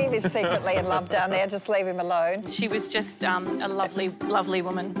 Steve is secretly in love down there. Just leave him alone. She was just a lovely, lovely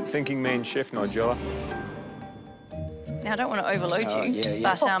woman. Thinking man chef, Nigella. Now, I don't want to overload you,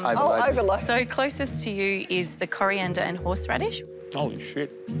 but overload. So closest to you is the coriander and horseradish. Holy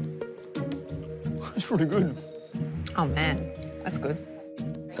shit. That's really good. Oh, man, that's good.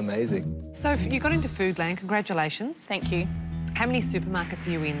 Amazing. So you got into Foodland, congratulations. Thank you. How many supermarkets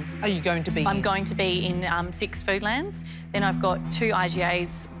are you in? Are you going to be I'm going to be in 6 Foodlands. Then I've got 2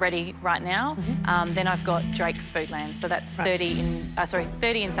 IGAs ready right now. Then I've got Drake's Foodlands. So that's 30 in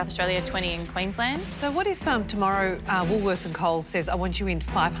South Australia, 20 in Queensland. So what if tomorrow Woolworths and Coles says, I want you in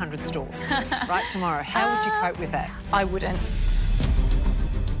 500 stores, right, tomorrow? How would you cope with that? I wouldn't.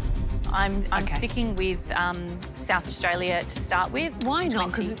 I'm sticking with South Australia to start with. Why not?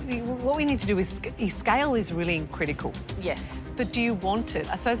 Because what we need to do is scale is really critical. Yes. But do you want it?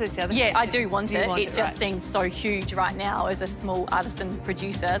 I suppose that's the other Yeah, question. I do want it. It just right? seems so huge right now as a small artisan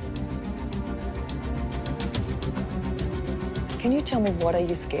producer. Can you tell me, what are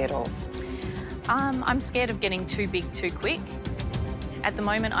you scared of? I'm scared of getting too big too quick. At the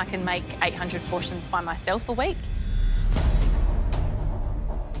moment, I can make 800 portions by myself a week.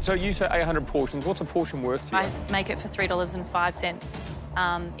 So you say 800 portions. What's a portion worth to you? I make it for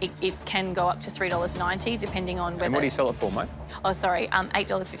 $3.05. It can go up to $3.90 depending on whether... And what do you sell it for, mate? Oh, sorry,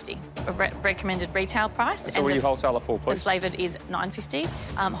 $8.50. A recommended retail price. So what do you wholesale it for, please? The flavoured is $9.50,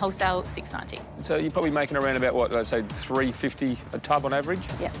 wholesale $6.90. So you're probably making around about, what, let's say $3.50 a tub on average?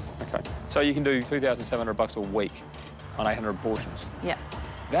 Yeah. Okay. So you can do $2,700 a week on 800 portions. Yeah.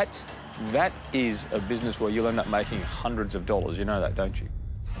 That is a business where you'll end up making hundreds of dollars. You know that, don't you?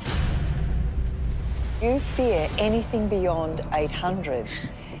 You fear anything beyond 800,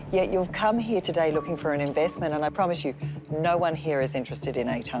 yet you've come here today looking for an investment, and I promise you, no one here is interested in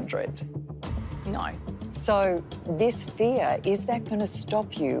 800. No. So this fear, is that going to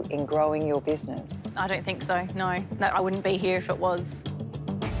stop you in growing your business? I don't think so, no. No, I wouldn't be here if it was.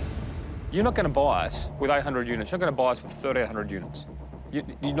 You're not going to buy us with 800 units. You're not going to buy us with 1,300 units.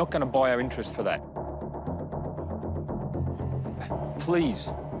 You're not going to buy our interest for that. Please,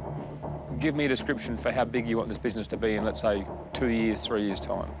 give me a description for how big you want this business to be in, let's say, 2 years, 3 years'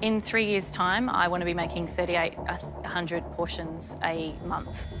 time. In 3 years' time, I want to be making 3,800 portions a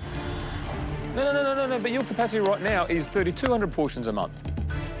month. No, but your capacity right now is 3,200 portions a month.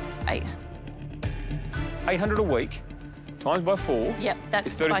 800 a week, times by 4. Yep, that's...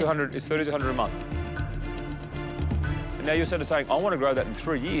 It's 3,200 a month. And now you're sort of saying, I want to grow that in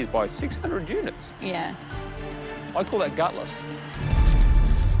 3 years by 600 units. Yeah. I call that gutless.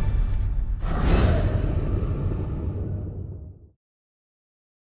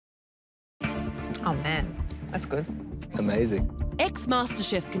 Oh, man, that's good. Amazing.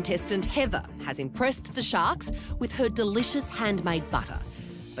 Ex-MasterChef contestant Heather has impressed the Sharks with her delicious handmade butter.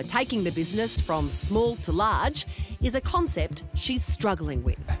 But taking the business from small to large is a concept she's struggling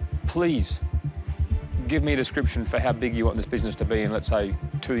with. Please, give me a description for how big you want this business to be in, let's say,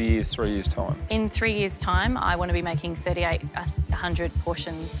 2 years, 3 years' time. In 3 years' time, I want to be making 3,800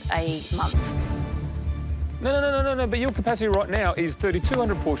 portions a month. No, but your capacity right now is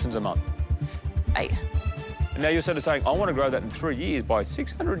 3,200 portions a month. And now you're sort of saying, I want to grow that in 3 years by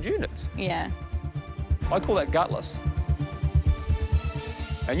 600 units. Yeah. I call that gutless.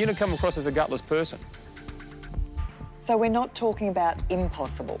 And you don't come across as a gutless person. So we're not talking about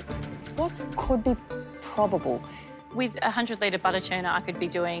impossible. What could be probable? With a 100-litre butter churner, I could be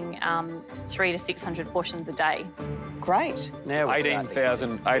doing 300 to 600 portions a day. Great. Now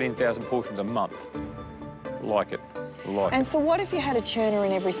 18,000 portions a month. Like it. Like And it. so what if you had a churner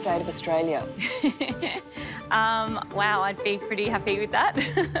in every state of Australia? Wow, I'd be pretty happy with that.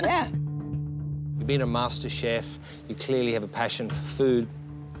 Yeah. You've been a master chef. You clearly have a passion for food.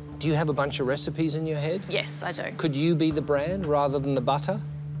 Do you have a bunch of recipes in your head? Yes, I do. Could you be the brand rather than the butter?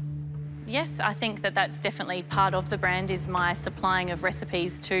 Yes, I think that that's definitely part of the brand, is my supplying of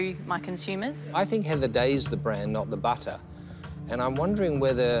recipes to my consumers. I think Heather Day's the brand, not the butter. And I'm wondering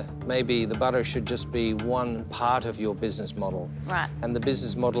whether maybe the butter should just be one part of your business model. Right. And the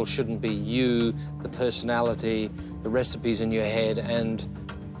business model shouldn't be you, the personality, the recipes in your head, and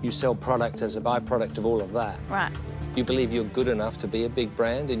you sell product as a byproduct of all of that. Right. You believe you're good enough to be a big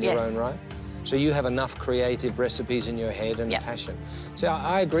brand in your own right? So you have enough creative recipes in your head and passion. So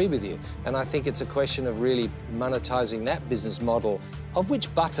I agree with you. And I think it's a question of really monetizing that business model, of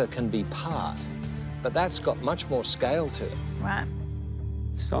which butter can be part. But that's got much more scale to it. Right.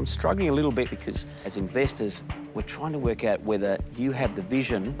 So I'm struggling a little bit because as investors, we're trying to work out whether you have the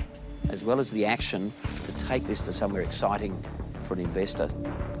vision as well as the action to take this to somewhere exciting for an investor.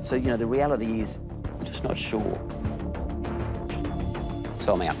 So, you know, the reality is I'm just not sure.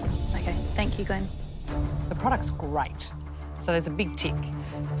 So I'm out. Okay, thank you, Glenn. The product's great, so there's a big tick.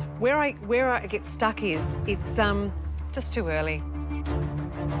 Where I get stuck is it's just too early.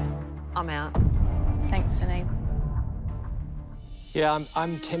 I'm out. Thanks, Naomi. Yeah,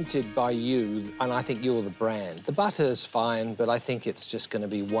 I'm tempted by you, and I think you're the brand. The butter's fine, but I think it's just going to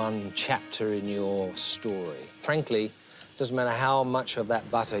be one chapter in your story. Frankly, it doesn't matter how much of that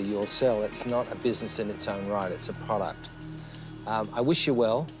butter you'll sell, it's not a business in its own right, it's a product. I wish you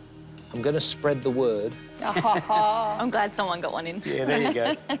well. I'm going to spread the word. I'm glad someone got one in. Yeah, there you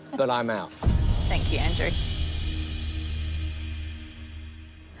go. But I'm out. Thank you, Andrew.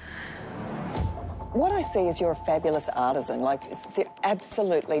 What I see is you're a fabulous artisan, like, you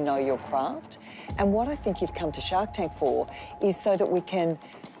absolutely know your craft. And what I think you've come to Shark Tank for is so that we can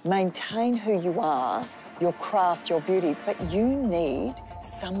maintain who you are, your craft, your beauty, but you need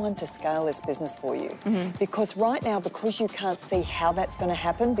someone to scale this business for you. Because right now, because you can't see how that's going to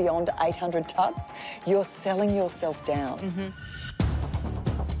happen beyond 800 tubs, you're selling yourself down.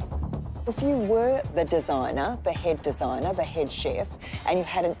 If you were the designer, the head chef, and you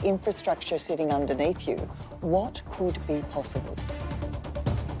had an infrastructure sitting underneath you, what could be possible?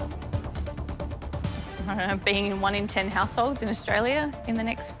 I don't know, being in 1 in 10 households in Australia in the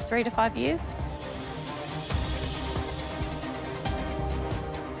next 3 to 5 years.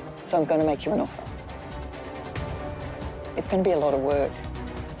 So I'm going to make you an offer. It's going to be a lot of work.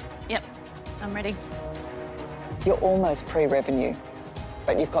 Yep, I'm ready. You're almost pre-revenue,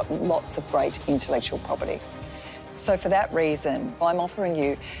 but you've got lots of great intellectual property. So for that reason, I'm offering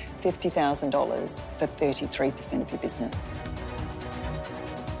you $50,000 for 33% of your business.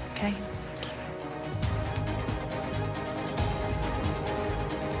 Okay.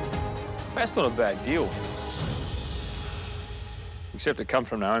 That's not a bad deal. Except it comes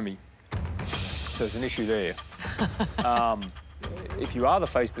from Naomi. So there's an issue there. If you are the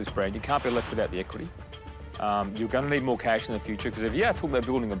face of this brand, you can't be left without the equity. You're going to need more cash in the future, because if you are talking about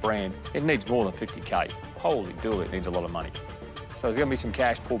building a brand, it needs more than 50K. Holy dooly, it needs a lot of money. So there's going to be some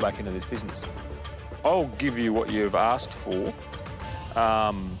cash pulled back into this business. I'll give you what you've asked for,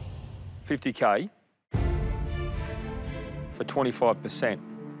 50K for 25%.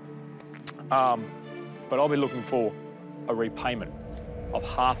 But I'll be looking for a repayment of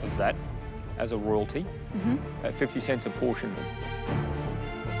half of that as a royalty at 50 cents a portion.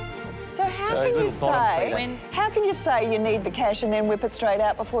 So So how can you say you need the cash and then whip it straight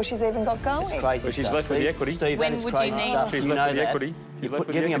out before she's even got going? It's crazy Well, she's stuff, left with the Steve. equity. Steve, When that is would crazy you need- stuff. She's You left know with the that. equity. You're She's left with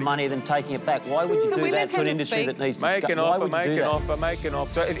the giving her equity. money then taking it back. Why would you Can do we that let to an Heather industry speak? that needs to... Make an Why offer, would you make do an that? offer, make an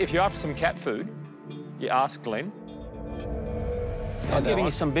offer. So if you're after some cat food, you ask Glenn. I'm giving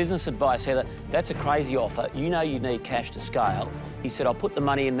you some business advice, Heather. That's a crazy offer. You know you need cash to scale. He said, I'll put the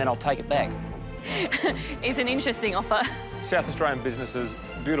money in, then I'll take it back. It's an interesting offer. South Australian businesses,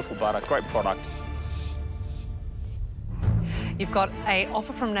 beautiful butter, great product. You've got an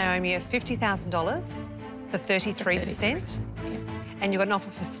offer from Naomi of $50,000 for 33%. And you've got an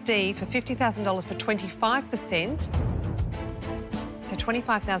offer for Steve for $50,000 for 25%. So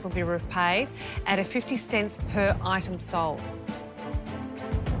 $25,000 will be repaid at a 50 cents per item sold.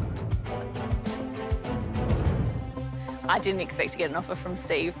 I didn't expect to get an offer from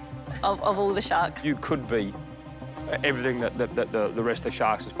Steve of all the sharks. You could be everything that the rest of the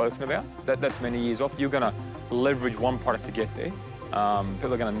sharks have spoken about. That's many years off. You're going to leverage one product to get there.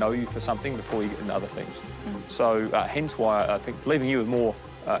 People are going to know you for something before you get into other things. So hence why I think leaving you with more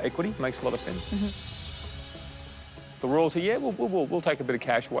equity makes a lot of sense. The royalty, yeah, we'll take a bit of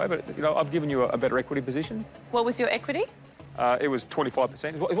cash away, but you know, I've given you a better equity position. What was your equity? It was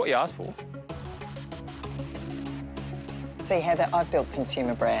 25%. Is what you asked for. See, Heather, I've built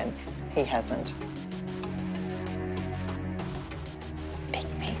consumer brands. He hasn't. Pick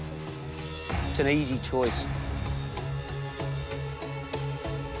me. It's an easy choice.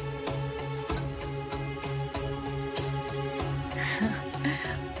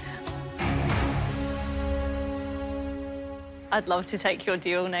 I'd love to take your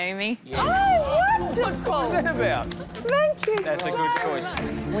deal, Naomi. Oh, wonderful! What's that about? Thank you. That's a good choice.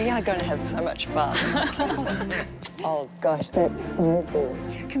 We are going to have so much fun. Oh, gosh, that's so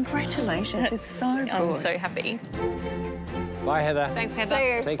good. Congratulations, it's so good. I'm so happy. Bye, Heather. Thanks, Heather.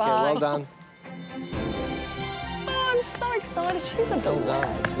 See you. Take Bye. care. Well done. Oh, I'm so excited. She's a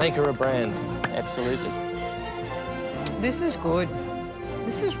delight. Make her a brand. Absolutely. This is good.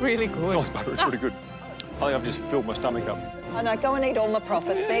 This is really good. Nice butter, it's really good. I think I've just filled my stomach up. I know, go and eat all my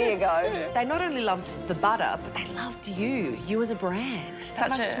profits. There you go. They not only loved the butter, but they loved you as a brand. That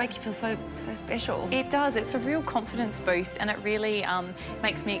must make you feel so special. It does. It's a real confidence boost, and it really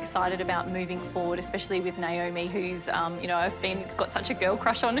makes me excited about moving forward, especially with Naomi, who's, you know, I've got such a girl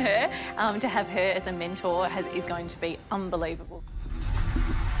crush on her. To have her as a mentor is going to be unbelievable.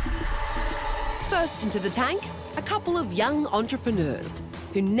 First into the tank, a couple of young entrepreneurs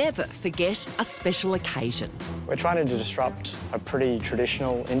who never forget a special occasion. We're trying to disrupt a pretty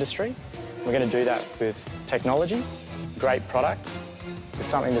traditional industry. We're going to do that with technology, great product, with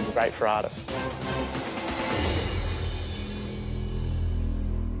something that's great for artists.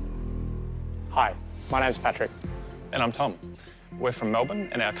 Hi, my name's Patrick. And I'm Tom. We're from Melbourne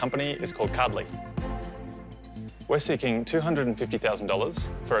and our company is called Cardly. We're seeking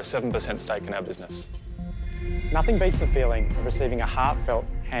 $250,000 for a 7% stake in our business. Nothing beats the feeling of receiving a heartfelt,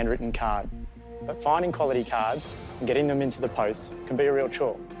 handwritten card. But finding quality cards and getting them into the post can be a real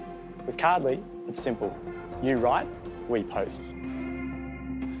chore. With Cardly, it's simple. You write, we post.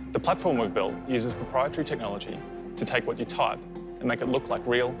 The platform we've built uses proprietary technology to take what you type and make it look like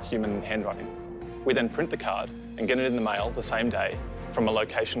real human handwriting. We then print the card and get it in the mail the same day from a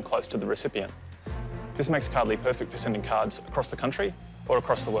location close to the recipient. This makes Cardly perfect for sending cards across the country or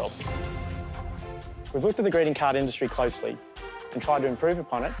across the world. We've looked at the greeting card industry closely and tried to improve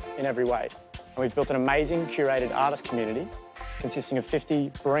upon it in every way. And we've built an amazing curated artist community consisting of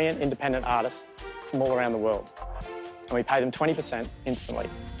 50 brilliant independent artists from all around the world. And we pay them 20% instantly.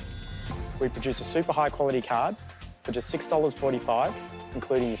 We produce a super high quality card for just $6.45,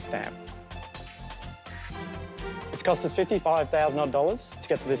 including the stamp. It's cost us $55,000 odd to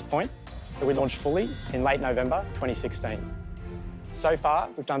get to this point, but we launched fully in late November 2016. So far,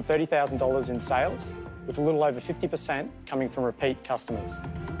 we've done $30,000 in sales, with a little over 50% coming from repeat customers.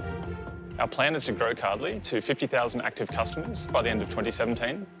 Our plan is to grow Cardly to 50,000 active customers by the end of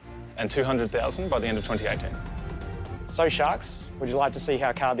 2017 and 200,000 by the end of 2018. So, Sharks, would you like to see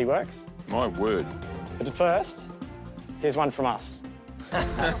how Cardly works? My word. But first, here's one from us.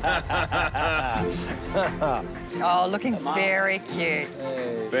 Oh, looking very cute.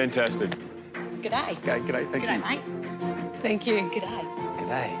 Fantastic. G'day. G'day, thank you. Mate. Thank you. G'day.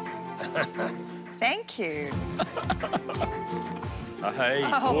 G'day. Thank you. Hey,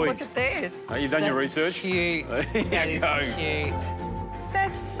 Oh, boys. look at this. Oh, you've done your That's research? Cute. There That you is go. cute.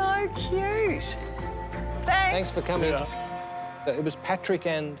 That's so cute. Thanks. Thanks for coming. It was Patrick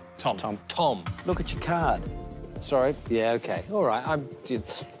and Tom. Look at your card. Sorry. Yeah, OK. All right.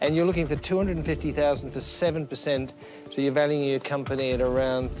 And you're looking for $250,000 for 7%, so you're valuing your company at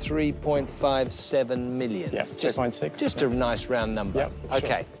around $3.57 million. Yeah, 2.6. Just a nice round number. Yep, OK.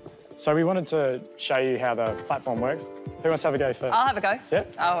 Sure. So we wanted to show you how the platform works. Who wants to have a go first? I'll have a go.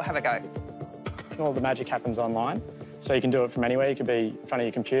 Yep. I'll have a go. All the magic happens online, so you can do it from anywhere. You could be in front of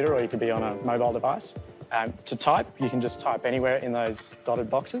your computer or you could be on a mobile device. To type, you can just type anywhere in those dotted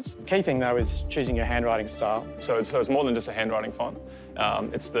boxes. Key thing, though, is choosing your handwriting style. So it's more than just a handwriting font.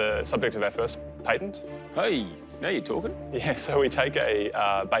 It's the subject of our first patent. Hey, now you're talking. Yeah, so we take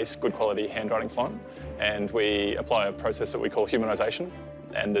a base good quality handwriting font and we apply a process that we call humanisation.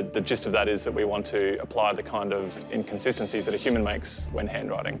 And the gist of that is that we want to apply the kind of inconsistencies that a human makes when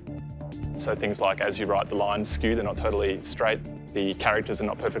handwriting. So things like as you write, the lines skew, they're not totally straight. The characters are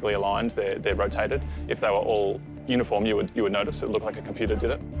not perfectly aligned, they're rotated. If they were all uniform, you would notice it looked like a computer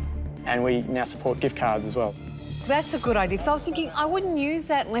did it. And we now support gift cards as well. That's a good idea, because I was thinking I wouldn't use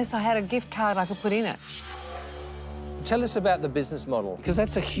that unless I had a gift card I could put in it. Tell us about the business model, because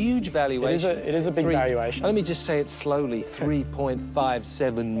that's a huge valuation. It is a big valuation. Let me just say it slowly,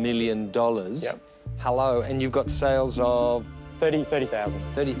 $3.57 million. Yep. Hello, and you've got sales of? $30,000.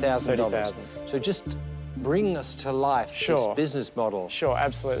 $30,000. So just bring us to life this business model. Sure,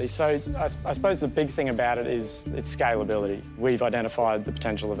 absolutely. So I suppose the big thing about it is its scalability. We've identified the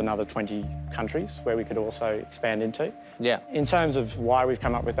potential of another 20 countries where we could also expand into. Yeah. In terms of why we've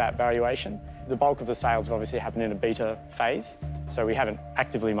come up with that valuation, the bulk of the sales have obviously happened in a beta phase, so we haven't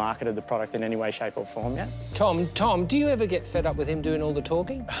actively marketed the product in any way, shape or form yet. Tom, do you ever get fed up with him doing all the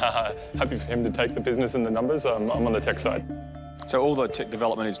talking? Happy for him to take the business and the numbers. I'm on the tech side. So all the tech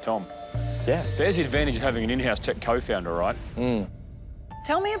development is Tom? Yeah. There's the advantage of having an in-house tech co-founder, right?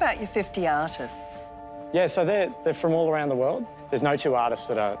 Tell me about your 50 artists. Yeah, so they're from all around the world. There's no two artists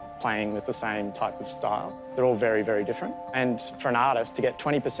that are playing with the same type of style. They're all very, very different. And for an artist to get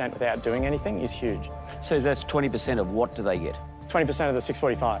 20% without doing anything is huge. So that's 20% of what do they get? 20% of the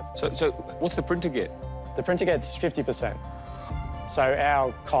 645. So what's the printer get? The printer gets 50%. So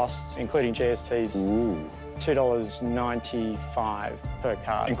our costs, including GSTs, $2.95 per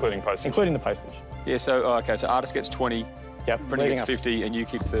card. Including postage? Including the postage. Yeah, so, OK, so artist gets 20, yep, printer gets 50, and you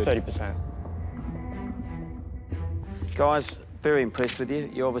keep 30. 30%. Guys, very impressed with you.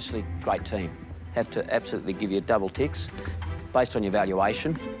 You're obviously a great team. Have to absolutely give you double ticks. Based on your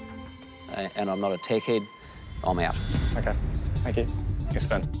valuation, and I'm not a tech head, I'm out. OK, thank you. Yes,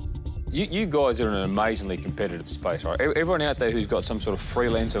 Ben. You guys are in an amazingly competitive space, right? Everyone out there who's got some sort of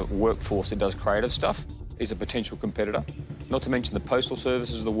freelancer workforce that does creative stuff is a potential competitor. Not to mention the postal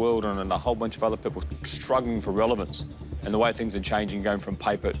services of the world and a whole bunch of other people struggling for relevance and the way things are changing, going from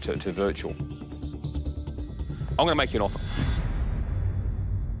paper to virtual. I'm going to make you an offer.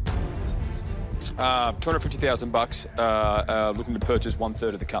 $250,000, looking to purchase 1/3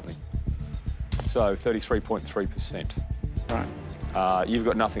 of the company. So 33.3%. Right. You've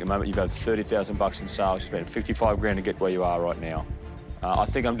got nothing at the moment. You've had $30,000 in sales. You spent 55 grand to get where you are right now. I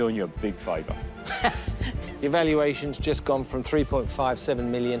think I'm doing you a big favour. Your valuation's just gone from 3.57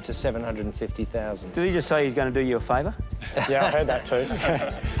 million to 750,000. Did he just say he's going to do you a favour? Yeah, I heard that too.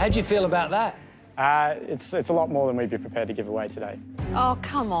 How'd you feel about that? It's a lot more than we'd be prepared to give away today. Oh,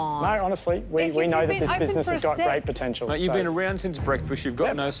 come on. No, honestly, we know that this business has got great potential. Mate, you've been around since breakfast, you've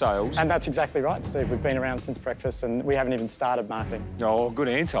got no sales. And that's exactly right, Steve. We've been around since breakfast and we haven't even started marketing. Oh, good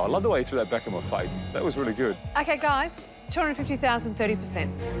answer. I love the way you threw that back in my face. That was really good. OK, guys, 250,000,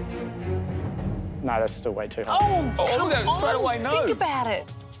 30%. No, that's still way too high. Oh, come look at that, straight away, no. Think about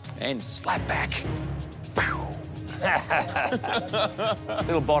it. And slap back.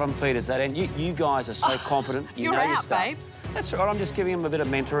 Little bottom feeders, that end. You guys are so competent. You You're know your out, stuff. babe. That's all right. I'm just giving them a bit of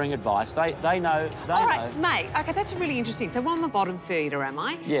mentoring advice. They know. All right, mate. OK, that's really interesting. So I'm a bottom feeder, am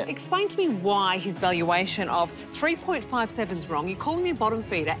I? Yeah. Explain to me why his valuation of 3.57 is wrong. You're calling me a bottom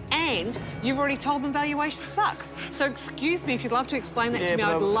feeder and you've already told them valuation sucks. So excuse me, if you'd love to explain that to me,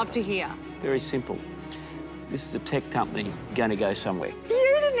 I'd love to hear. Very simple. This is a tech company going to go somewhere.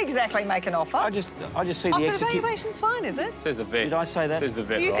 You didn't exactly make an offer. I just see Oh, the so the execute. valuation's fine, is it? Says the vet. Did I say that? Says the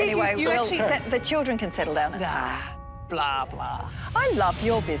vet, You right? think Anyway, you well, actually... the children can settle down. Blah, blah. I love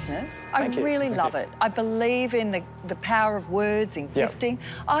your business. I really love it. I believe in the power of words and gifting.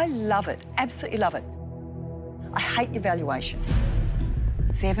 I love it. Absolutely love it. I hate your valuation.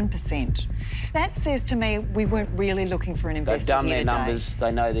 7%. That says to me we weren't really looking for an investor. They've done here their today. numbers.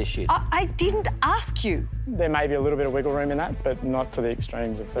 They know their shit. I didn't ask you. There may be a little bit of wiggle room in that, but not to the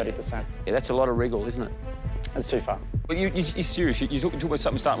extremes of 30%. Yeah, that's a lot of wriggle, isn't it? That's too far. But you're serious. You talk about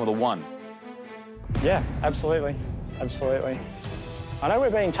something starting with a 1. Yeah, absolutely. Absolutely. I know we're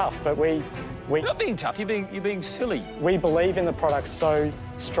being tough, but we You're not being tough, you're being silly. We believe in the product so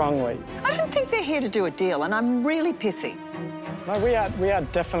strongly. I don't think they're here to do a deal, and I'm really pissy. No, we are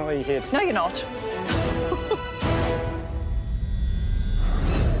definitely here to... No, you're not.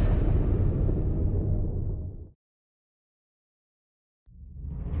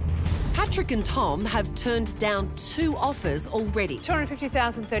 Patrick and Tom have turned down 2 offers already.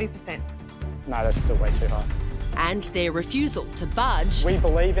 250,000, 30%. No, that's still way too high. And their refusal to budge... We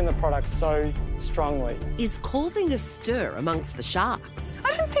believe in the product so strongly. ...is causing a stir amongst the sharks.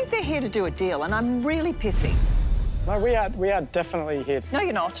 I don't think they're here to do a deal, and I'm really pissy. No, we are definitely here to... No,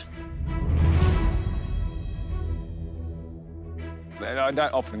 you're not. I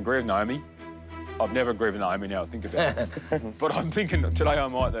don't often agree with Naomi. I've never agreed with Naomi now, I think about it. But I'm thinking today I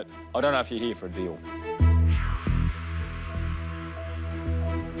might that I don't know if you're here for a deal.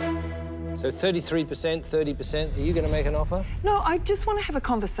 So 33%, 30%, are you going to make an offer? No, I just want to have a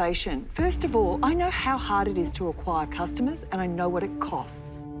conversation. First of all, I know how hard it is to acquire customers, and I know what it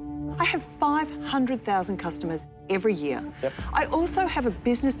costs. I have 500,000 customers every year. Yep. I also have a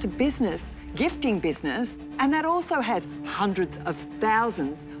business-to-business gifting business, and that also has hundreds of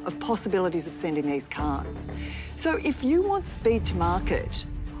thousands of possibilities of sending these cards. So if you want speed to market,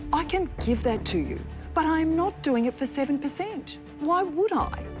 I can give that to you, but I'm not doing it for 7%. Why would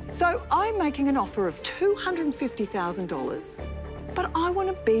I? So I'm making an offer of $250,000, but I want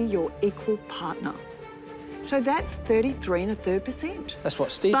to be your equal partner. So that's 33.33%. That's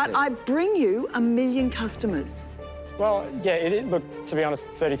what Steve said. said. But I bring you 1 million customers. Well, yeah, look, to be honest,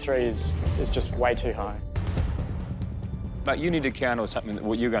 33 is just way too high. But you need to counter something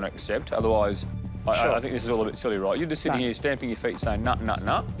that you're going to accept, otherwise I think this is all a bit silly, right? You're just sitting here stamping your feet saying nut, nut,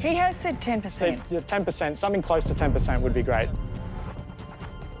 nut. He has said 10%. Steve, 10%, something close to 10% would be great.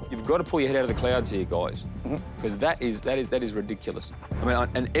 You've got to pull your head out of the clouds here, guys, because that is ridiculous. I mean,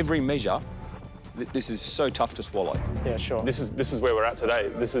 on every measure, this is so tough to swallow. Yeah, sure. This is where we're at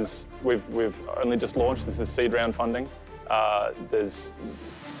today. We've only just launched. This is seed round funding. It'll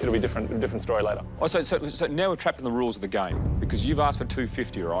be a different story later. Oh, so now we're trapped in the rules of the game because you've asked for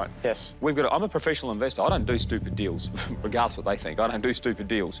 250, right? Yes. I'm a professional investor. I don't do stupid deals, regardless of what they think. I don't do stupid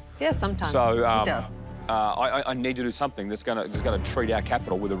deals. Yeah, sometimes. So he does. I need to do something that's going to treat our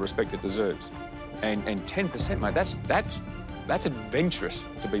capital with the respect it deserves. And 10%, mate, that's adventurous,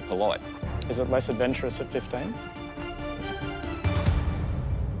 to be polite. Is it less adventurous at 15?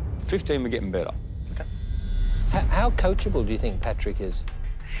 15, we're getting better. Okay. How coachable do you think Patrick is?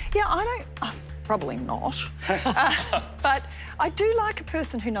 Yeah, probably not. But I do like a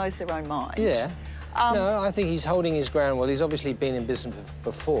person who knows their own mind. Yeah. No, I think he's holding his ground well. He's obviously been in business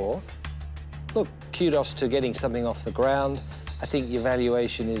before. Look, kudos to getting something off the ground. I think your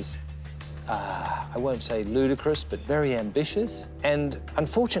valuation is, I won't say ludicrous, but very ambitious. And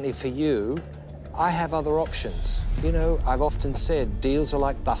unfortunately for you, I have other options. You know, I've often said deals are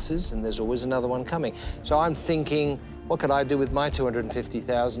like buses and there's always another one coming. So I'm thinking, what could I do with my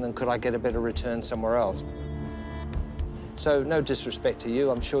 $250,000 and could I get a better return somewhere else? So no disrespect to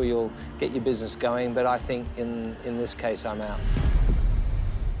you, I'm sure you'll get your business going, but I think in this case, I'm out.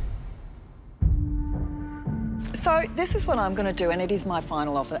 So this is what I'm going to do, and it is my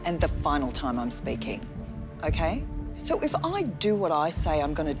final offer and the final time I'm speaking, OK? So if I do what I say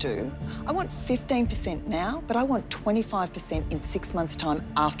I'm going to do, I want 15% now, but I want 25% in 6 months' time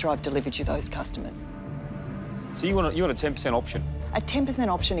after I've delivered you those customers. So you want a 10% option? A 10%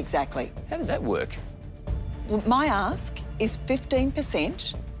 option, exactly. How does that work? Well, my ask is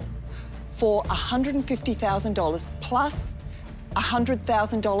 15% for $150,000 plus a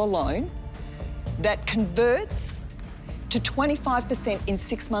 $100,000 loan that converts to 25% in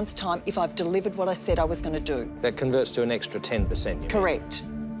 6 months' time if I've delivered what I said I was going to do. That converts to an extra 10%, you mean? Correct.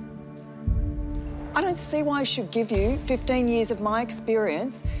 I don't see why I should give you 15 years of my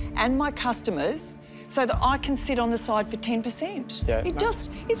experience and my customers so that I can sit on the side for 10%. Yeah,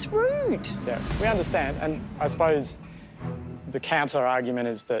 it's rude. Yeah, we understand, and I suppose the counter-argument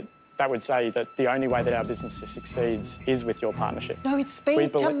is that would say that the only way that our business succeeds is with your partnership. No, it's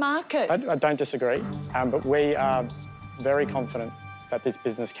speed to market. I don't disagree, but we are very confident that this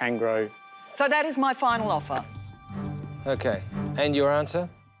business can grow. So that is my final offer. OK. And your answer?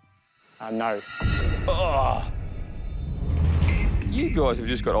 No. Oh. You guys have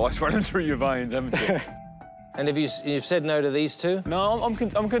just got ice running through your veins, haven't you? And have you've said no to these two? No, I'm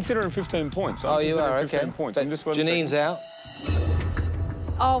considering 15 points. Oh, you are, OK. Points. But Janine's out.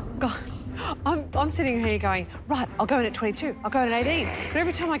 Oh, God. I'm sitting here going, right, I'll go in at 22, I'll go in at 18. But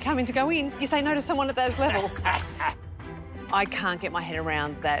every time I come in to go in, you say no to someone at those levels. I can't get my head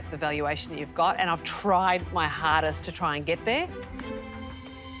around the valuation that you've got, and I've tried my hardest to try and get there.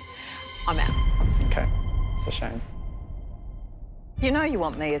 I'm out. It's a shame. You know you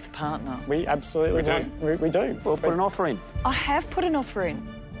want me as a partner. We absolutely do. We do. Well, put an offer in. I have put an offer in.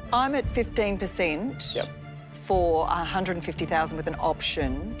 I'm at 15% for 150,000 with an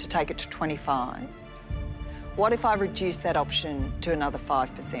option to take it to 25. What if I reduce that option to another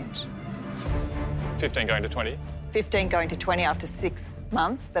 5%? 15 going to 20. 15 going to 20 after 6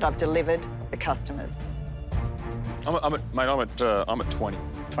 months that I've delivered the customers. I'm at 20.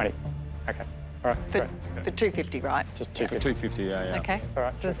 20. Okay. All right. For 250, right? Just 250. 250, yeah. Okay. All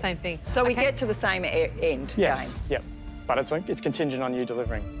right. So the same thing. So we get to the same end. Yes. Game. Yep. But it's contingent on you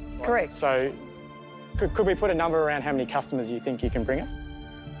delivering. Correct. So could we put a number around how many customers you think you can bring us?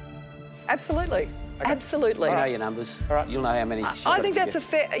 Absolutely. Okay. Absolutely. You know your numbers. All right. You'll know how many. I think that's a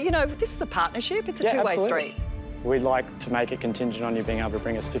fair, this is a partnership. It's a two-way street. We'd like to make it contingent on you being able to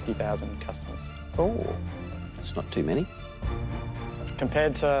bring us 50,000 customers. Oh, that's not too many.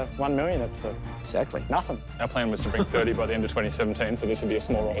 Compared to 1 million, that's exactly nothing. Our plan was to bring 30 by the end of 2017, so this would be a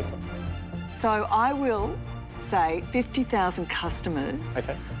small rise. So I will say 50,000 customers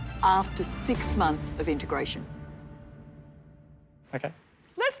after 6 months of integration. Okay.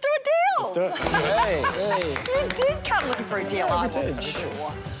 Let's do a deal! Let's do it. Hey. You did come looking for a deal. I wasn't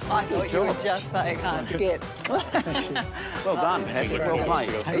sure. I thought you were just saying hard to get. Well done, Hegs. Well played.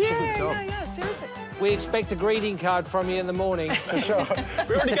 Yeah, seriously. We expect a greeting card from you in the morning. Sure.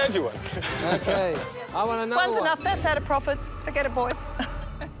 We already gave you one. Okay. I want another One's one. enough. That's out of profits. Forget it, boys.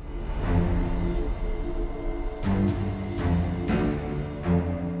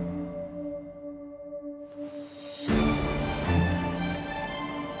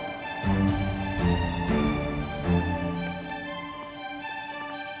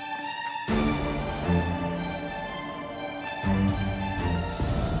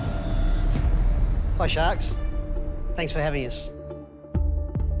 Hi Sharks, thanks for having us.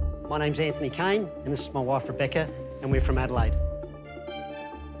 My name's Anthony Kane and this is my wife Rebecca and we're from Adelaide.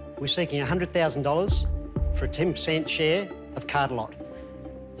 We're seeking $100,000 for a 10% share of Cartalot,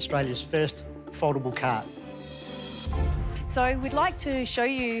 Australia's first foldable cart. So we'd like to show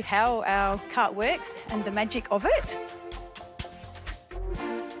you how our cart works and the magic of it.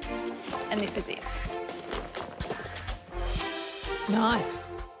 And this is it.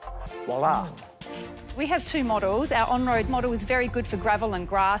 Nice. Voila. We have two models. Our on-road model is very good for gravel and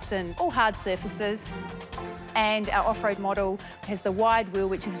grass and all hard surfaces. And our off-road model has the wide wheel,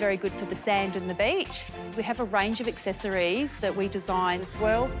 which is very good for the sand and the beach. We have a range of accessories that we design as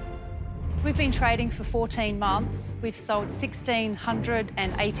well. We've been trading for 14 months. We've sold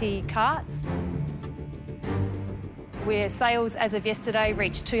 1,680 carts. Where sales as of yesterday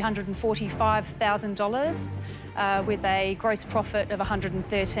reached $245,000 with a gross profit of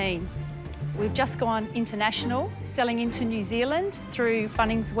 $113,000. We've just gone international, selling into New Zealand through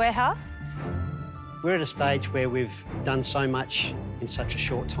Bunnings Warehouse. We're at a stage where we've done so much in such a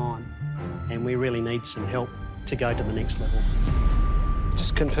short time and we really need some help to go to the next level.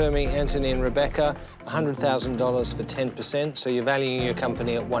 Just confirming, Anthony and Rebecca, $100,000 for 10%, so you're valuing your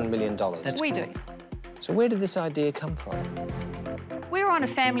company at $1 million. We do. So where did this idea come from? We were on a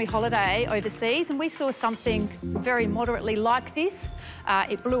family holiday overseas and we saw something very moderately like this.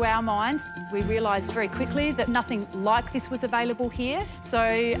 It blew our minds. We realised very quickly that nothing like this was available here. So,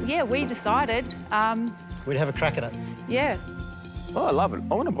 yeah, we decided... we'd have a crack at it. Yeah. Oh, I love it.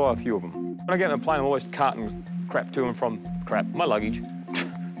 I want to buy a few of them. When I get on a plane, I'm always carting crap to and from... my luggage.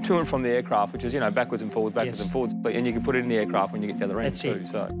 To and from the aircraft, which is, backwards and forwards, backwards and forwards. And you can put it in the aircraft when you get to the other end too,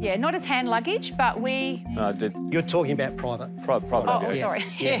 so... Yeah, not as hand luggage, but we... No, You're talking about private. Private, Oh, sorry.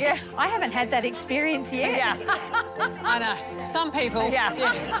 Yeah. I haven't had that experience yet. Yeah. I know. Some people. Yeah.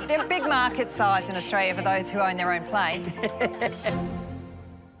 They're big market size in Australia for those who own their own plane.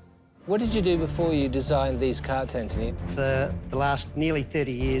 What did you do before you designed these carts, Anthony? For the last nearly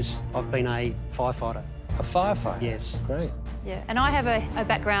 30 years, I've been a firefighter. A firefighter? Yes. Great. Yeah, and I have a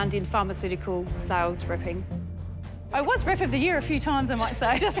background in pharmaceutical sales repping. I was Rep of the Year a few times, I might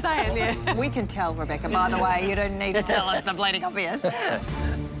say. Just saying, yeah. We can tell, Rebecca, by the way. You don't need to tell us the bleeding obvious.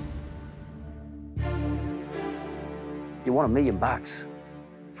 You want $1 million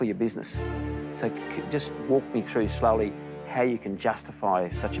for your business. So just walk me through slowly how you can justify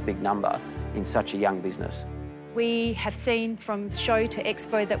such a big number in such a young business. We have seen from show to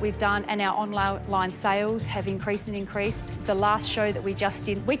expo that we've done and our online sales have increased and increased. The last show that we just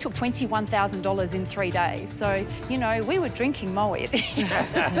did, we took $21,000 in 3 days. So, we were drinking Moe.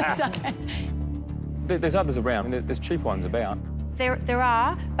 There's others around. There's cheap ones about. There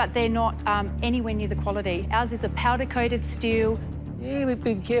are, but they're not anywhere near the quality. Ours is a powder-coated steel, Yeah, but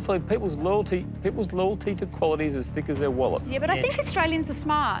be careful. People's loyalty to quality is as thick as their wallet. Yeah, but I think Australians are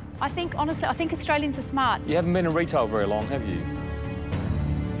smart. Honestly, I think Australians are smart. You haven't been in retail very long, have you?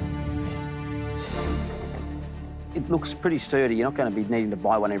 It looks pretty sturdy. You're not going to be needing to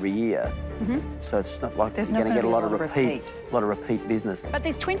buy one every year. So it's not like you're going to get a lot of repeat business. But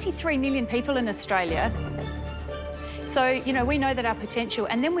there's 23 million people in Australia. So, you know, we know that our potential,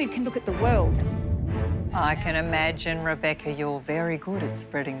 and then we can look at the world. I can imagine, Rebecca, you're very good at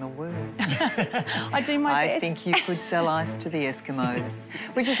spreading the word. I do my best. I think you could sell ice to the Eskimos,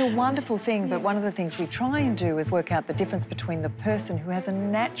 which is a wonderful thing, but one of the things we try and do is work out the difference between the person who has a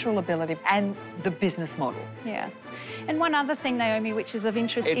natural ability and the business model. Yeah. And one other thing, Naomi, which is of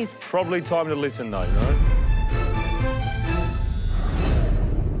interest It's probably time to listen, though, right?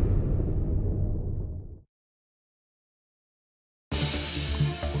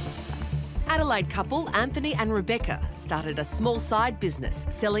 Adelaide couple Anthony and Rebecca started a small side business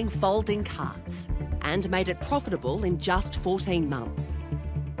selling folding carts and made it profitable in just 14 months.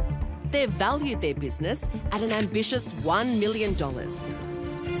 They've valued their business at an ambitious $1 million.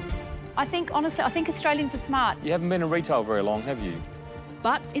 Honestly, I think Australians are smart. You haven't been in retail very long, have you?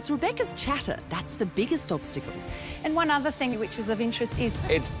 But it's Rebecca's chatter that's the biggest obstacle. And one other thing which is of interest is...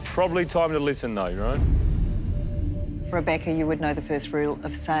 It's probably time to listen, though, right? Rebecca, you would know the first rule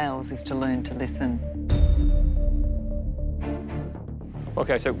of sales is to learn to listen.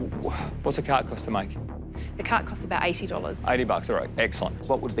 OK, so what's a cart cost to make? The cart costs about $80. $80, all right, excellent.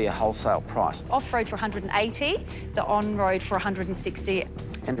 What would be a wholesale price? Off-road for $180, the on-road for $160.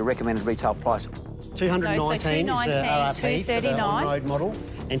 And the recommended retail price? $219 is the RRP for the $239. on-road model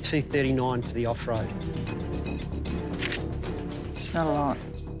and $239 for the off-road. It's not a lot.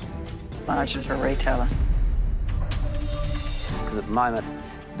 Margin for a retailer. Because at the moment,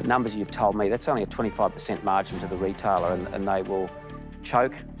 the numbers you've told me, that's only a 25% margin to the retailer, and they will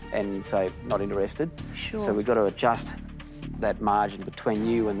choke and say, not interested. Sure. So we've got to adjust that margin between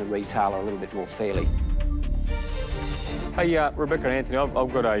you and the retailer a little bit more fairly. Hey, Rebecca and Anthony,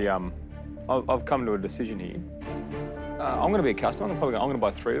 I've come to a decision here. I'm going to be a customer. I'm going to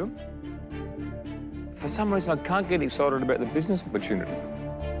buy 3 of them. For some reason, I can't get excited about the business opportunity.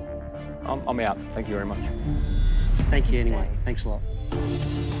 I'm out. Thank you very much. Thank you anyway. Thanks a lot.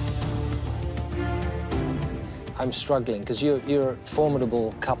 I'm struggling because you're a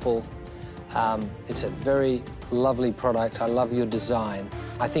formidable couple. It's a very lovely product. I love your design.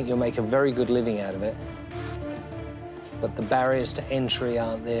 I think you'll make a very good living out of it. But the barriers to entry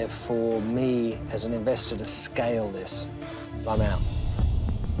aren't there for me as an investor to scale this. I'm out.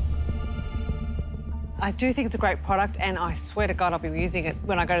 I do think it's a great product, and I swear to God I'll be using it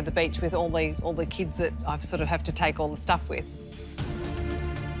when I go to the beach with all the kids that I sort of have to take all the stuff with.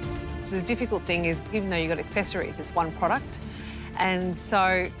 The difficult thing is, even though you've got accessories, it's one product. And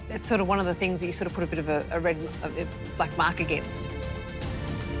so it's sort of one of the things that you sort of put a bit of a red black mark against.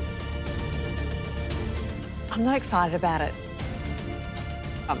 I'm not excited about it.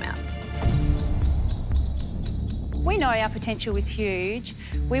 I'm out. We know our potential is huge.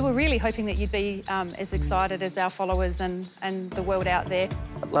 We were really hoping that you'd be as excited as our followers and the world out there.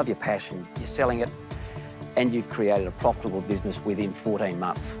 I love your passion. You're selling it, and you've created a profitable business within 14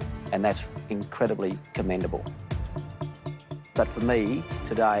 months, and that's incredibly commendable. But for me,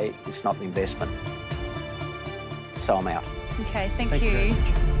 today, it's not an investment. So I'm out. OK, thank you.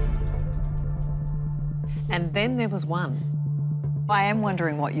 And then there was one. I am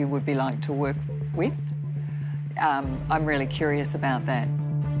wondering what you would be like to work with. I'm really curious about that.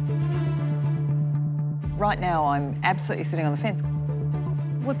 Right now, I'm absolutely sitting on the fence.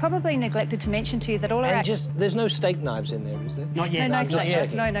 We probably neglected to mention to you that all our... And there's no steak knives in there, is there? Not yet. No, no,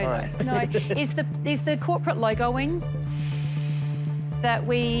 steak knives. No. Is the corporate logoing that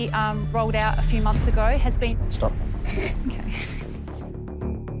we rolled out a few months ago has been... Stop. OK.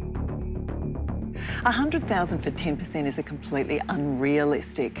 100,000 for 10% is a completely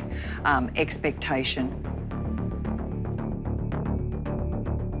unrealistic expectation.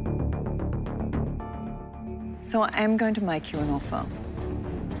 So I am going to make you an offer.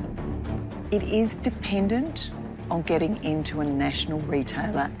 It is dependent on getting into a national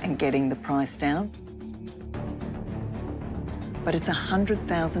retailer and getting the price down. But it's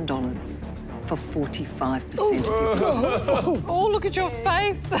 $100,000 for 45% of your... Oh, look at your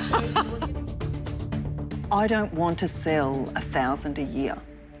face. I don't want to sell 1,000 a year.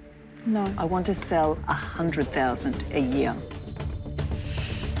 No. I want to sell 100,000 a year.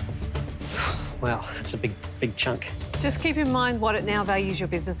 Wow, that's a big chunk. Just keep in mind what it now values your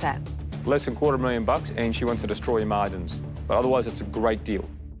business at. Less than $250,000, and she wants to destroy your margins. But otherwise, it's a great deal.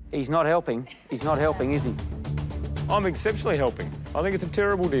 He's not helping. He's not helping, is he? I'm exceptionally helping. I think it's a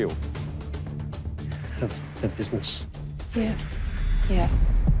terrible deal. Of the business. Yeah. Yeah.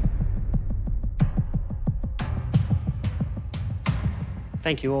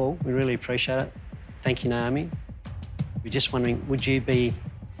 Thank you all. We really appreciate it. Thank you, Naomi. We're just wondering, would you be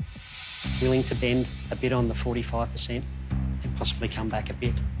willing to bend a bit on the 45% and possibly come back a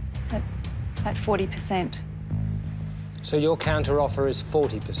bit? At 40%. So your counter offer is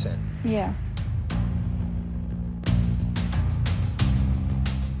 40%? Yeah.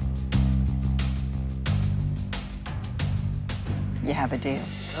 You have a deal.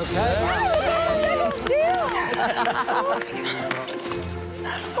 Okay.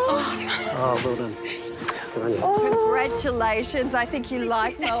 Oh, well done. Good on you. Congratulations. I think you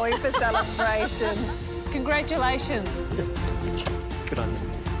like Chloe for celebration. Congratulations. Good on you.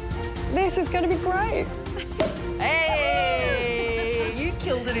 This is going to be great. Hey, you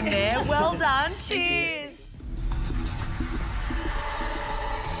killed it in there. Well done. Cheers.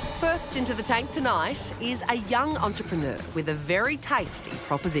 First into the tank tonight is a young entrepreneur with a very tasty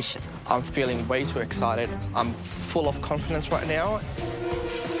proposition. I'm feeling way too excited. I'm full of confidence right now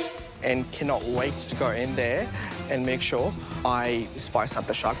and cannot wait to go in there and make sure I spice up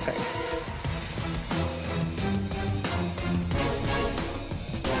the Shark Tank.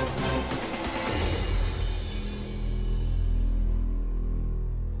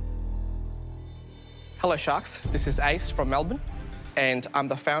 Hello Sharks, this is Ace from Melbourne and I'm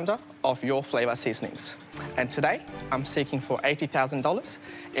the founder of Your Flavour Seasonings. And today I'm seeking for $80,000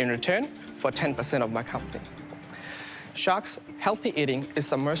 in return for 10% of my company. Sharks, healthy eating is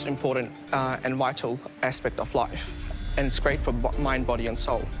the most important and vital aspect of life, and it's great for mind, body and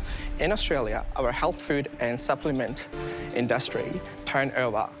soul. In Australia, our health food and supplement industry turn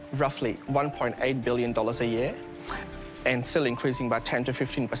over roughly $1.8 billion a year, and still increasing by 10 to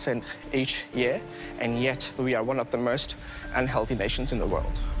 15% each year, and yet we are one of the most unhealthy nations in the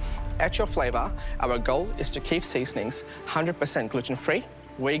world. At Your Flavour, our goal is to keep seasonings 100% gluten-free,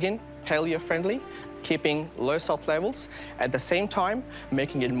 vegan, paleo-friendly, keeping low salt levels, at the same time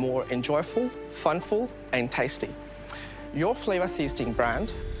making it more enjoyable, funful and tasty. Your Flavour seasoning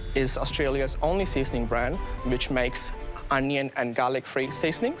brand is Australia's only seasoning brand which makes onion and garlic-free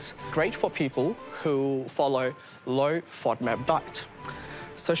seasonings, great for people who follow low FODMAP diet.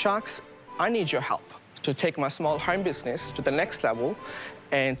 So Sharks, I need your help to take my small home business to the next level,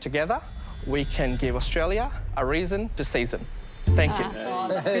 and together we can give Australia a reason to season. Thank you.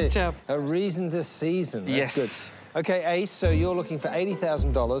 Good job. A reason to season. That's Yes. good. Okay, Ace, so you're looking for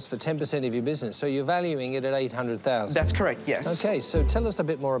 $80,000 for 10% of your business, so you're valuing it at $800,000. That's correct, yes. Okay, so tell us a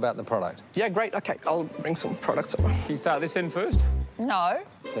bit more about the product. Yeah, great. Okay, I'll bring some products over. Can you start this end first? No.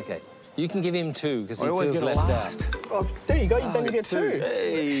 Okay. You can give him two, because he I always feels get left last. out. Oh, there you go, then you get two.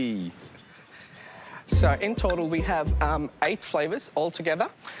 Hey! So in total, we have 8 flavours altogether.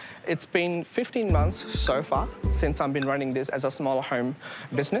 It's been 15 months so far since I've been running this as a small home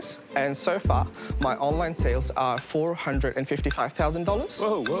business. And so far, my online sales are $455,000.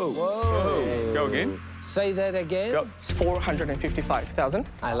 Whoa, whoa, whoa. Go again. Say that again. Go. It's $455,000.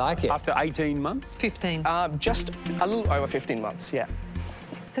 I like it. After 18 months? 15. Just a little over 15 months, yeah.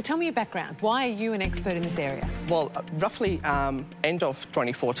 So tell me your background. Why are you an expert in this area? Well, roughly end of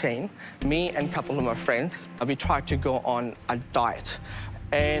 2014, me and a couple of my friends, we tried to go on a diet.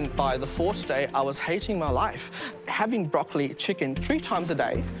 And by the 4th day, I was hating my life. Having broccoli, chicken 3 times a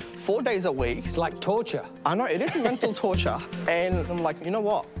day, 4 days a week. It's like torture. I know, it is mental torture. And I'm like, you know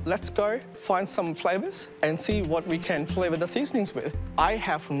what? Let's go find some flavours and see what we can flavour the seasonings with. I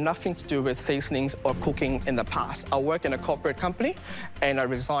have nothing to do with seasonings or cooking in the past. I work in a corporate company and I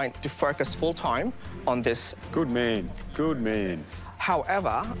resigned to focus full-time on this. Good man, good man.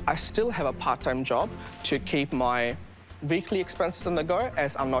 However, I still have a part-time job to keep my weekly expenses on the go,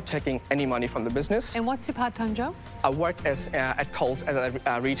 as I'm not taking any money from the business. And what's your part-time job? I work at Coles as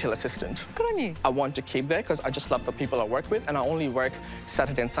a retail assistant. Good on you. I want to keep there because I just love the people I work with, and I only work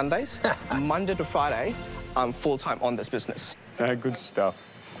Saturday and Sundays. Monday to Friday, I'm full-time on this business. Good stuff.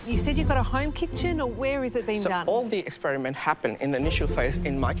 You said you've got a home kitchen, or where is it being done? So all the experiment happened in the initial phase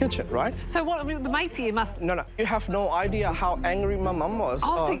in my kitchen, right? So what, I mean, the mates here must... No, you have no idea how angry my mum was.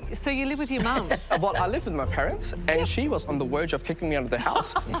 Oh, so you live with your mum? Well, I live with my parents, and she was on the verge of kicking me out of the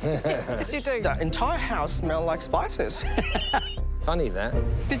house. Yes, you do. The entire house smelled like spices. Funny, that.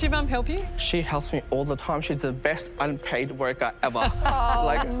 Did your mum help you? She helps me all the time. She's the best unpaid worker ever.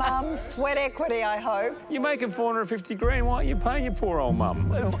 Oh, Mum, sweat equity, I hope. You're making 450 grand. Why aren't you paying your poor old mum?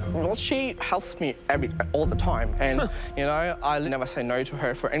 Well, she helps me all the time. And, you know, I never say no to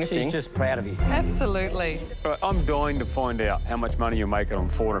her for anything. She's just proud of you. Absolutely. I'm dying to find out how much money you're making on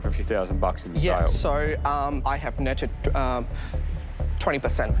 $450,000 in Yeah, sales. so I have netted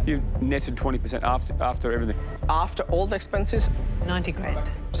 20%. You've netted 20% after everything? After all the expenses. 90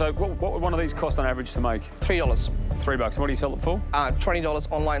 grand. So what would one of these cost on average to make? $3. $3. And what do you sell it for?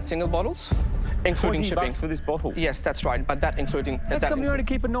 $20 online single bottles, including shipping. $20 for this bottle? Yes, that's right, but that including... How come you're only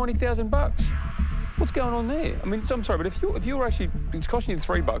keeping $90,000? What's going on there? I mean, I'm sorry, but if you're actually... It's costing you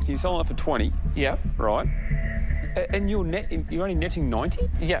 $3 and you're selling it for 20. Yeah. Right. And you're only netting 90?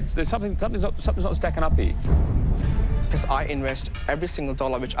 Yeah. So there's something's not stacking up here. Because I invest every single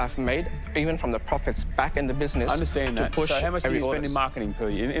dollar which I've made, even from the profits, back in the business. I understand that. Push so how much do you spend orders. in marketing per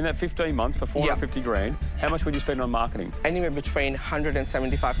year? In that 15 months for 450 grand, how much would you spend on marketing? Anywhere between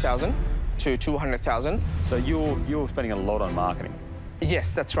 175,000 to 200,000. So you're spending a lot on marketing?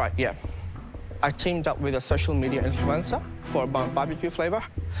 Yes, that's right, yeah. I teamed up with a social media influencer for barbecue flavor.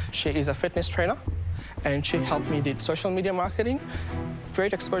 She is a fitness trainer, and she helped me do social media marketing.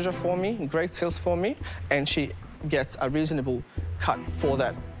 Great exposure for me, great sales for me, and she gets a reasonable cut for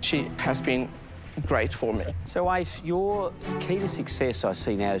that. She has been great for me. So, Ace, your key to success, I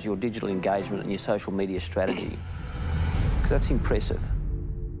see now, is your digital engagement and your social media strategy. Because that's impressive.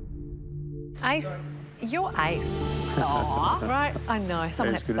 Ace, you're Ace. Aww. Right? I know,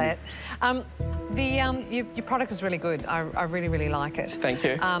 someone had to say it. Your product is really good. I really, really like it. Thank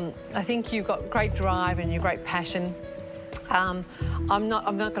you. I think you've got great drive and you've great passion. I'm not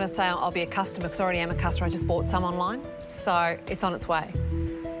going to say I'll be a customer because I already am a customer. I just bought some online, so it's on its way.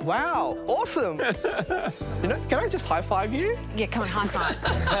 Wow, awesome. You know, can I just high-five you? Yeah, come on, high-five.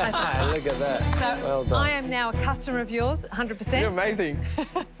 High-five. Look at that. So well done. I am now a customer of yours, 100%. You're amazing.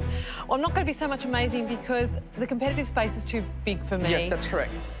 Well, I'm not going to be so much amazing because the competitive space is too big for me. Yes, that's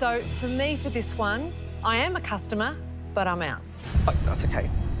correct. So for me, for this one, I am a customer, but I'm out. Oh, that's okay.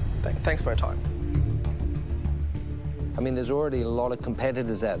 Thanks for your time. I mean, there's already a lot of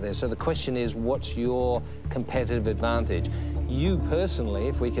competitors out there. So the question is, what's your competitive advantage? You personally,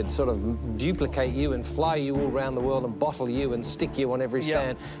 if we could sort of duplicate you and fly you all around the world and bottle you and stick you on every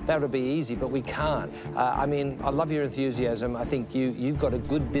stand, that would be easy, but we can't. I mean, I love your enthusiasm. I think you've got a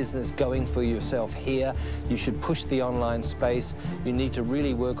good business going for yourself here. You should push the online space. You need to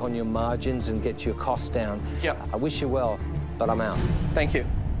really work on your margins and get your costs down. Yeah. I wish you well, but I'm out. Thank you.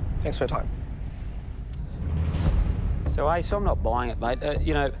 Thanks for your time. So, Ace, I'm not buying it, mate.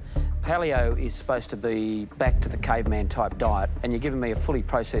 You know, paleo is supposed to be back to the caveman type diet, and you're giving me a fully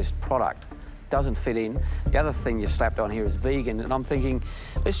processed product. Doesn't fit in. The other thing you've slapped on here is vegan, and I'm thinking,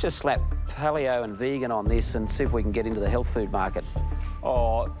 let's just slap paleo and vegan on this and see if we can get into the health food market.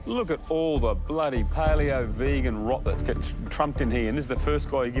 Oh, look at all the bloody paleo vegan rot that gets trumped in here, and this is the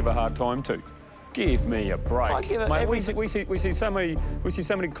first guy you give a hard time to. Give me a break. Mate, we see so many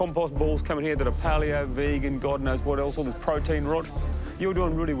compost balls coming here that are paleo, vegan, God knows what else, all this protein rot. You're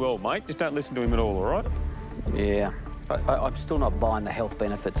doing really well, mate. Just don't listen to him at all, all right? Yeah. I'm still not buying the health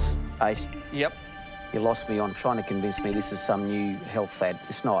benefits, Ace. Yep. You lost me on trying to convince me this is some new health fad.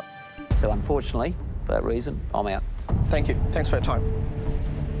 It's not. So, unfortunately, for that reason, I'm out. Thank you. Thanks for your time.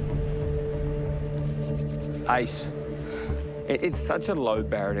 Ace. It's such a low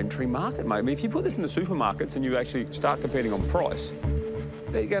barrier entry market, mate. I mean, if you put this in the supermarkets and you actually start competing on price,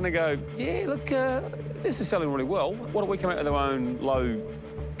 they're going to go, yeah, look, this is selling really well. Why don't we come out with our own low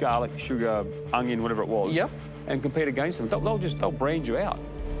garlic, sugar, onion, whatever it was, and compete against them? They'll brand you out.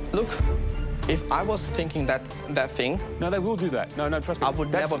 Look, if I was thinking that thing... No, they will do that. No, trust me. I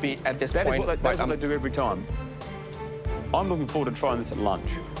would never be at this point. That's what they do every time. I'm looking forward to trying this at lunch.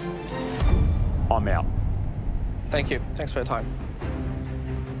 I'm out. Thank you. Thanks for your time.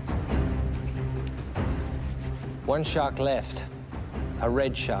 One shark left. A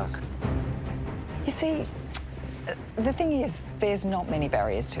red shark. You see, the thing is, there's not many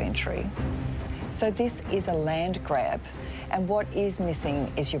barriers to entry. So this is a land grab, and what is missing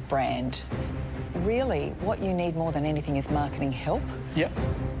is your brand. Really, what you need more than anything is marketing help. Yep.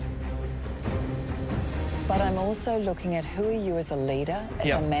 But I'm also looking at who are you as a leader,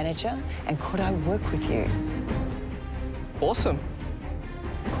 as a manager, and could I work with you? Awesome.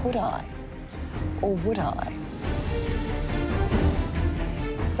 Could I? Or would I?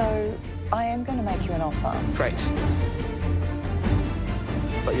 So I am going to make you an offer. Great.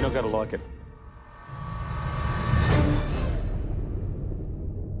 But you're not going to like it.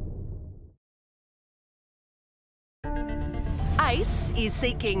 Ace is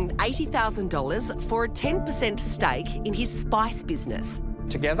seeking $80,000 for a 10% stake in his spice business.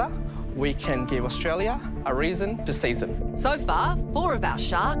 Together, we can give Australia a reason to season. So far, 4 of our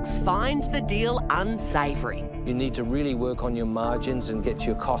sharks find the deal unsavoury. You need to really work on your margins and get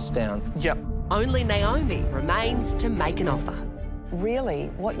your costs down. Yep. Only Naomi remains to make an offer. Really,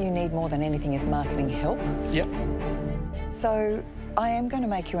 what you need more than anything is marketing help. Yep. So I am going to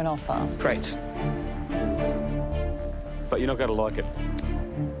make you an offer. Great. But you're not going to like it.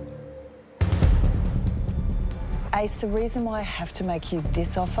 Ace, the reason why I have to make you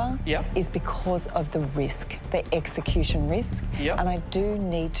this offer is because of the risk, the execution risk. And I do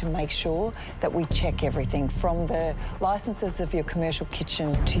need to make sure that we check everything from the licenses of your commercial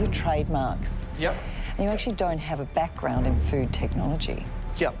kitchen to your trademarks. And you actually don't have a background in food technology.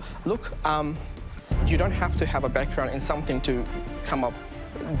 Look, you don't have to have a background in something to come up,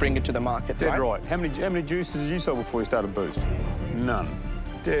 bring it to the market, Dead right. How many juices did you sell before you started Boost? None.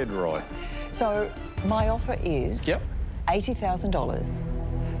 Dead right. So my offer is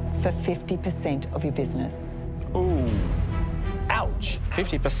 $80,000 for 50% of your business. Ooh. Ouch.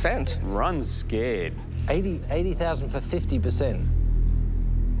 50%? Run scared. 80,000 for 50%.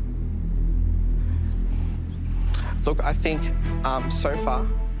 Look, I think so far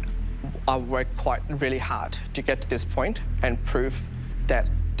I've worked really hard to get to this point and prove that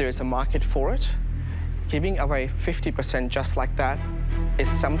there is a market for it. Giving away 50% just like that is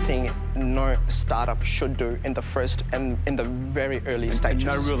something no startup should do in the first and in the very early stages.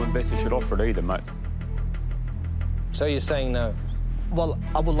 And no real investor should offer it either, mate. So you're saying no? Well,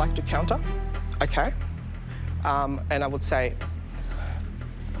 I would like to counter, okay? And I would say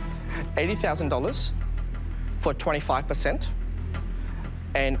 $80,000 for 25%,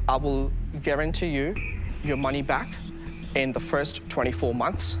 and I will guarantee you your money back in the first 24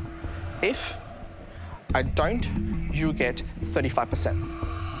 months. If I don't, you get 35%.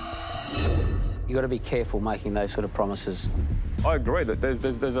 You've got to be careful making those sort of promises. I agree that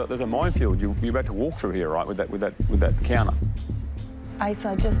there's a minefield you're about to walk through here, right, with that counter. Ace,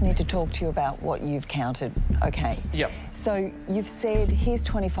 I just need to talk to you about what you've counted, okay? So you've said, here's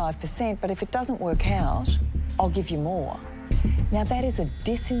 25%, but if it doesn't work out, I'll give you more. Now, that is a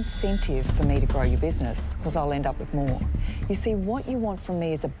disincentive for me to grow your business, because I'll end up with more. You see, what you want from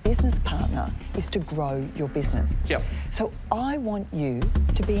me as a business partner is to grow your business. So I want you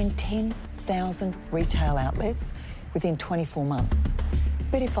to be in 10,000 retail outlets within 24 months.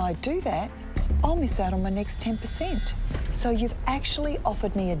 But if I do that, I'll miss out on my next 10%. So you've actually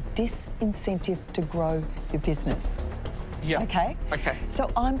offered me a disincentive to grow your business. Okay? So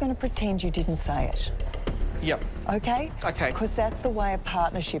I'm going to pretend you didn't say it. Okay? Because that's the way a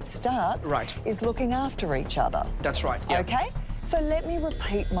partnership starts. Is looking after each other. That's right. Okay? So let me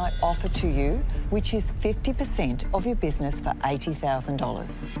repeat my offer to you, which is 50% of your business for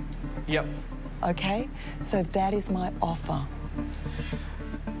 $80,000. Okay? So that is my offer.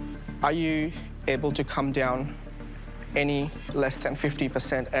 Are you able to come down any less than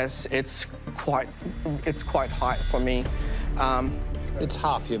 50%, as it's quite high for me? It's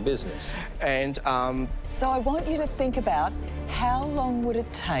half your business. And so I want you to think about how long would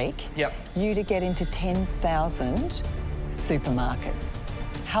it take you to get into 10,000 supermarkets?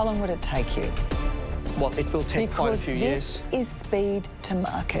 How long would it take you? Well, it will take quite a few years. This is speed to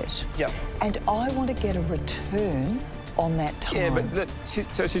market. And I want to get a return on that time. But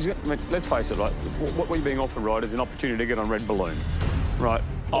so she's. Let's face it, right? What we're being offered, right, is an opportunity to get on Red Balloon, right?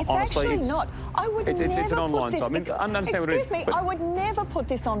 It's honestly, actually not. I would never it's an online site. I mean, I understand what it is. Excuse me, I would never put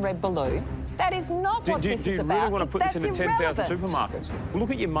this on Red Balloon. That is not what this is about. Do you really want to put this into 10,000 supermarkets? Look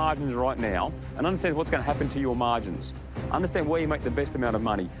at your margins right now and understand what's going to happen to your margins. Understand where you make the best amount of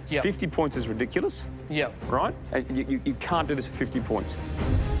money. 50 points is ridiculous. Right? And you can't do this for 50 points.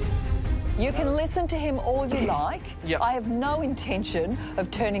 You can listen to him all you like. I have no intention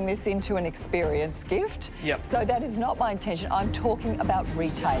of turning this into an experience gift. So that is not my intention. I'm talking about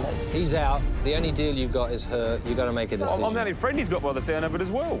retailers. He's out. The only deal you've got is her. You've got to make a decision. I'm the only friend he's got by the sound of it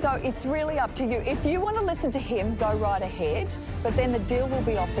as well. So it's really up to you. If you want to listen to him, go right ahead. But then the deal will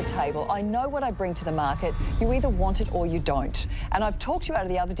be off the table. I know what I bring to the market. You either want it or you don't. And I've talked you out of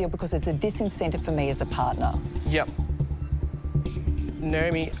the other deal because it's a disincentive for me as a partner.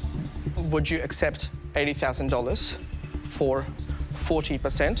 Naomi, would you accept $80,000 for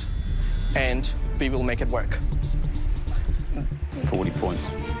 40%, and we will make it work? 40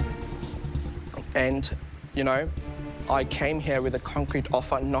 points. And, you know, I came here with a concrete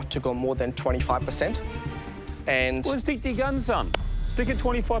offer not to go more than 25%. And... Well, stick to your guns, son. Stick at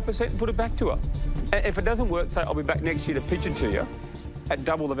 25% and put it back to her. And if it doesn't work, say, I'll be back next year to pitch it to you at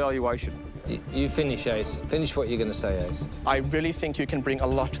double the valuation. You finish, Ace. Finish what you're going to say, Ace. I really think you can bring a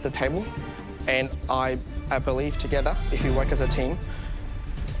lot to the table. And I believe together, if you work as a team,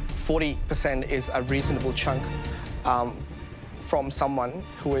 40% is a reasonable chunk from someone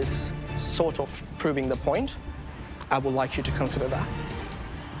who is sort of proving the point. I would like you to consider that.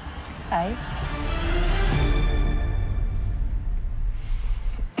 Ace?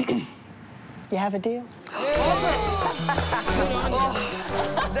 You have a deal?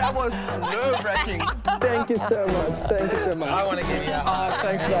 That was nerve-wracking. Thank you so much. Thank you so much. I want to give you a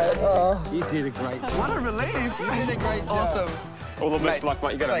thanks, mate. You did a great job. What a relief. You did a great job. Awesome. All the best luck,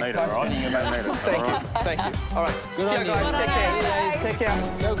 mate. You're going to need it, all right? You're going to need it. Thank you. Thank you. All right. Good on you. Guys. Take care. Take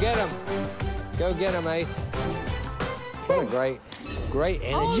care. Go get him. Go get him, Ace. What a great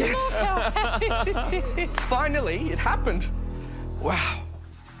energy. Yes. Finally, it happened. Wow.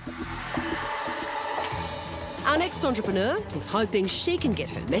 Our next entrepreneur is hoping she can get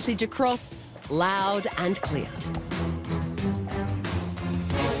her message across loud and clear.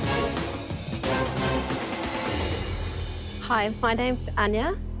 Hi, my name's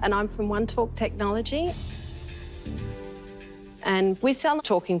Anya and I'm from One Talk Technology. And we sell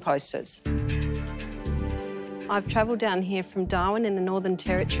talking posters. I've travelled down here from Darwin in the Northern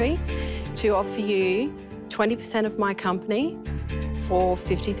Territory to offer you 20% of my company for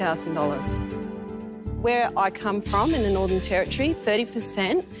 $50,000. Where I come from in the Northern Territory,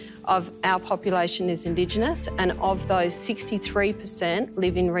 30% of our population is Indigenous, and of those, 63%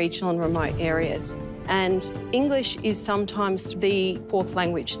 live in regional and remote areas. And English is sometimes the fourth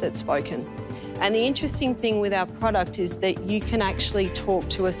language that's spoken. And the interesting thing with our product is that you can actually talk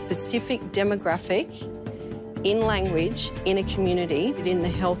to a specific demographic in language in a community in the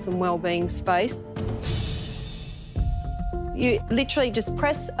health and wellbeing space. You literally just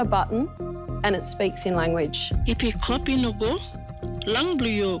press a button and it speaks in language. If you copy no go, lang blue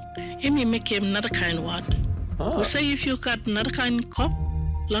you, me make him another kind word. We say if you got another kind cop,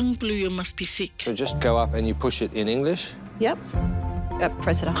 lang blue you must be sick. So just go up and you push it in English? Yep.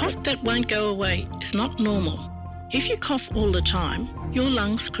 Press it up. Cough that won't go away. It's not normal. If you cough all the time, your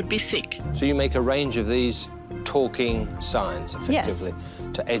lungs could be sick. So you make a range of these talking signs, effectively,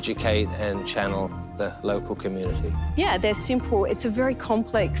 to educate and channel the local community. Yeah, they're simple. It's a very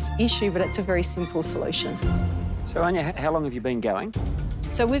complex issue, but it's a very simple solution. So, Anya, how long have you been going?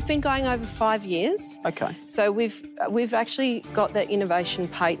 So we've been going over 5 years. Okay. So we've actually got the innovation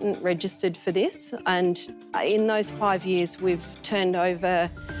patent registered for this, and in those 5 years we've turned over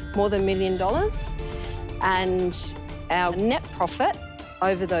more than $1 million, and our net profit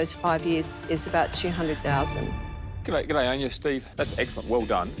over those 5 years is about $200,000. G'day, Anya, Steve. That's excellent. Well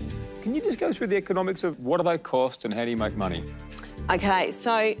done. Can you just go through the economics of what do they cost and how do you make money? Okay,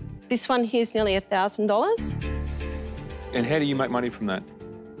 so this one here is nearly $1,000. And how do you make money from that?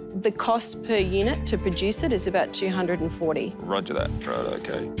 The cost per unit to produce it is about $240. Roger that. Right,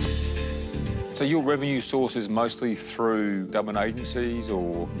 okay. So your revenue source is mostly through government agencies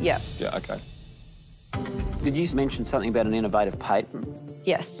or? Yep. Yeah, okay. Did you mention something about an innovative patent?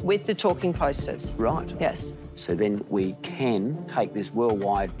 Yes, with the talking posters. Right. Yes. So then we can take this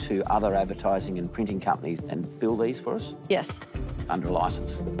worldwide to other advertising and printing companies and bill these for us? Yes. Under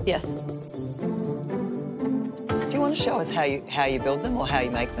licence? Yes. Do you want to show us how you build them or how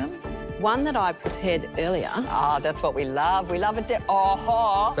you make them? One that I prepared earlier. Ah, that's what we love. We love it.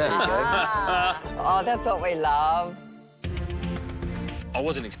 Oh, there you go. Oh, that's what we love. I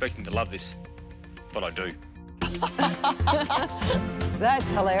wasn't expecting to love this, but I do. That's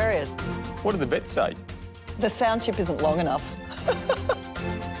hilarious. What did the vet say? The sound chip isn't long enough.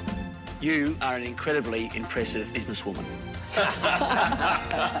 You are an incredibly impressive businesswoman.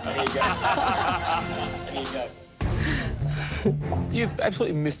 There you go. There you go. You've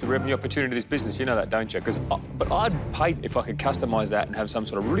absolutely missed the revenue opportunity of this business. You know that, don't you? But I'd pay if I could customise that and have some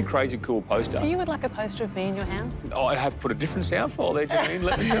sort of really crazy cool poster. So you would like a poster of me in your house? Oh, I'd have put a different sound file there, Janine,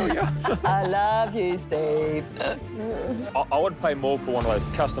 let me tell you. I love you, Steve. I would pay more for one of those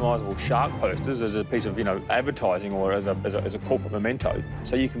customisable shark posters as a piece of, advertising or as a corporate memento,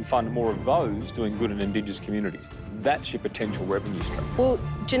 so you can fund more of those doing good in Indigenous communities. That's your potential revenue stream. Well,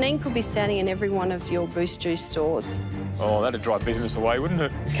 Janine could be standing in every one of your Boost Juice stores. Oh, that'd drive business away, wouldn't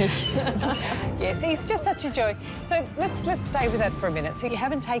it? Yes, he's just such a joy. So let's stay with that for a minute. So you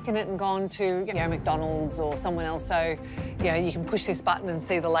haven't taken it and gone to, McDonald's or someone else, so, you can push this button and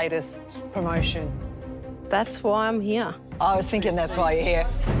see the latest promotion. That's why I'm here. I was thinking that's why you're here.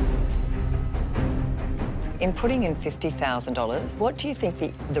 In putting in $50,000, what do you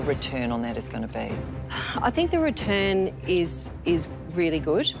think the return on that is going to be? I think the return is really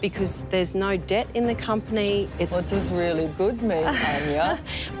good because there's no debt in the company. What does really good mean, Anya?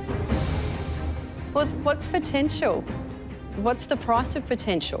 Well, what's potential? What's the price of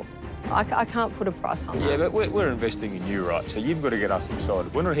potential? I can't put a price on that. Yeah, but we're investing in you, right? So you've got to get us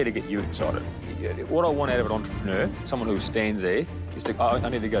excited. We're not here to get you excited. What I want out of an entrepreneur, someone who stands there, is to, I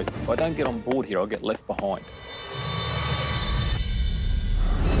need to go, if I don't get on board here, I'll get left behind.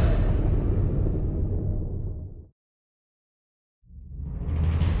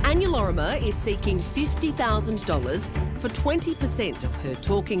 Annual Lorimer is seeking $50,000 for 20% of her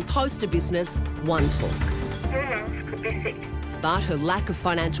talking poster business, One Talk. Your lungs could be sick. But her lack of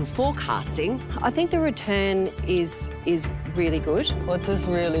financial forecasting... I think the return is really good. What does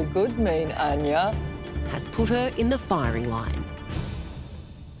really good mean, Anya? ...has put her in the firing line.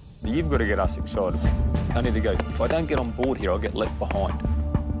 You've got to get us excited. I need to go. If I don't get on board here, I'll get left behind.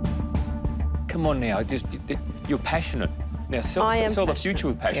 Come on now, you're passionate. Now, sell the future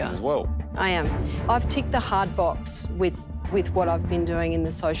with passion as well. I am. I've ticked the hard box with what I've been doing in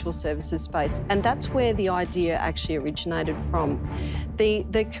the social services space, and that's where the idea actually originated from.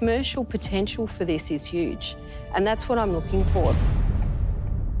 The commercial potential for this is huge, and that's what I'm looking for.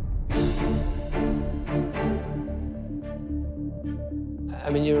 I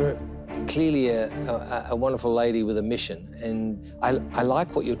mean, you're clearly a wonderful lady with a mission, and I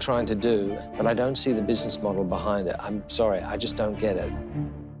like what you're trying to do, but I don't see the business model behind it. I'm sorry, I just don't get it.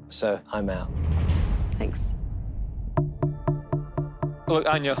 So I'm out. Thanks. Look,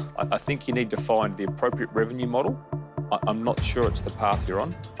 Anya, I think you need to find the appropriate revenue model. I'm not sure it's the path you're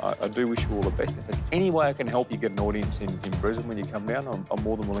on. I do wish you all the best. If there's any way I can help you get an audience in Brisbane when you come down, I'm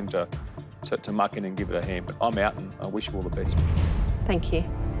more than willing to muck in and give it a hand. But I'm out, and I wish you all the best. Thank you.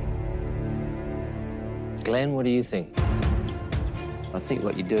 Glenn, what do you think? I think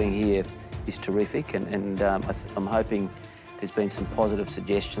what you're doing here is terrific, and I'm hoping there's been some positive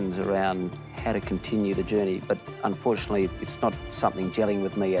suggestions around how to continue the journey, but unfortunately it's not something gelling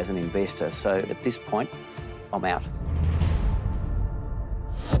with me as an investor, so at this point I'm out.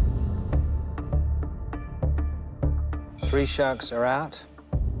 Three sharks are out,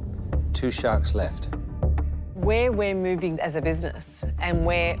 2 sharks left. Where we're moving as a business and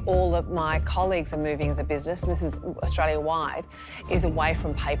where all of my colleagues are moving as a business, and this is Australia-wide, is away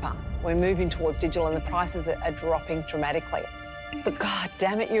from paper. We're moving towards digital and the prices are dropping dramatically. But God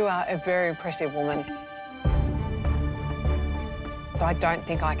damn it, you are a very impressive woman. So I don't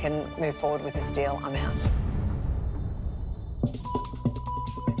think I can move forward with this deal. I'm out.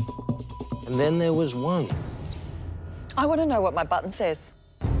 And then there was one. I want to know what my button says.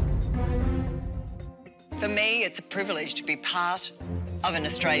 For me, it's a privilege to be part of an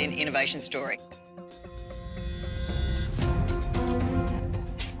Australian innovation story.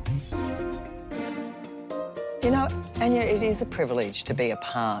 You know, Anya, it is a privilege to be a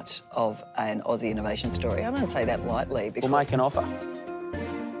part of an Aussie innovation story. I don't say that lightly because... We'll make an offer.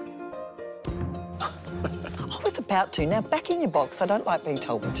 I was about to. Now, back in your box, I don't like being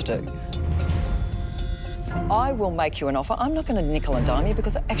told what to do. I will make you an offer. I'm not going to nickel and dime you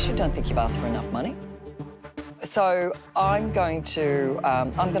because I actually don't think you've asked for enough money. So I'm going to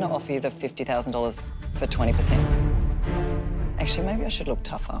offer you the $50,000 for 20%. Actually, maybe I should look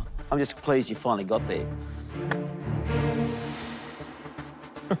tougher. I'm just pleased you finally got there.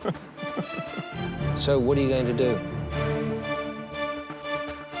 So what are you going to do?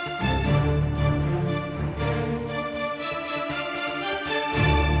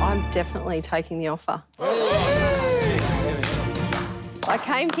 I'm definitely taking the offer. I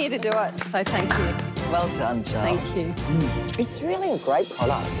came here to do it, so thank you. Well done, Jo. Thank you. It's really a great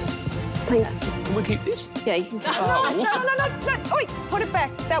product. Thank you. Can we keep this? Yeah, you can keep it. No. Oi, put it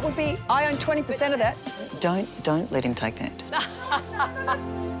back. That would be... I own 20% of that. Don't let him take that.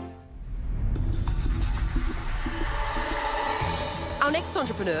 Our next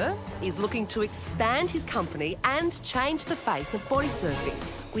entrepreneur is looking to expand his company and change the face of body surfing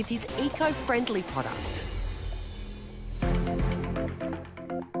with his eco-friendly product.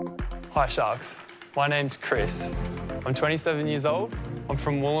 Hi Sharks, my name's Chris. I'm 27 years old. I'm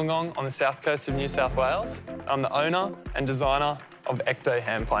from Wollongong on the south coast of New South Wales. I'm the owner and designer of Ecto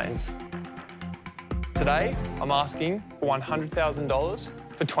hand planes. Today, I'm asking for $100,000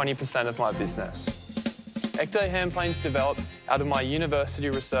 for 20% of my business. Ecto hand planes developed out of my university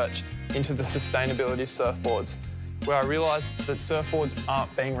research into the sustainability of surfboards, where I realised that surfboards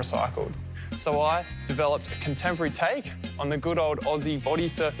aren't being recycled. So I developed a contemporary take on the good old Aussie body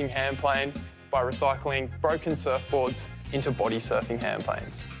surfing hand plane by recycling broken surfboards into body surfing hand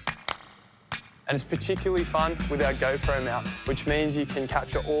planes. And it's particularly fun with our GoPro mount, which means you can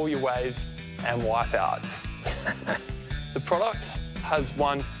capture all your waves and wipeouts. The product has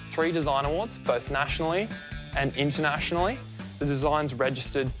won 3 design awards, both nationally and internationally. The design's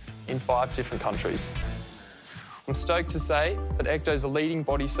registered in 5 different countries. I'm stoked to say that Ecto is a leading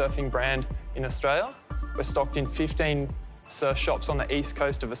body surfing brand in Australia. We're stocked in 15 surf shops on the east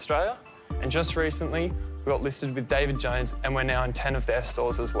coast of Australia. And just recently, we got listed with David Jones, and we're now in 10 of their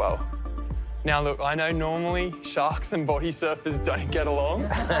stores as well. Now, look, I know normally sharks and body surfers don't get along,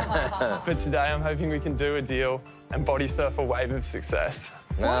 but today I'm hoping we can do a deal and body surf a wave of success.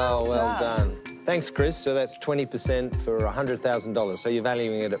 Oh, well done. Thanks, Chris. So that's 20% for $100,000. So you're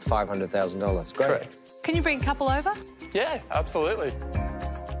valuing it at $500,000. Great. Correct. Can you bring a couple over? Yeah, absolutely.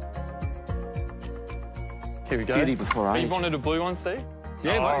 Here we go. Beauty before age. You wanted a blue one, see?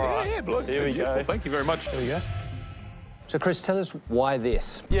 Yeah, All mate, right. yeah, blue. Here we go. Thank you very much. Here we go. So, Chris, tell us why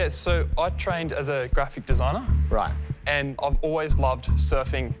this. Yeah, so I trained as a graphic designer. Right. And I've always loved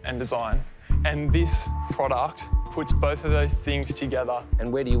surfing and design. And this product puts both of those things together.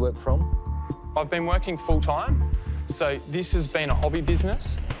 And where do you work from? I've been working full-time. So this has been a hobby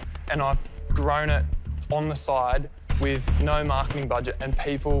business, and I've grown it on the side with no marketing budget, and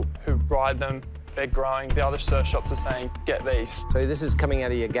people who ride them, they're growing. The other surf shops are saying, get these. So this is coming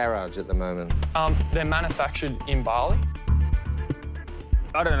out of your garage at the moment? They're manufactured in Bali.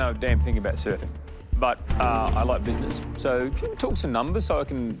 I don't know a damn thing about surfing, but I like business. So can you talk some numbers so I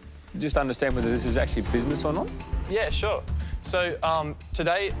can just understand whether this is actually business or not? Yeah, sure. So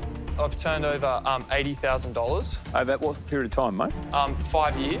today I've turned over $80,000. Over what period of time, mate?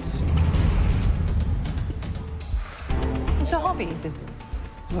 5 years. It's a hobby business.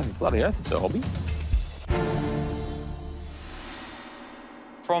 Bloody oath, it's a hobby.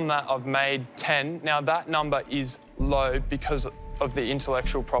 From that, I've made 10. Now, that number is low because of the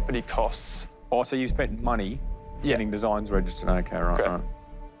intellectual property costs. Oh, so you spent money getting designs registered. Okay, right.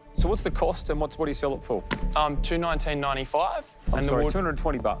 So what's the cost and what do you sell it for? $219.95. I'm sorry,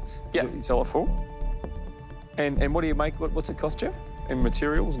 220 bucks. Yeah. You sell it for? And what do you make? What's it cost you? In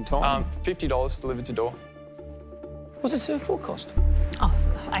materials and time? $50 delivered to door. What's a surfboard cost? Oh,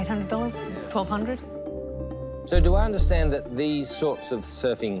 $800, $1,200. So do I understand that these sorts of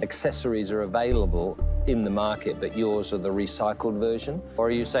surfing accessories are available in the market, but yours are the recycled version? Or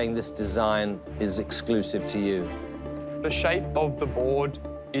are you saying this design is exclusive to you? The shape of the board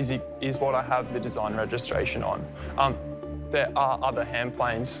is what I have the design registration on. There are other hand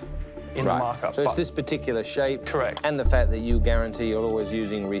planes in the market. So it's this particular shape? Correct. And the fact that you guarantee you're always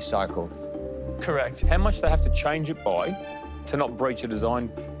using recycled? Correct. How much do they have to change it by to not breach a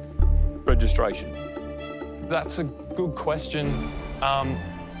design registration? That's a good question.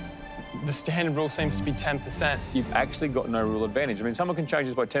 The standard rule seems to be 10%. You've actually got no real advantage. I mean, someone can change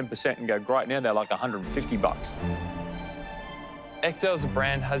this by 10% and go, great, now they're like 150 bucks. Ecto as a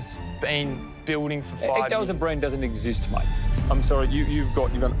brand has been building for 5 years. Ecto as a brand doesn't exist, mate. I'm sorry, you've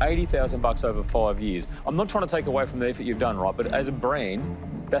got 80,000 bucks over 5 years. I'm not trying to take away from the effort you've done, right? But as a brand,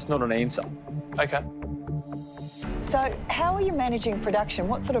 that's not an answer. Okay. So how are you managing production?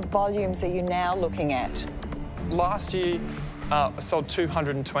 What sort of volumes are you now looking at? Last year, I sold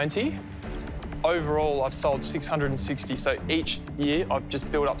 220. Overall, I've sold 660. So each year, I've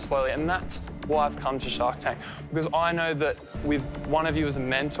just built up slowly. And that's why I've come to Shark Tank. Because I know that with one of you as a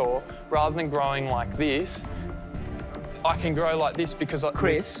mentor, rather than growing like this, I can grow like this because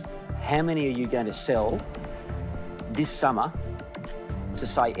Chris, how many are you going to sell this summer to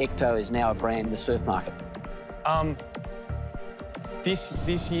say Ecto is now a brand in the surf market?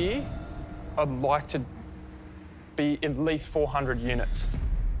 This year, I'd like to be at least 400 units.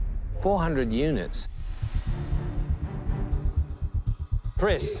 400 units?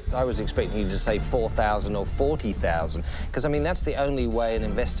 Chris, I was expecting you to say 4,000 or 40,000, because, I mean, that's the only way an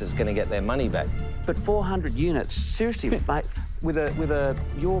investor's going to get their money back. But 400 units, seriously, mate,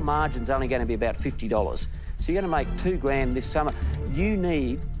 your margin's only going to be about $50. So you're going to make $2,000 this summer. You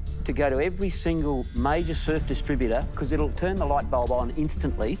need to go to every single major surf distributor because it'll turn the light bulb on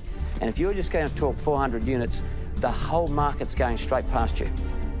instantly. And if you're just going to talk 400 units, the whole market's going straight past you.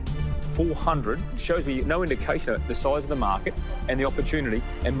 400 shows me no indication of the size of the market and the opportunity,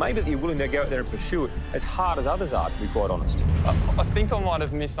 and maybe that you're willing to go out there and pursue it as hard as others are, to be quite honest. I think I might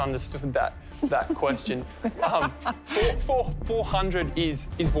have misunderstood that question. 400 is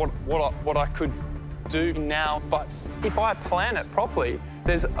what I could do now, but if I plan it properly,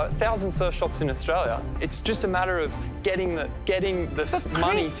 there's 1,000 surf shops in Australia. It's just a matter of getting the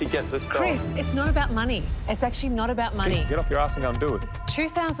money to get the stuff. Chris, it's not about money. It's actually not about money. Get off your ass and go and do it.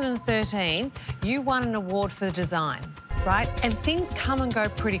 2013, you won an award for the design, right? And things come and go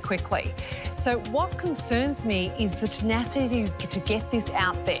pretty quickly. So what concerns me is the tenacity to get this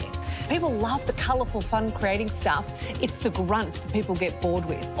out there. People love the colourful, fun, creating stuff. It's the grunt that people get bored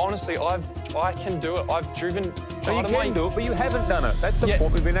with. Honestly, I can do it. I've driven... So you can do it, but you haven't done it. That's the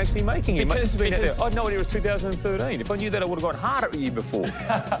point we've been actually making here. Because I had no idea it was 2013. If I knew that, I would have gone harder a year before.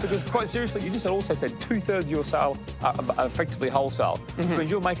 Because quite seriously, you just also said 2/3 of your sale are effectively wholesale. Which means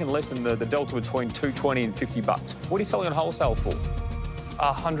you're making less than the delta between 220 and 50 bucks. What are you selling on wholesale for?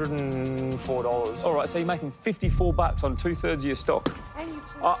 $104. All right, so you're making 54 bucks on 2/3 of your stock.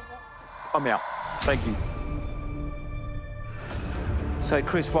 I'm out. Thank you. So,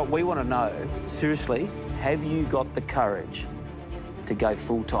 Chris, what we want to know, seriously, have you got the courage to go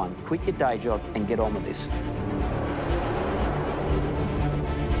full-time? Quit your day job and get on with this.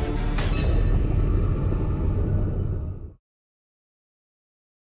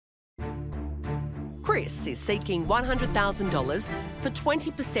 Chris is seeking $100,000 for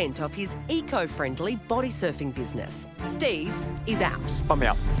 20% of his eco-friendly body surfing business. Steve is out. I'm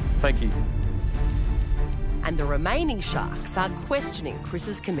out. Thank you. And the remaining sharks are questioning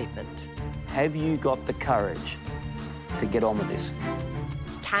Chris's commitment. Have you got the courage to get on with this?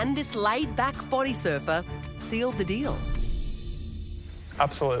 Can this laid-back body surfer seal the deal?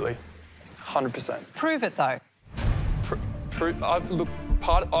 Absolutely. 100%. Prove it, though. Look,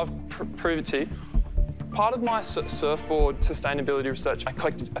 prove it to you. Part of my surfboard sustainability research, I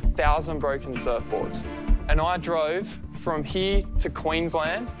collected 1,000 broken surfboards. And I drove from here to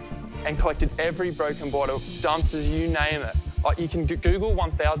Queensland and collected every broken board, dumpsters, you name it. You can Google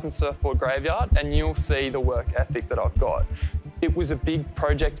 1,000 surfboard graveyard and you'll see the work ethic that I've got. It was a big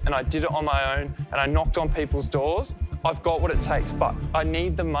project and I did it on my own and I knocked on people's doors. I've got what it takes, but I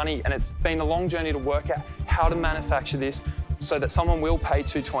need the money and it's been a long journey to work out how to manufacture this so that someone will pay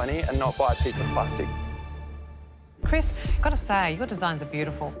 $220 and not buy a piece of plastic. Chris, got to say, your designs are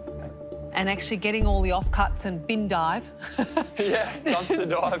beautiful. And actually getting all the offcuts and bin dive. Yeah, dumpster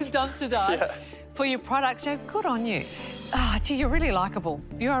dive. Dumpster dive. Yeah. For your products, good on you. Gee, you're really likeable.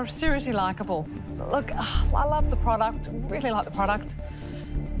 You are seriously likeable. Look, I love the product, really like the product.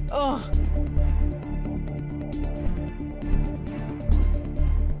 Oh.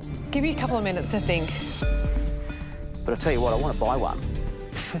 Give me a couple of minutes to think. But I'll tell you what, I want to buy one.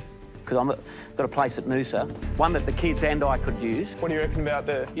 Because I've got a place at Noosa, one that the kids and I could use. What do you reckon about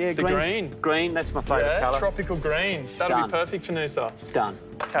the green? Green, that's my favourite colour. Tropical green. That'll be perfect for Noosa. Done.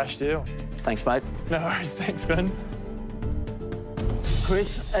 Cash deal. Thanks, mate. No worries, thanks, Ben.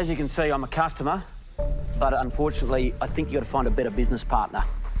 Chris, as you can see, I'm a customer, but unfortunately, I think you've got to find a better business partner.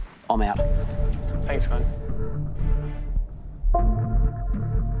 I'm out. Thanks, man.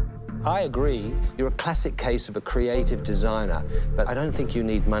 I agree. You're a classic case of a creative designer, but I don't think you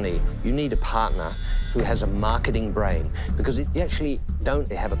need money. You need a partner who has a marketing brain, because you actually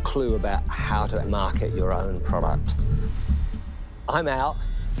don't have a clue about how to market your own product. I'm out,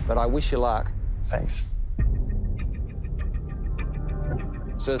 but I wish you luck. Thanks.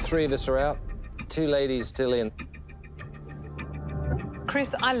 So 3 of us are out, 2 ladies still in.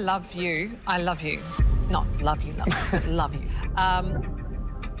 Chris, I love you. I love you. Not love you, but love you.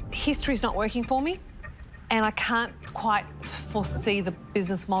 History's not working for me, and I can't quite foresee the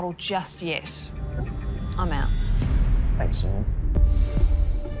business model just yet. I'm out. Thanks, Jimmy.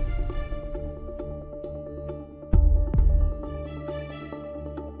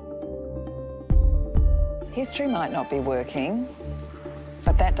 History might not be working,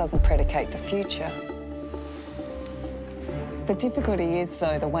 but that doesn't predicate the future. The difficulty is,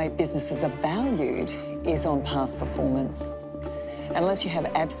 though, the way businesses are valued is on past performance. Unless you have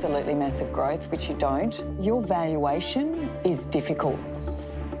absolutely massive growth, which you don't, your valuation is difficult.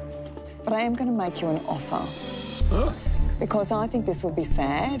 But I am going to make you an offer. Because I think this would be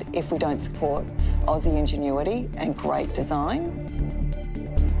sad if we don't support Aussie ingenuity and great design.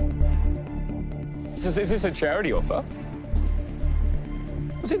 Is this a charity offer?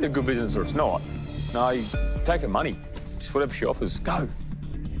 It's either good business or it's not. No, you take her money. Just whatever she offers. Go.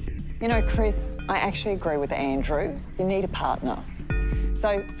 You know, Chris, I actually agree with Andrew. You need a partner.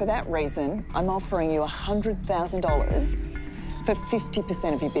 So, for that reason, I'm offering you $100,000 for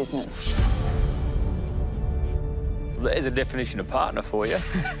 50% of your business. There's a definition of partner for you.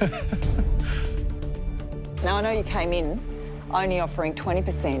 Now, I know you came in only offering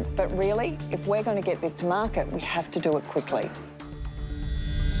 20%, but really, if we're going to get this to market, we have to do it quickly.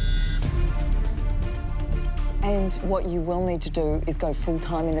 And what you will need to do is go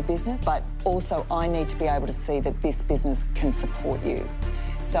full-time in the business, but also I need to be able to see that this business can support you.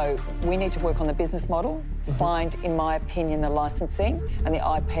 So we need to work on the business model, find, in my opinion, the licensing and the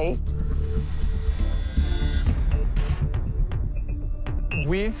IP.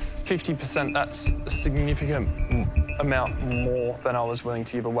 With 50%, that's a significant amount more than I was willing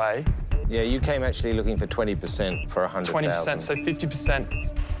to give away. Yeah, you came actually looking for 20% for 100,000. 20%, so 50%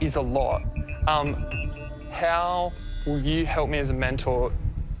 is a lot. How will you help me as a mentor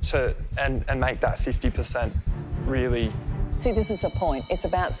and make that 50% really? See, this is the point. It's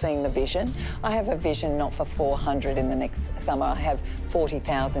about seeing the vision. I have a vision not for 400 in the next summer. I have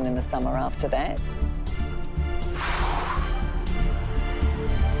 40,000 in the summer after that.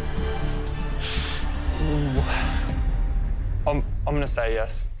 I'm going to say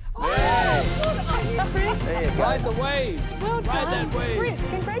yes. Oh, good on you, Chris. Ride the wave. Well done. that way. Chris,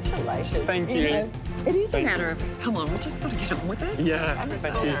 congratulations. Thank you. know, it is Thank a matter you. of, come on, we just got to get on with it. Yeah,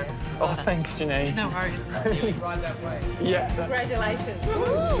 thank you. Oh, thanks, Janine. No worries. Right that way. Yeah. Congratulations.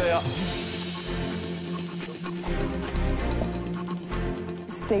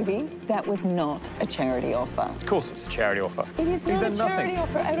 Stevie, that was not a charity offer. Of course it's a charity offer. It is not a charity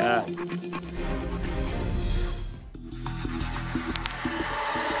offer at all.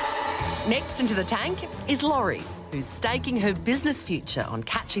 Next into the tank is Laurie, who's staking her business future on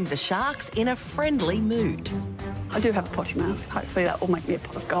catching the sharks in a friendly mood. I do have a potty mouth. Hopefully that will make me a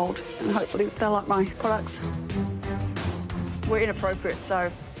pot of gold, and hopefully they'll like my products. We're inappropriate,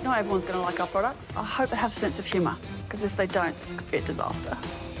 so not everyone's going to like our products. I hope they have a sense of humour, because if they don't, this could be a disaster.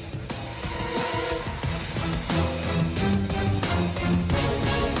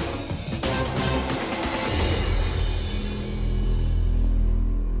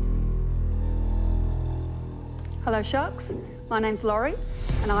 Hello Sharks, my name's Laurie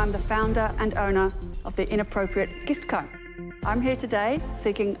and I'm the founder and owner of the Inappropriate Gift Co. I'm here today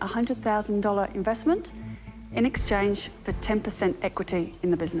seeking a $100,000 investment in exchange for 10% equity in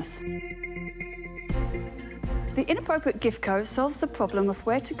the business. The Inappropriate Gift Co solves the problem of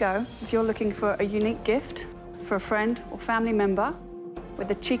where to go if you're looking for a unique gift for a friend or family member with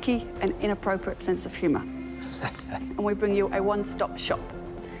a cheeky and inappropriate sense of humour. And we bring you a one-stop shop,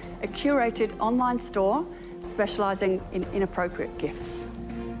 a curated online store specialising in inappropriate gifts.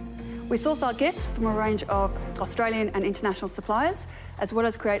 We source our gifts from a range of Australian and international suppliers, as well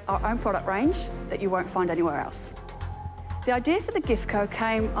as create our own product range that you won't find anywhere else. The idea for the Gift Co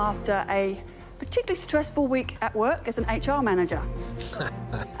came after a particularly stressful week at work as an HR manager.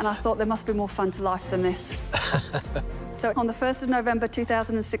 And I thought there must be more fun to life than this. So on the 1st of November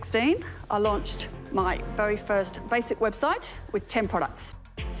 2016, I launched my very first basic website with 10 products.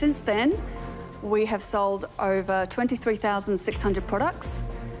 Since then, we have sold over 23,600 products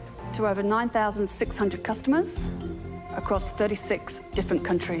to over 9,600 customers across 36 different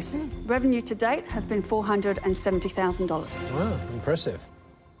countries. Revenue to date has been $470,000. Wow, impressive.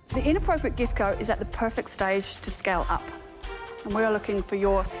 The Inappropriate Gift Co is at the perfect stage to scale up. And we are looking for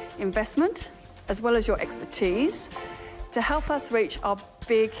your investment, as well as your expertise, to help us reach our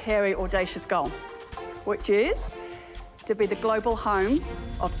big, hairy, audacious goal, which is to be the global home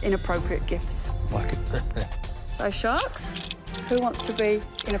of inappropriate gifts. Like it. So, Sharks, who wants to be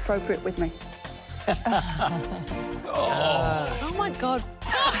inappropriate with me? Oh my God.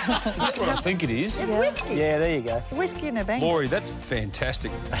 That's what I think it is. It's whiskey. Yeah, there you go. Whiskey in a bag. Laurie, that's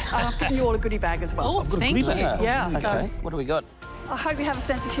fantastic. I've given you all a goodie bag as well. Oh, thank you. Yeah, Okay, so what do we got? I hope you have a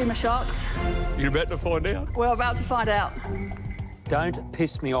sense of humour, Sharks. You're about to find out. We're about to find out. Don't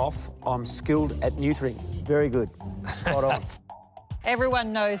piss me off. I'm skilled at neutering. Very good. Spot on.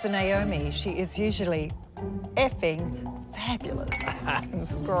 Everyone knows Naomi. She is usually effing fabulous.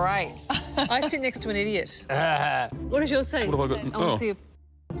 It's great. I sit next to an idiot. What does yours say? What have I got? I want to see a...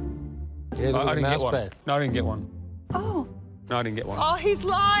 Yeah, I didn't get mouse one. pad. No, I didn't get one. Oh. No, I didn't get one. Oh, he's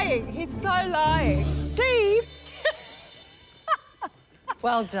lying. He's so lying. Steve!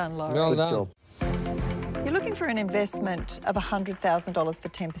 Well done, Laurie. Well Good done. job. You're looking for an investment of $100,000 for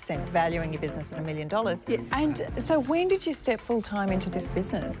 10%, valuing your business at $1 million. Yes. And so when did you step full-time into this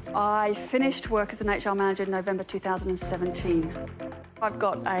business? I finished work as an HR manager in November 2017. I've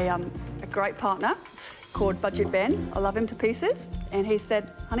got a great partner called Budget Ben. I love him to pieces. And he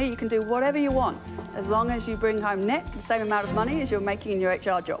said, honey, you can do whatever you want as long as you bring home net the same amount of money as you're making in your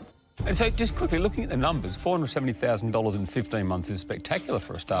HR job. And so, just quickly, looking at the numbers, $470,000 in 15 months is spectacular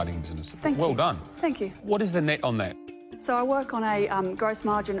for a starting business. Thank you. Well done. Thank you. What is the net on that? So I work on a gross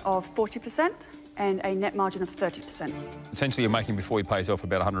margin of 40% and a net margin of 30%. Essentially, you're making before you pay yourself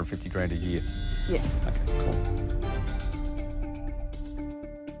about 150 grand a year. Yes. Okay, cool.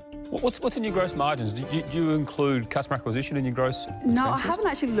 What's in your gross margins? Do you include customer acquisition in your gross expenses? No, I haven't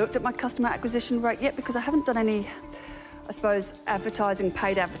actually looked at my customer acquisition rate yet because I haven't done any, I suppose, advertising,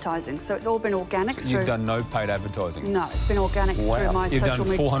 paid advertising. So it's all been organic. So you've done no paid advertising? No, it's been organic through my You've social done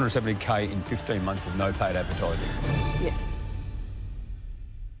media. 470K in 15 months with no paid advertising? Yes.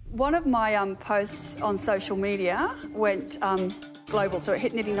 One of my posts on social media went global, so it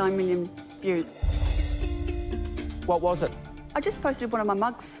hit nearly 9 million views. What was it? I just posted one of my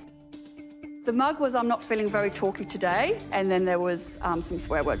mugs. The mug was, I'm not feeling very talky today, and then there was some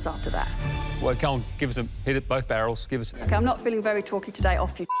swear words after that. Well, come on, give us a... Hit it, both barrels, give us... Okay, I'm not feeling very talky today,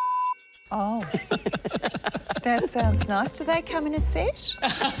 off you. Oh. That sounds nice. Do they come in a set?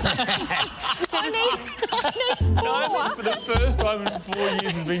 I need No, for the first time in 4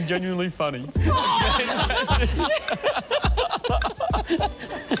 years has been genuinely funny.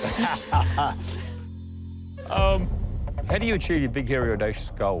 How do you achieve your big, hairy,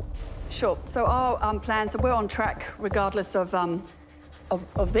 audacious goal? Sure. So our plans, we're on track, regardless of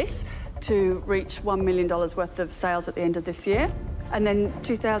this, to reach $1 million worth of sales at the end of this year. And then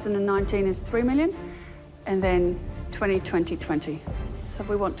 2019 is 3 million, and then 2020. So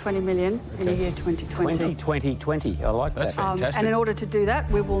we want 20 million in the year 2020. 2020. I like that. That's fantastic. And in order to do that,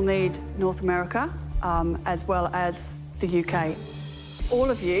 we will need North America, as well as the UK. All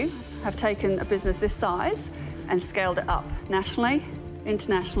of you have taken a business this size and scaled it up nationally,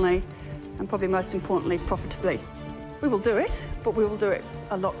 internationally, and probably most importantly, profitably. We will do it, but we will do it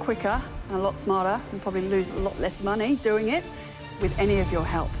a lot quicker and a lot smarter, and probably lose a lot less money doing it with any of your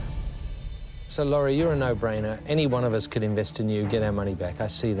help. So, Laurie, you're a no-brainer. Any one of us could invest in you, get our money back. I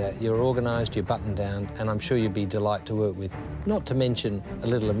see that. You're organised, you're buttoned down, and I'm sure you'd be a delight to work with, not to mention a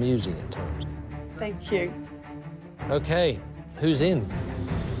little amusing at times. Thank you. OK, who's in?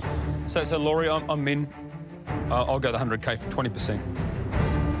 So Laurie, I'm in. I'll go the 100K for 20%.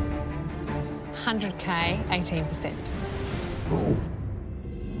 100K, 18%. Ooh.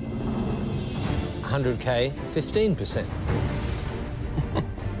 100K, 15%.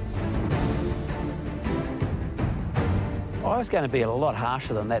 I was going to be a lot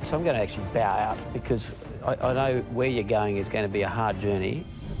harsher than that, so I'm going to actually bow out because I know where you're going is going to be a hard journey.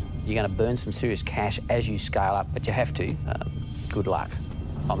 You're going to burn some serious cash as you scale up, but you have to. Good luck.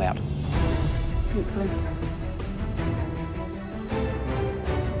 I'm out. Thanks, Glenn.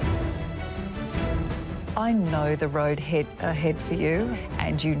 I know the road ahead for you,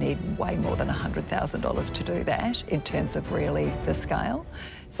 and you need way more than $100,000 to do that in terms of really the scale.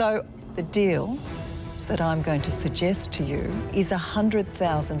 So the deal that I'm going to suggest to you is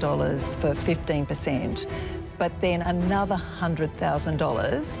 $100,000 for 15%, but then another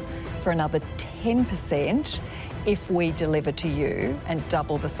 $100,000 for another 10% if we deliver to you and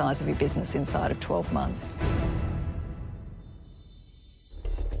double the size of your business inside of 12 months.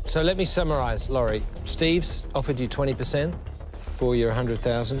 So let me summarise, Laurie. Steve's offered you 20% for your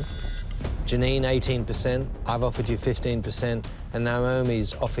 100,000. Janine, 18%. I've offered you 15%. And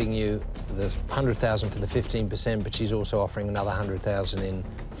Naomi's offering you the 100,000 for the 15%, but she's also offering another 100,000 in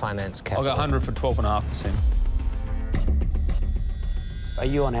finance capital. I'll go 100 for 12.5%. Are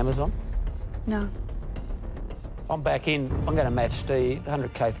you on Amazon? No. I'm back in. I'm going to match Steve,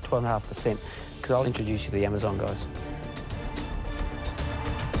 100K for 12.5%, because I'll introduce you to the Amazon guys.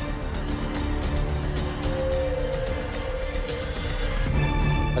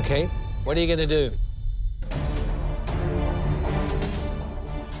 OK, what are you going to do?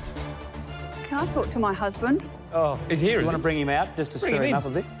 Can I talk to my husband? Oh, he's here. You want to bring him out just to stir him up a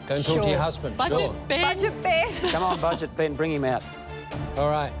bit? Go and talk to your husband. Sure. Budget Ben. Come on, Budget Ben, bring him out.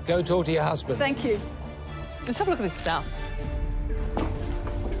 All right, go talk to your husband. Thank you. Let's have a look at this stuff.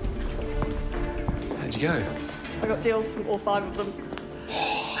 How'd you go? I got deals from all 5 of them.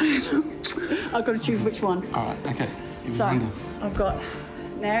 I've got to choose which one. All right, OK. So I've got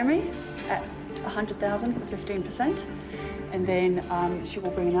Naomi at 100,000 for 15%, and then she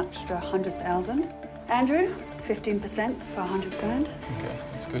will bring an extra 100,000. Andrew, 15% for 100 grand. OK,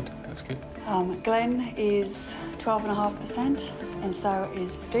 that's good. That's good. Glenn is 12.5%, and so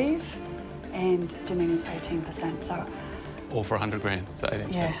is Steve, and Janine is 18%. So all for 100 grand, so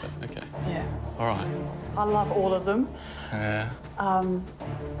 18%. Yeah. OK. Yeah. All right. I love all of them. Right,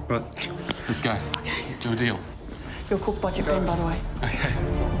 let's go. OK. Let's do a deal. Your cook budget Ben, by the way. OK.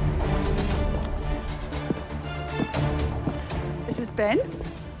 This is Ben.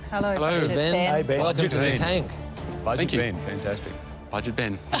 Hello, Hello. Budget Ben. Ben. Hey, welcome to the tank. Budget Ben, fantastic. Budget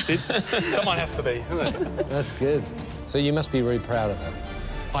Ben. That's it. Someone has to be, isn't it? That's good. So you must be really proud of her.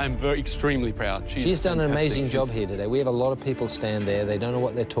 I am extremely proud. She's done an amazing job here today. We have a lot of people stand there. They don't know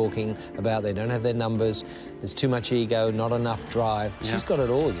what they're talking about. They don't have their numbers. There's too much ego, not enough drive. Yeah. She's got it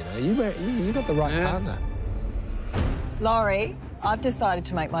all, you know. You got the right partner. Laurie, I've decided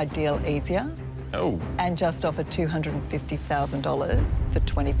to make my deal easier. Oh. And just offer $250,000 for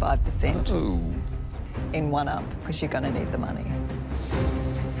 25%. Oh. In one up, because you're going to need the money.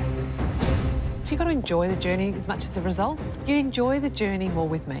 So you've got to enjoy the journey as much as the results. You enjoy the journey more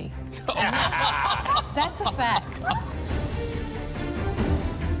with me. That's a fact.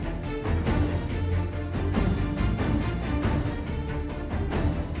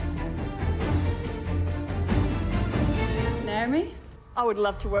 Naomi, I would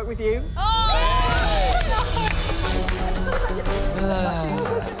love to work with you.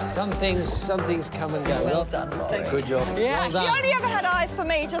 Some things come and go. Well done, Laurie. Good job. Yeah, well she only ever had eyes for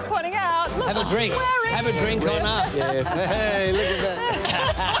me, just pointing out. Look, have a drink. Have a drink on us. Yeah. Hey, look at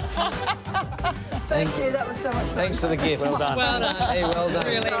that. Thank you, that was so much fun. Thanks for the gift. Well done. Hey, well done.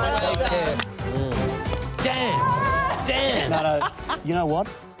 Really Take care. Damn! No, you know what?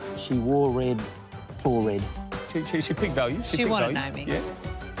 She wore red for red. She picked value. She wanted Naomi. Yeah.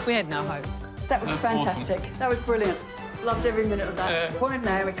 We had no hope. That was fantastic. Awesome. That was brilliant. Loved every minute of that. Wanted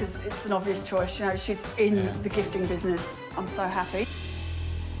Naomi because it's an obvious choice. You know, she's in the gifting business. I'm so happy.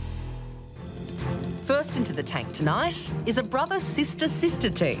 First into the tank tonight is a brother-sister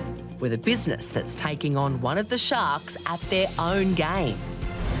team with a business that's taking on one of the sharks at their own game.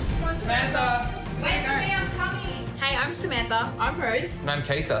 Samantha! Wait for me, I'm coming. Hey, I'm Samantha. I'm Rose. And I'm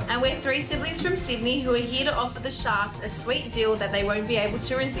Kisa. And we're 3 siblings from Sydney who are here to offer the sharks a sweet deal that they won't be able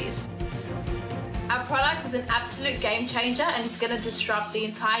to resist. Our product is an absolute game changer and it's going to disrupt the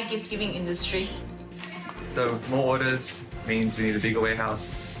entire gift-giving industry. So more orders means we need a bigger warehouse,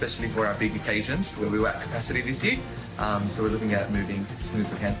 especially for our big occasions where we were at capacity this year. So we're looking at moving as soon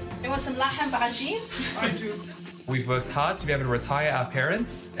as we can. You want some lahem bhaji? I do. We've worked hard to be able to retire our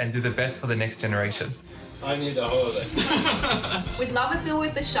parents and do the best for the next generation. I need a holiday. We'd love a deal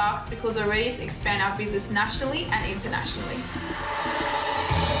with the sharks because we're ready to expand our business nationally and internationally.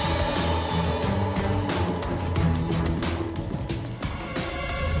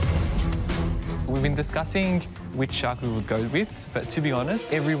 We've been discussing which shark we would go with, but to be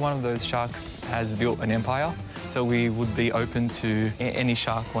honest, every one of those sharks has built an empire. So we would be open to any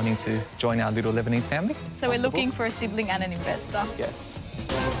shark wanting to join our little Lebanese family. So we're looking for a sibling and an investor. Yes.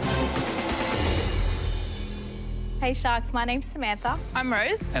 Hey Sharks, my name's Samantha. I'm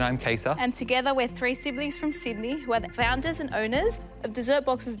Rose. And I'm Kisa. And together we're 3 siblings from Sydney who are the founders and owners of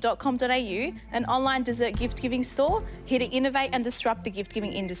dessertboxes.com.au, an online dessert gift-giving store here to innovate and disrupt the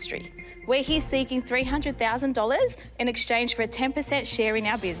gift-giving industry. We're here seeking $300,000 in exchange for a 10% share in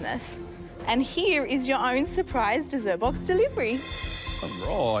our business. And here is your own surprise dessert box delivery.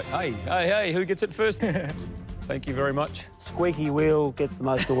 All right. Hey, who gets it first? Thank you very much. Squeaky wheel gets the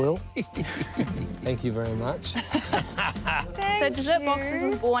most oil. Thank you very much. So Dessert Boxes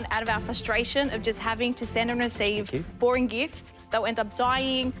was born out of our frustration of just having to send and receive boring gifts that will end up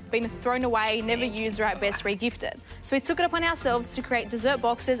dying, being thrown away, never used, or at best re-gifted. So we took it upon ourselves to create dessert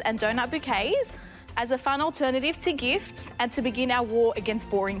boxes and donut bouquets as a fun alternative to gifts and to begin our war against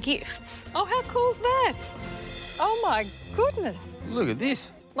boring gifts. Oh, how cool's that? Oh, my goodness. Look at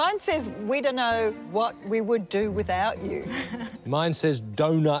this. Mine says, we don't know what we would do without you. Mine says,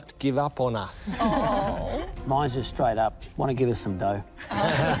 donut give up on us. Oh. Mine's just straight up, want to give us some dough.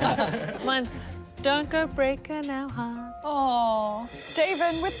 Mine, don't go breaking our heart. Oh.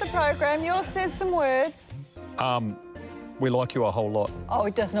 Stephen, with the program, yours says some words. We like you a whole lot. Oh,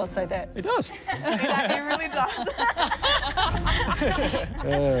 it does not say that. It does. It really does.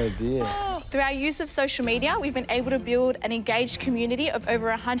 Oh, dear. Through our use of social media, we've been able to build an engaged community of over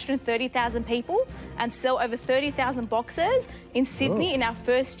 130,000 people and sell over 30,000 boxes in Sydney in our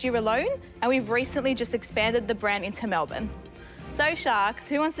first year alone, and we've recently just expanded the brand into Melbourne. So, Sharks,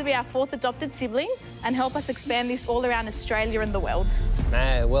 who wants to be our 4th adopted sibling and help us expand this all around Australia and the world?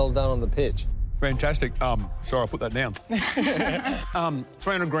 Man, well done on the pitch. Fantastic. Sorry, I put that down.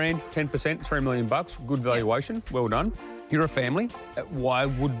 300 grand, 10%, $3 million bucks. Good valuation. Well done. You're a family. Why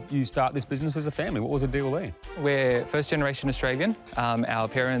would you start this business as a family? What was the deal there? We're first-generation Australian. Our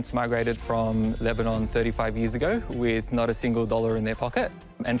parents migrated from Lebanon 35 years ago with not a single dollar in their pocket.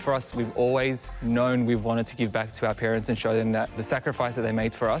 And for us, we've always known we've wanted to give back to our parents and show them that the sacrifice that they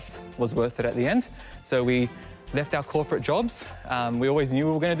made for us was worth it at the end. So we left our corporate jobs. We always knew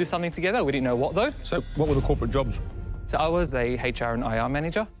we were going to do something together. We didn't know what, though. So what were the corporate jobs? So I was a HR and IR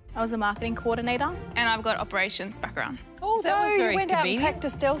manager. I was a marketing coordinator. And I've got operations background. Oh, that was very convenient. You went out and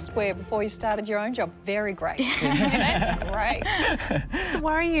practiced elsewhere before you started your own job. Very great. That's great. So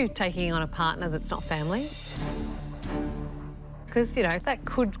why are you taking on a partner that's not family? Because, you know, that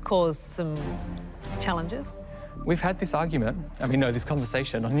could cause some challenges. We've had this argument, this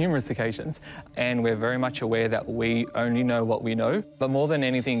conversation on numerous occasions, and we're very much aware that we only know what we know. But more than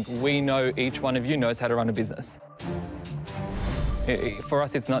anything, we know each one of you knows how to run a business. For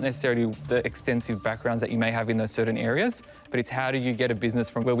us, it's not necessarily the extensive backgrounds that you may have in those certain areas, but it's how do you get a business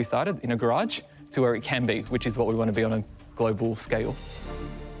from where we started, in a garage, to where it can be, which is what we want to be on a global scale.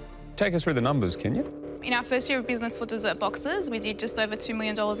 Take us through the numbers, can you? In our first year of business for Dessert Boxes, we did just over $2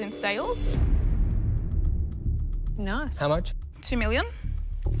 million in sales. Nice. How much? 2 million.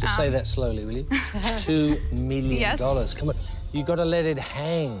 Just say that slowly, will you? $2 million. Yes. Come on, you got to let it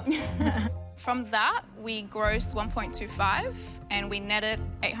hang. From that, we grossed 1.25 and we netted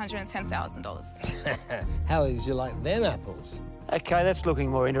 $810,000. How did you like them apples? OK, that's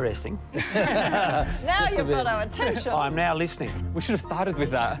looking more interesting. Now you've got our attention. I'm now listening. We should have started with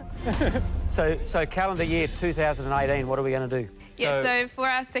that. So calendar year 2018, what are we going to do? Yeah, so for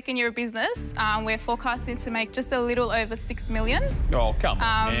our second year of business, we're forecasting to make just a little over $6 million. Oh, come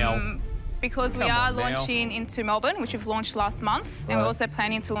on now. Because we are launching into Melbourne, which we've launched last month, and we're also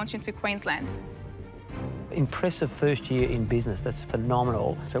planning to launch into Queensland. Impressive first year in business. That's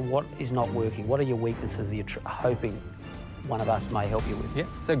phenomenal. So what is not working? What are your weaknesses that you're hoping one of us may help you with? Yeah,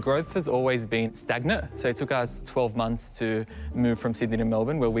 so growth has always been stagnant. So it took us 12 months to move from Sydney to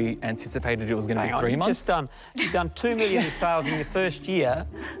Melbourne, where we anticipated it was going to be 3 months. You've done $2 million in sales in your first year.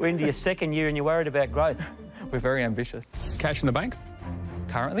 We're into your second year and you're worried about growth. We're very ambitious. Cash in the bank?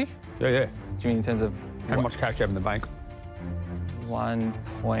 Currently? Yeah, yeah. Do you mean in terms of... How much cash do you have in the bank?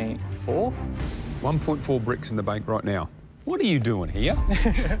 1.4. 1.4 bricks in the bank right now. What are you doing here?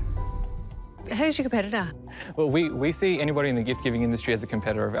 Who's your competitor? Well, we see anybody in the gift-giving industry as a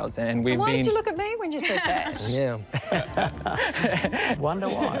competitor of ours, and we've Why did you look at me when you said that? Yeah. Wonder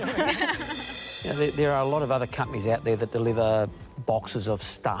why. You know, there are a lot of other companies out there that deliver boxes of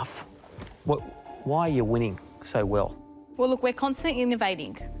stuff. Why are you winning so well? Well, look, we're constantly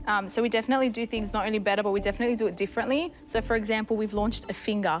innovating. So we definitely do things not only better, but we definitely do it differently. So, for example, we've launched a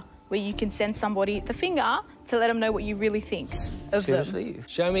finger, where you can send somebody the finger to let them know what you really think of them.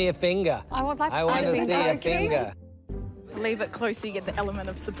 Show me a finger. I would like to I want to see a finger. Leave it close so you get the element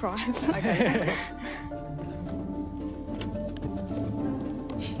of surprise. Okay.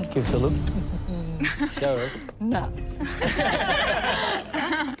 Give us a look. Show us. No.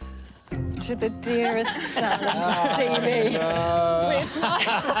 To the dearest darling TV.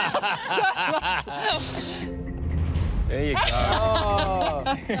 There you go.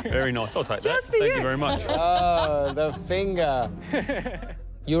 Oh. Very nice. I'll take Just that. for Thank you very much. Oh, the finger.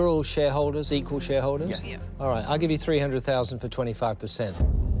 You're all shareholders, equal shareholders? Yes. Yeah. All right, I'll give you $300,000 for 25%.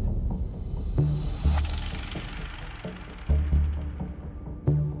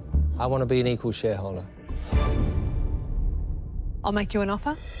 I want to be an equal shareholder. I'll make you an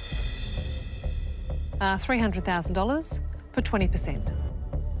offer. $300,000 for 20%.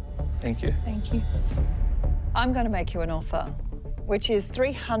 Thank you. Thank you. I'm going to make you an offer, which is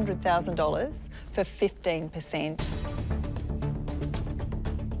 $300,000 for 15%.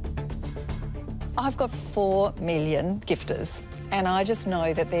 I've got 4 million gifters, and I just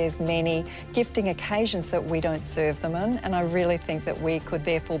know that there's many gifting occasions that we don't serve them in, and I really think that we could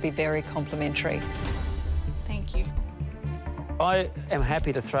therefore be very complimentary. Thank you. I am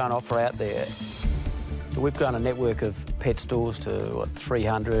happy to throw an offer out there. We've grown a network of pet stores to, what,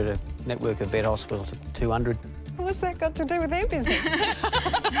 300, a network of vet hospitals to 200. What's that got to do with their business? What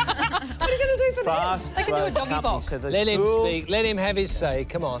are you going to do for them? They can do a doggy box. Let him speak. Let him have his say.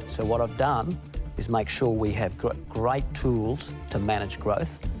 Come on. So what I've done is make sure we have great tools to manage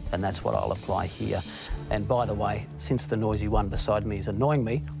growth, and that's what I'll apply here. And by the way, since the noisy one beside me is annoying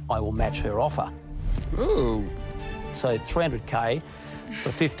me, I will match her offer. Ooh. So $300K for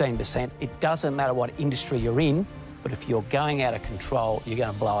 15%. It doesn't matter what industry you're in, but if you're going out of control, you're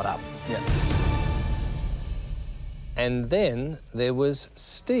going to blow it up. Yeah. And then there was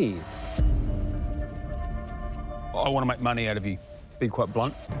Steve. I want to make money out of you, be quite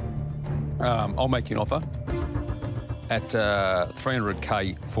blunt. I'll make you an offer at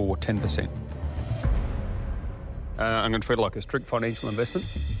 $300K for 10%. I'm going to treat it like a strict financial investment.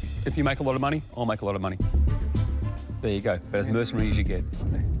 If you make a lot of money, I'll make a lot of money. There you go, about as mercenary as you get.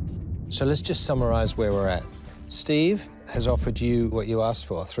 So let's just summarise where we're at. Steve has offered you what you asked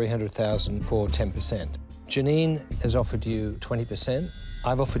for, $300,000 for 10%. Janine has offered you 20%.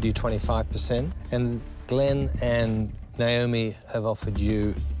 I've offered you 25%. And Glenn and Naomi have offered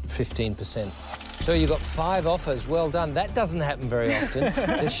you 15%. So you've got 5 offers. Well done. That doesn't happen very often.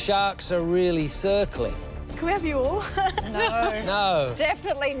 The sharks are really circling. Can we have you all? No. No.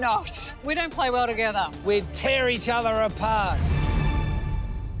 Definitely not. We don't play well together. We'd tear each other apart.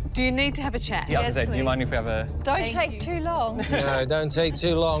 Do you need to have a chat? Yeah, yes, do you mind if we have a... Don't take too long. No, don't take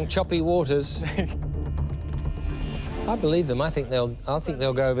too long. Choppy waters. I believe them. I think they'll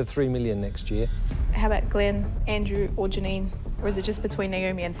go over 3 million next year. How about Glenn, Andrew, or Janine? Or is it just between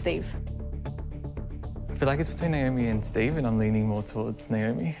Naomi and Steve? I feel like it's between Naomi and Steve, and I'm leaning more towards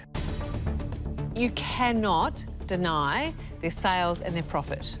Naomi. You cannot deny their sales and their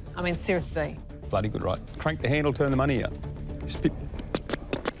profit. I mean, seriously. Bloody good, right? Crank the handle, turn the money out. Spit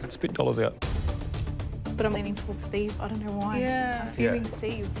dollars out. But I'm leaning towards Steve. I don't know why. Yeah. I'm feeling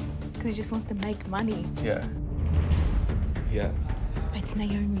Steve, because he just wants to make money. Yeah. Yeah. But it's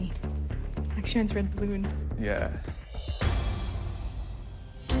Naomi. Like she owns Red Balloon. Yeah.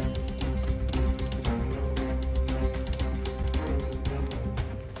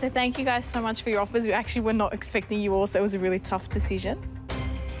 So thank you guys so much for your offers. We actually were not expecting you all, so it was a really tough decision.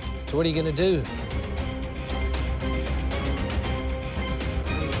 So what are you going to do?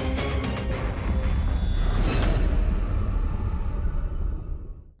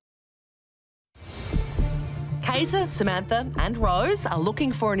 Hazer, Samantha and Rose are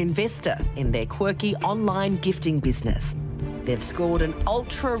looking for an investor in their quirky online gifting business. They've scored an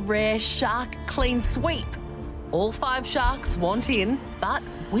ultra-rare shark clean sweep. All 5 sharks want in, but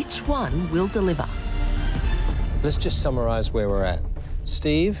which one will deliver? Let's just summarise where we're at.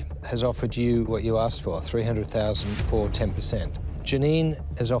 Steve has offered you what you asked for, $300,000 for 10%. Janine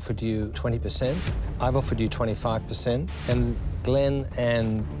has offered you 20%. I've offered you 25%. And Glenn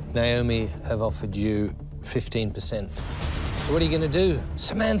and Naomi have offered you 15%. So what are you going to do?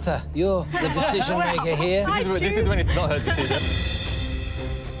 Samantha, you're the decision maker here. This is when it's not her decision.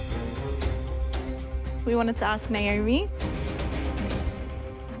 We wanted to ask Naomi.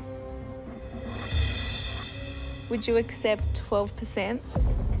 Would you accept 12%?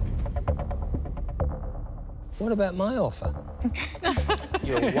 What about my offer?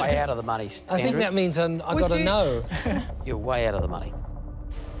 You're way out of the money, Andrew. I think that means I've got to know. You're way out of the money.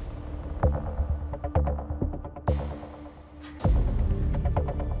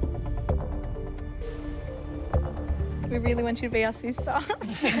 We really want you to be our sister.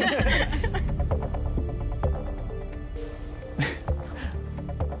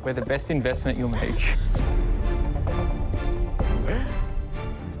 We're the best investment you'll make.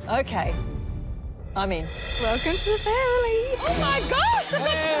 OK. I'm in. Welcome to the family. Oh, my gosh! I've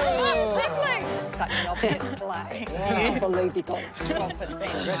got 5 siblings! Such an obvious play. I can't believe you got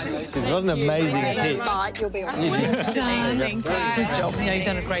 12%. She's not an amazing pitch. Right, you'll be all You did. right. Darling, good job. No, you've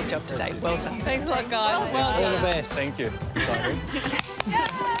done a great job today. Well done. Thanks a lot, guys. Well done. All the best. Thank you.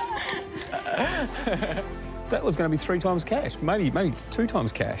 That was going to be 3 times cash, maybe 2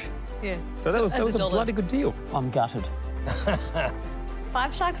 times cash. Yeah. So that was a bloody good deal. I'm gutted.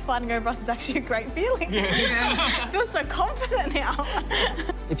 5 sharks fighting over us is actually a great feeling. I feel so confident now.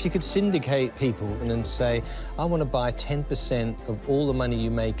 If you could syndicate people and then say, I want to buy 10% of all the money you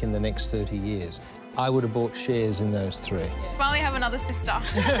make in the next 30 years, I would have bought shares in those 3. Finally have another sister.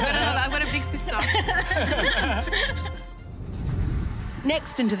 I've got a big sister.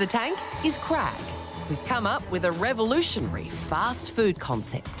 Next into the tank is Craig, who's come up with a revolutionary fast food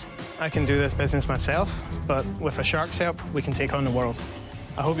concept. I can do this business myself, but with a shark's help, we can take on the world.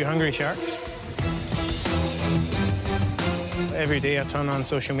 I hope you're hungry, sharks. Every day I turn on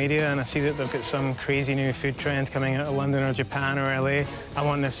social media and I see that they've got some crazy new food trend coming out of London or Japan or LA. I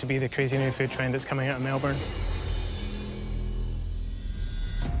want this to be the crazy new food trend that's coming out of Melbourne.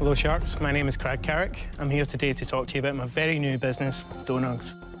 Hello, sharks. My name is Craig Carrick. I'm here today to talk to you about my very new business,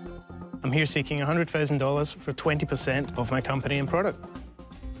 Donugs. I'm here seeking $100,000 for 20% of my company and product.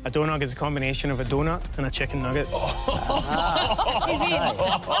 A donug is a combination of a donut and a chicken nugget. He's in.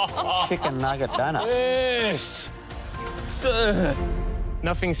 Chicken nugget donut. Yes, sir.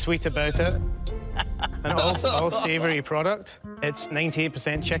 Nothing sweet about it. An all savoury product. It's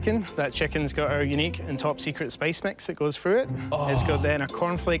 98% chicken. That chicken's got our unique and top secret spice mix that goes through it. It's got then a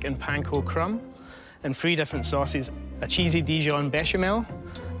cornflake and panko crumb and 3 different sauces. A cheesy Dijon bechamel,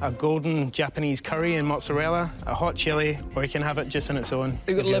 a golden Japanese curry and mozzarella, a hot chili, or you can have it just on its own.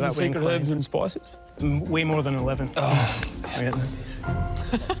 You've got 11 secret herbs and spices? Way more than 11. Oh,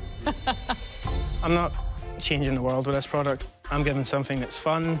 I'm not changing the world with this product. I'm giving something that's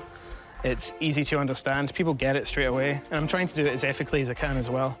fun, it's easy to understand, people get it straight away, and I'm trying to do it as ethically as I can as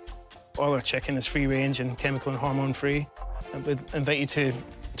well. All our chicken is free range and chemical and hormone free. I would invite you to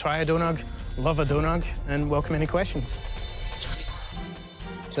try a donug, love a donug, and welcome any questions.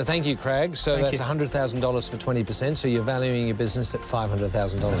 So thank you, Craig. So that's $100,000 for 20%, so you're valuing your business at $500,000.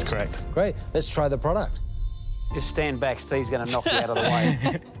 That's correct. Great. Let's try the product. Just stand back, Steve's going to knock you out of the way.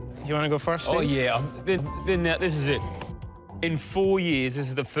 You want to go first, Steve? Oh, yeah. Then now, this is it. In 4 years, this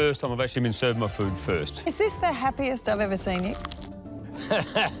is the first time I've actually been served my food first. Is this the happiest I've ever seen you?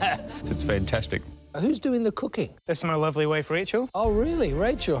 It's fantastic. Who's doing the cooking? This is my lovely wife, Rachel. Oh, really?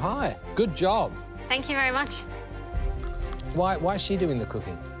 Rachel, hi. Good job. Thank you very much. Why is she doing the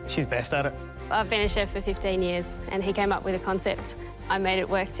cooking? She's best at it. I've been a chef for 15 years and he came up with a concept. I made it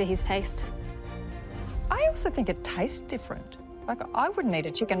work to his taste. I also think it tastes different. Like, I wouldn't eat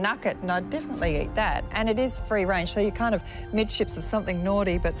a chicken nugget, and I'd definitely eat that. And it is free range, so you're kind of midships of something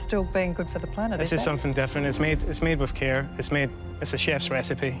naughty, but still being good for the planet. This is something different. It's made with care. It's a chef's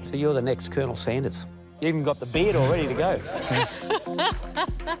recipe. So you're the next Colonel Sanders. You even got the beard all ready to go.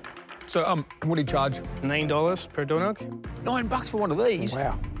 So, what do you charge? $9 per donug. $9 for one of these?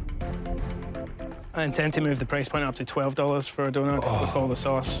 Wow. I intend to move the price point up to $12 for a donut with all the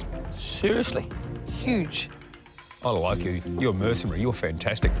sauce. Seriously? Huge. I like you. You're mercenary. You're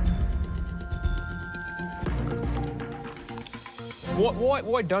fantastic.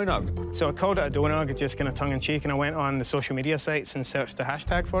 Why Donugs? So I called it a donug, just kind of tongue-in-cheek, and I went on the social media sites and searched the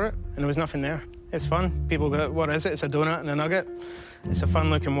hashtag for it, and there was nothing there. It's fun. People go, what is it? It's a donut and a nugget. It's a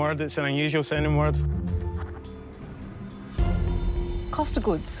fun-looking word. It's an unusual-sounding word. Cost of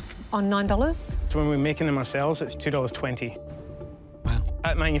goods on $9. So when we're making them ourselves, it's $2.20. Wow.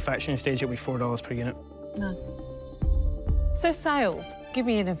 At manufacturing stage, it'll be $4 per unit. Nice. So sales, give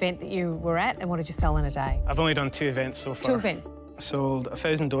me an event that you were at and what did you sell in a day? I've only done 2 events so far. 2 events? Sold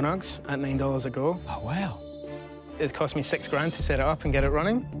 1,000 donugs at $9 a go. Oh, wow. It cost me $6 grand to set it up and get it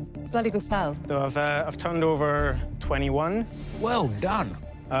running. Bloody good sales. So I've turned over 21. Well done.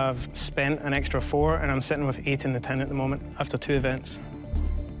 I've spent an extra 4 and I'm sitting with 8 in the tin at the moment after 2 events.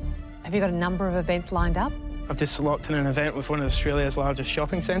 Have you got a number of events lined up? I've just locked in an event with one of Australia's largest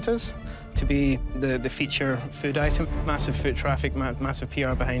shopping centres to be the feature food item. Massive foot traffic, massive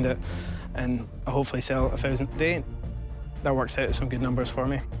PR behind it, and I'll hopefully sell 1,000 a day. That works out at some good numbers for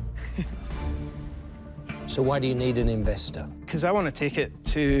me. So why do you need an investor? Because I want to take it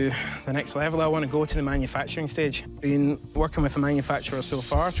to the next level. I want to go to the manufacturing stage. Been working with a manufacturer so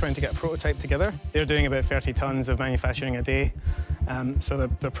far, trying to get a prototype together. They're doing about 30 tonnes of manufacturing a day, so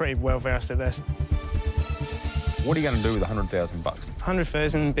they're pretty well versed at this. What are you going to do with 100,000 bucks?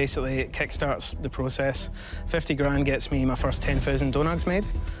 100,000 basically it kickstarts the process. 50 grand gets me my first 10,000 donugs made.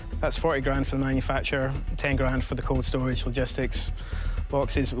 That's 40 grand for the manufacturer, 10 grand for the cold storage, logistics,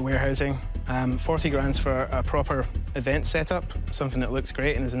 boxes, warehousing. 40 grand's for a proper event setup, something that looks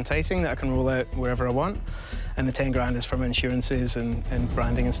great and is enticing that I can roll out wherever I want. And the 10 grand is from insurances and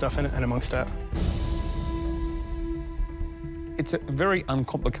branding and stuff in it, and amongst that. It's a very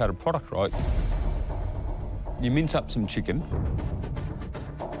uncomplicated product, right? You mince up some chicken,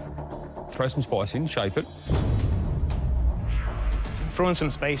 throw some spice in, shape it. Throwing some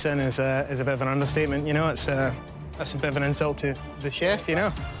spice in is a bit of an understatement, you know. That's a bit of an insult to the chef, you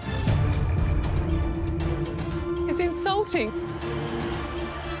know. It's insulting.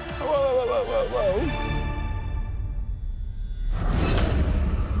 Whoa, whoa, whoa, whoa, whoa.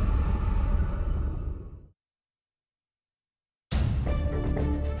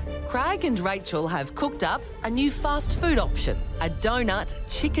 Craig and Rachel have cooked up a new fast food option, a donut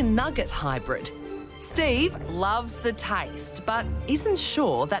chicken nugget hybrid. Steve loves the taste, but isn't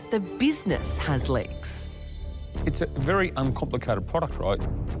sure that the business has legs. It's a very uncomplicated product, right?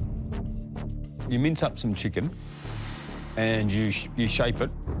 You mince up some chicken and you shape it,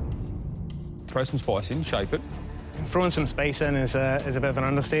 throw some spice in, shape it. Throwing some spice in is a bit of an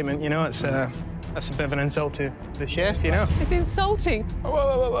understatement, you know. That's a bit of an insult to the chef, you know. It's insulting. Whoa,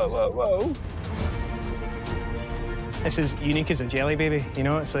 whoa, whoa, whoa, whoa. It's as unique as a jelly baby, you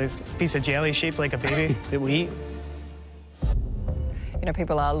know. It's a piece of jelly shaped like a baby that we eat. You know,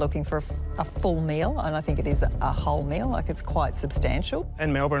 people are looking for a full meal, and I think it is a whole meal. Like, it's quite substantial.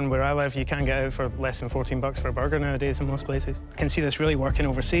 In Melbourne, where I live, you can't get out for less than 14 bucks for a burger nowadays in most places. I can see this really working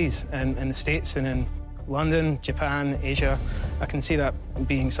overseas, and in the States and in London, Japan, Asia. I can see that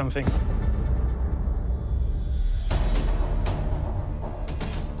being something.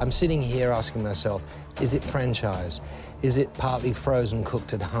 I'm sitting here asking myself, is it franchise? Is it partly frozen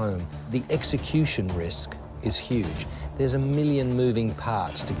cooked at home? The execution risk is huge. There's a million moving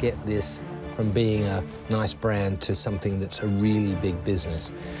parts to get this from being a nice brand to something that's a really big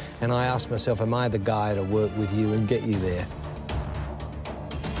business. And I asked myself, am I the guy to work with you and get you there?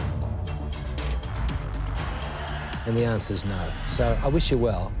 And the answer's no. So I wish you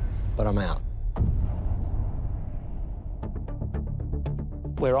well, but I'm out.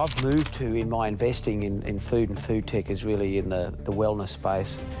 Where I've moved to in my investing in food and food tech is really in the wellness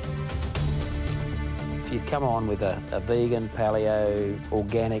space. If you'd come on with a vegan, paleo,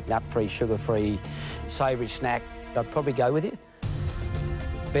 organic, nut-free, sugar-free, savoury snack, I'd probably go with you.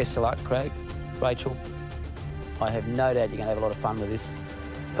 Best of luck, Craig, Rachel. I have no doubt you're going to have a lot of fun with this,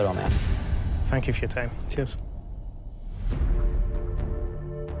 but I'm out. Thank you for your time. Cheers.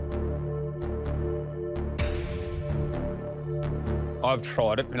 I've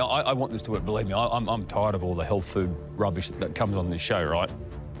tried it. You know, I want this to work, believe me. I'm tired of all the health food rubbish that comes on this show, right?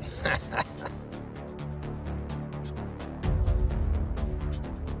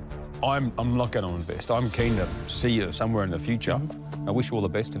 I'm not going to invest. I'm keen to see you somewhere in the future. I wish you all the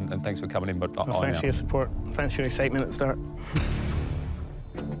best, and thanks for coming in, but well, thanks for your support. Thanks for your excitement at the start.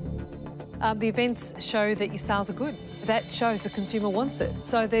 The events show that your sales are good. That shows the consumer wants it.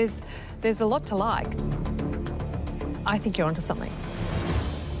 So there's a lot to like. I think you're onto something.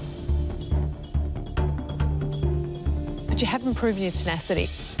 But you haven't proven your tenacity.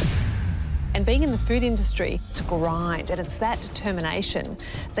 And being in the food industry, it's a grind, and it's that determination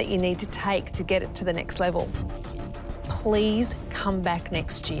that you need to take to get it to the next level. please come back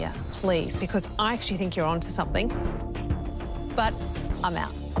next year, please, because I actually think you're onto something. But I'm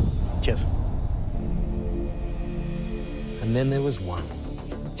out. Cheers. And then there was one.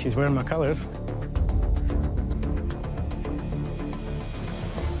 She's wearing my colours.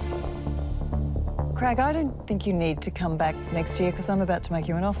 Craig, I don't think you need to come back next year because I'm about to make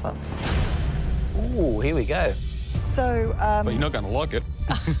you an offer. Ooh, here we go. So, But you're not going to like it.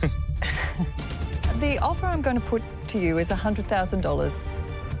 the offer I'm going to put to you is $100,000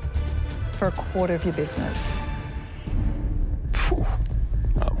 for a quarter of your business.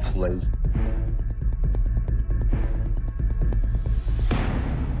 Oh, please.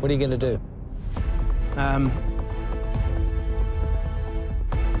 What are you going to do?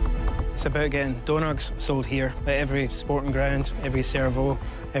 It's about getting Donugs sold here at every sporting ground, every servo,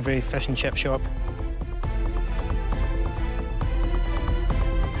 every fish and chip shop.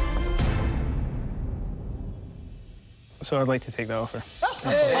 So I'd like to take that offer.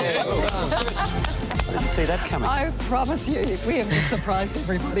 I didn't see that coming. I promise you, we have surprised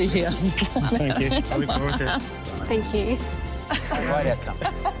everybody here. Thank you. I look forward to it. Thank you. Great outcome.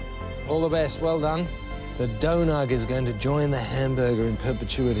 All the best. Well done. The Donug is going to join the hamburger in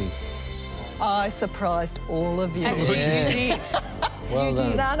perpetuity. I surprised all of you. Actually, you did. Well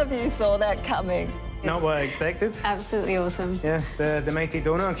done. None of you saw that coming. Not what I expected. Absolutely awesome. Yeah, the mighty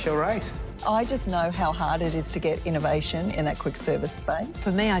Donug shall rise. I just know how hard it is to get innovation in that quick service space.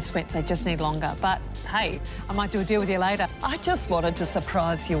 For me, I just went, they just need longer. But, hey, I might do a deal with you later. I just wanted to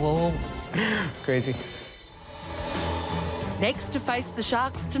surprise you all. Crazy. Next to face the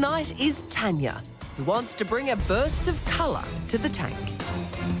Sharks tonight is Tanya, who wants to bring a burst of colour to the tank.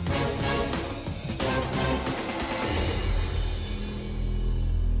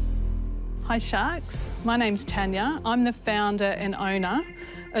 Hi Sharks, my name's Tanya. I'm the founder and owner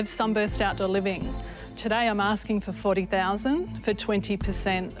of Sunburst Outdoor Living. Today I'm asking for $40,000 for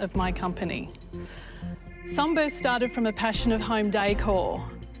 20% of my company. Sunburst started from a passion of home decor.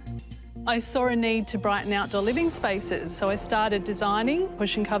 I saw a need to brighten outdoor living spaces, so I started designing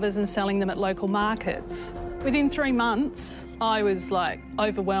cushion covers and selling them at local markets. Within 3 months, I was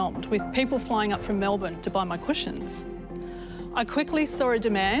overwhelmed with people flying up from Melbourne to buy my cushions. I quickly saw a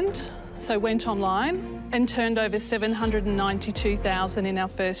demand, so went online and turned over $792,000 in our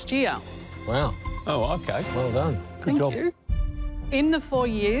first year. Wow. Oh, OK. Well done. Good job. Thank you. In the 4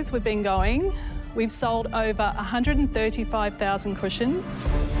 years we've been going, we've sold over 135,000 cushions,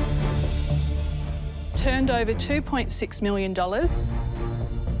 turned over $2.6 million.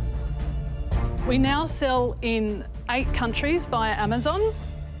 We now sell in 8 countries via Amazon,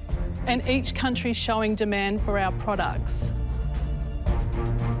 and each country showing demand for our products.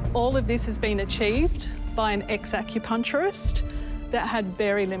 All of this has been achieved by an ex-acupuncturist that had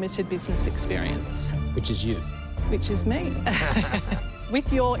very limited business experience. Which is you. Which is me.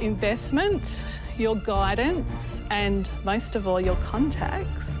 With your investment, your guidance, and most of all, your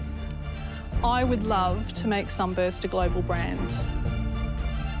contacts, I would love to make Sunburst a global brand.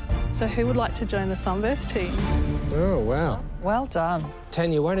 So who would like to join the Sunburst team? Oh, wow. Well done.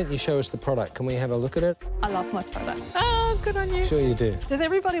 Tanya, why don't you show us the product? Can we have a look at it? I love my product. Oh, good on you. Sure you do. Does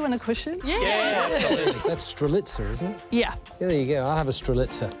everybody want a cushion? Yeah, absolutely. That's Strelitza, isn't it? Yeah. Yeah, there you go. I'll have a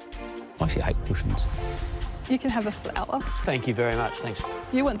Strelitza. I actually hate cushions. You can have a flower. Thank you very much. Thanks.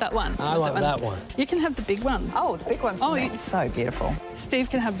 You want that one? I want that one. You can have the big one. Oh, the big one. Oh, it's so beautiful.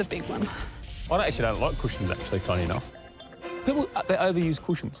 Steve can have the big one. I actually don't like cushions, actually, funny enough. People, they overuse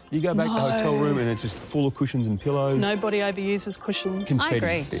cushions. You go back to the hotel room and it's just full of cushions and pillows. Nobody overuses cushions. Confetti. I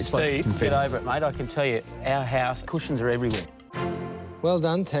agree. It's Steve, like confetti. get over it, mate. I can tell you, our house, cushions are everywhere. Well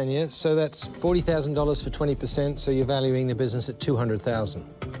done, Tanya. So that's $40,000 for 20%, so you're valuing the business at $200,000.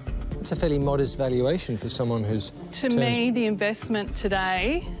 That's a fairly modest valuation for someone who's... To me, the investment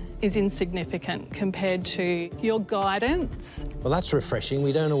today is insignificant compared to your guidance. Well, that's refreshing.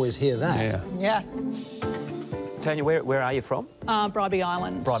 We don't always hear that. Yeah. Tanya, where are you from? Bribie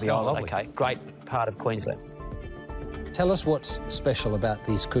Island. Bribie Island, OK. Great part of Queensland. Tell us what's special about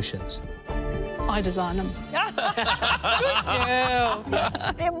these cushions. I design them. Good girl.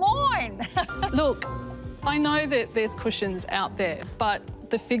 They're mine. Look, I know that there's cushions out there, but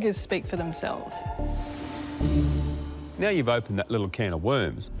the figures speak for themselves. Now you've opened that little can of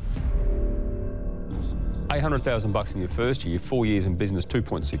worms. $800,000 in your first year, 4 years in business,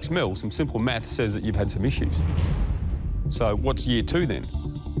 2.6 mil. Some simple math says that you've had some issues. So what's year 2 then?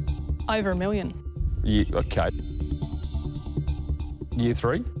 Over $1 million. OK. Year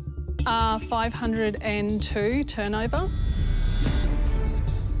 3? 502 turnover.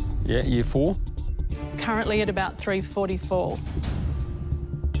 Yeah, year 4? Currently at about 344.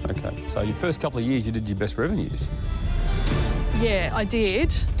 OK, so your first couple of years you did your best revenues. Yeah, I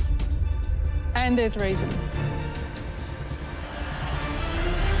did. And there's reason.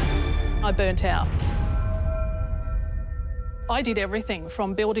 I burnt out. I did everything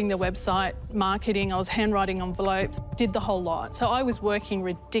from building the website, marketing, I was handwriting envelopes, did the whole lot. So I was working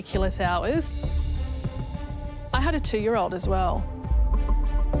ridiculous hours. I had a 2-year-old as well.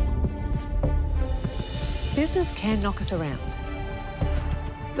 Business can knock us around.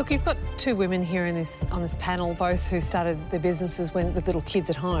 Look, you've got 2 women here on this panel, both who started their businesses with little kids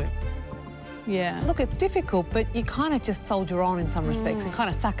at home. Yeah. Look, it's difficult, but you kind of just soldier on in some respects and kind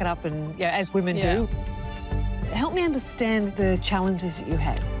of suck it up, and as women do. Help me understand the challenges that you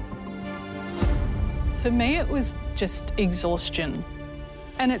had. For me, it was just exhaustion.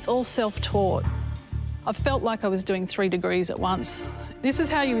 And it's all self-taught. I felt like I was doing 3 degrees at once. This is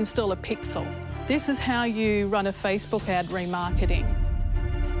how you install a pixel. This is how you run a Facebook ad remarketing.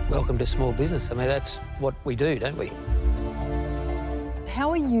 Welcome to small business. I mean, that's what we do, don't we? How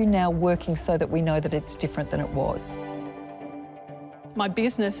are you now working so that we know that it's different than it was? My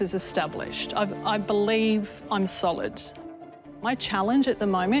business is established. I believe I'm solid. My challenge at the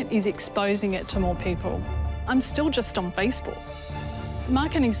moment is exposing it to more people. I'm still just on Facebook.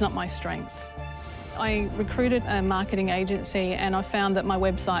 Marketing's not my strength. I recruited a marketing agency and I found that my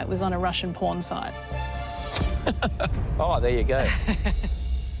website was on a Russian porn site. Oh, there you go.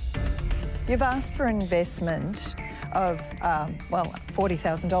 You've asked for an investment of, well,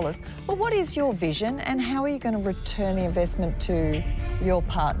 $40,000. Well, what is your vision and how are you going to return the investment to your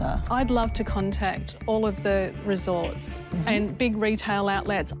partner? I'd love to contact all of the resorts and big retail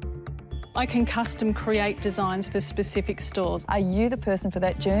outlets. I can custom create designs for specific stores. Are you the person for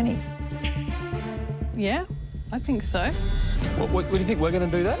that journey? Yeah, I think so. What do you think, we're going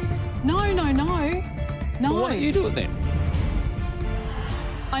to do that? No, no, no. No. Well, why don't you do it then?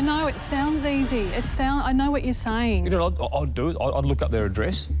 I know, it sounds easy. I know what you're saying. You know what I'd do? I'd look up their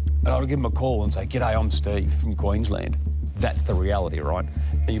address and I'd give them a call and say, "G'day, I'm Steve from Queensland." That's the reality, right?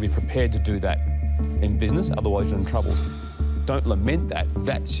 And you'd be prepared to do that in business, otherwise you're in trouble. Don't lament that.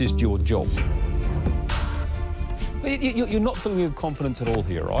 That's just your job. You're not feeling with confidence at all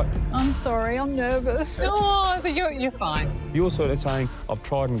here, right? I'm sorry, I'm nervous. No, you're fine. You're sort of saying, "I've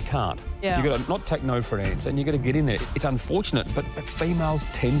tried and can't." Yeah. You've got to not take no for an answer and you've got to get in there. It's unfortunate, but females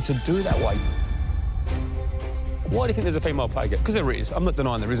tend to do that way. Why do you think there's a female pay gap? Because there is. I'm not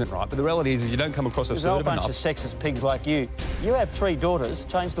denying there isn't, right? But the reality is you don't come across There's a whole bunch of sexist pigs like you. You have 3 daughters,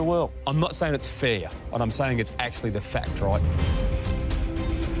 change the world. I'm not saying it's fair, and I'm saying it's actually the fact, right?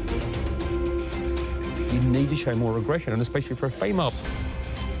 You need to show more aggression, and especially for a female.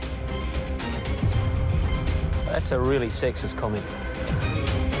 That's a really sexist comment.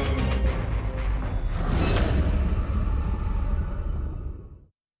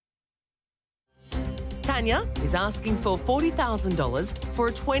 Tanya is asking for $40,000 for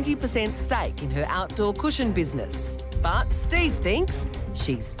a 20% stake in her outdoor cushion business. But Steve thinks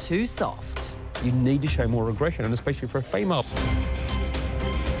she's too soft. You need to show more aggression, and especially for a female.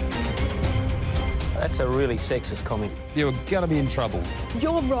 That's a really sexist comment. You're going to be in trouble.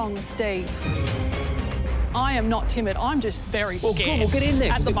 You're wrong, Steve. I am not timid. I'm just very scared. Well, good, we'll get in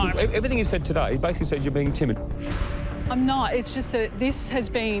there. At the moment. Everything you said today basically says you're being timid. I'm not. It's just that this has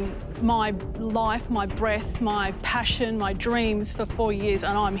been my life, my breath, my passion, my dreams for 4 years,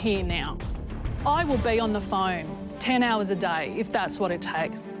 and I'm here now. I will be on the phone 10 hours a day if that's what it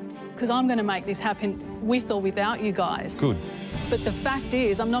takes, because I'm going to make this happen with or without you guys. Good. But the fact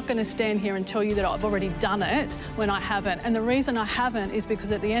is, I'm not going to stand here and tell you that I've already done it when I haven't. And the reason I haven't is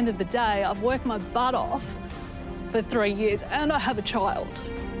because at the end of the day, I've worked my butt off for 3 years and I have a child.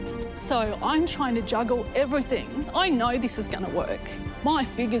 So I'm trying to juggle everything. I know this is going to work. My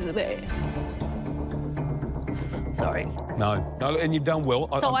figures are there. Sorry. No, and you've done well.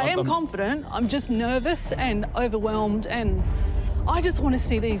 So I am confident. I'm just nervous and overwhelmed, and I just want to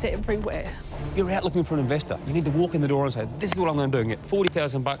see these everywhere. You're out looking for an investor. You need to walk in the door and say, "This is what I'm going to do and get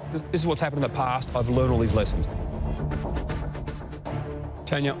 $40,000. This is what's happened in the past. I've learned all these lessons."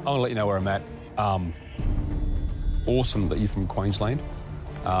 Tanya, I want to let you know where I'm at. Awesome that you're from Queensland.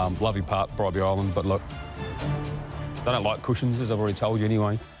 Lovely part, Bribey Island, but look, they don't like cushions, as I've already told you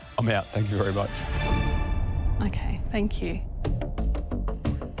anyway. I'm out. Thank you very much. Okay, thank you.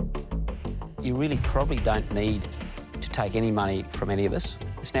 You really probably don't need to take any money from any of us.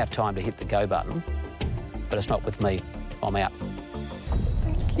 It's now time to hit the go button, but it's not with me. I'm out.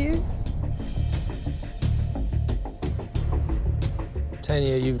 Thank you.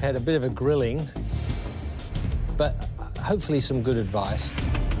 Tanya, you've had a bit of a grilling, but hopefully some good advice.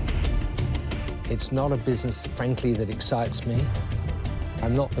 It's not a business, frankly, that excites me.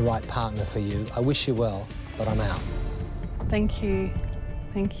 I'm not the right partner for you. I wish you well, but I'm out. Thank you.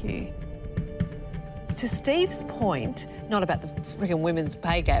 Thank you. To Steve's point, not about the friggin' women's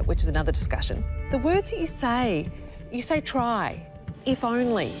pay gap, which is another discussion, the words that you say try, if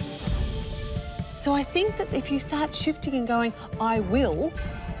only. So I think that if you start shifting and going, I will,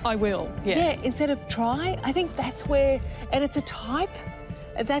 yeah. Yeah, instead of try, I think that's where, and it's a type,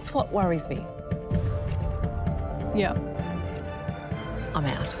 that's what worries me. Yeah. I'm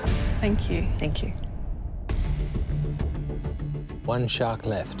out. Thank you. Thank you. One shark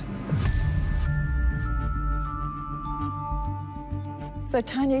left. So,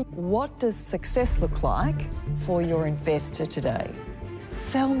 Tanya, what does success look like for your investor today?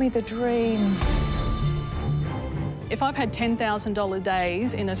 Sell me the dream. If I've had $10,000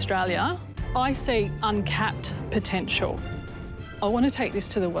 days in Australia, I see uncapped potential. I want to take this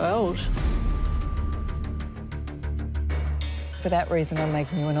to the world. For that reason, I'm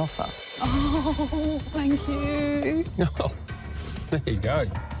making you an offer. Oh, thank you. Oh, there you go.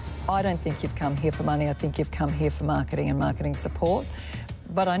 I don't think you've come here for money. I think you've come here for marketing and marketing support.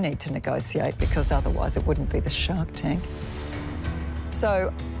 But I need to negotiate because otherwise it wouldn't be the Shark Tank.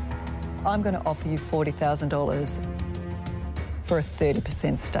 So I'm going to offer you $40,000 for a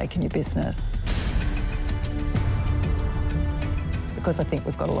 30% stake in your business. Because I think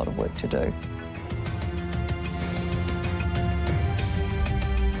we've got a lot of work to do.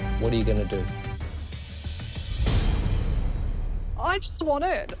 What are you going to do? I just want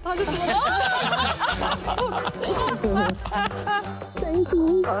it. I just want it. Thank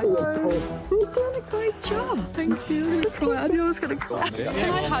you. You're doing a great job. Thank you. I knew I was going to cry. Can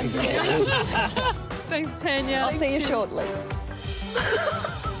I hug you? Thanks, Tanya. I'll see you shortly.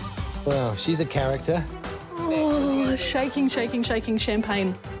 Well, she's a character. Oh, shaking, shaking, shaking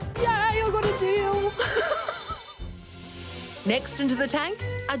champagne. Yay, I got a deal. Next into the tank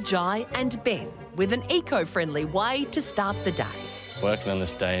are Jai and Ben with an eco-friendly way to start the day. Working on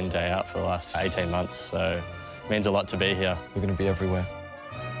this day in, day out for the last 18 months, so it means a lot to be here. We're going to be everywhere.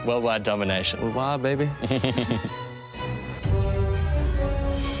 Worldwide domination. Worldwide, baby.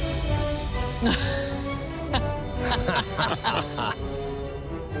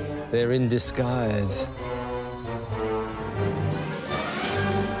 They're in disguise.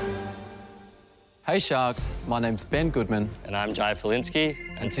 Hey Sharks, my name's Ben Goodman. And I'm Jai Falinsky.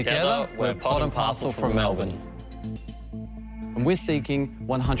 And together we're Pod and ParceL from Melbourne. And we're seeking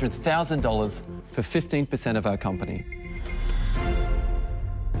 $100,000 for 15% of our company.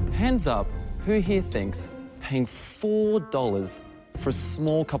 Hands up, who here thinks paying $4 for a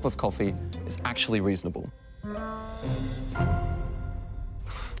small cup of coffee is actually reasonable?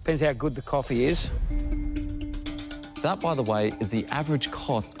 Depends how good the coffee is. That, by the way, is the average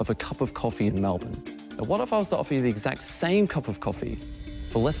cost of a cup of coffee in Melbourne. Now, what if I was to offer you the exact same cup of coffee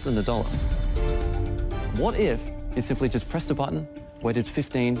for less than $1? What if you simply just pressed a button, waited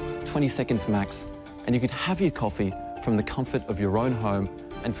 15, 20 seconds max, and you could have your coffee from the comfort of your own home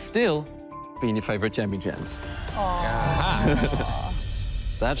and still be in your favourite jammy jams?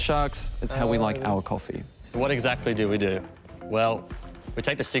 That, Sharks, is how we like our coffee. What exactly do we do? Well, we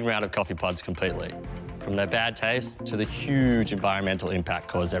take the stigma out of coffee pods completely, from their bad taste to the huge environmental impact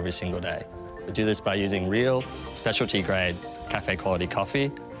caused every single day. We do this by using real, specialty-grade, cafe-quality coffee,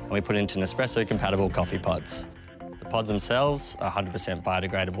 and we put it into Nespresso-compatible coffee pods. The pods themselves are 100%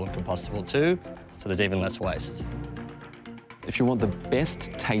 biodegradable and compostable too, so there's even less waste. If you want the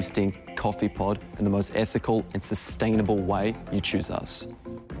best tasting coffee pod in the most ethical and sustainable way, you choose us.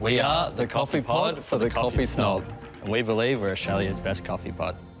 We are the coffee pod for the coffee snob, and we believe we're Australia's best coffee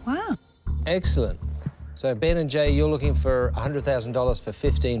pod. Wow. Excellent. So Ben and Jay, you're looking for $100,000 for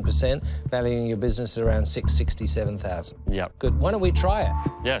 15%, valuing your business at around $667,000. Yep. Good. Why don't we try it?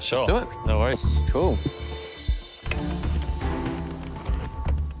 Yeah, sure. Let's do it. No worries. Cool.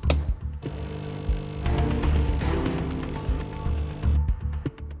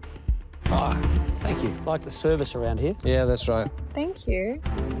 Thank you. Like the service around here. Yeah, that's right. Thank you.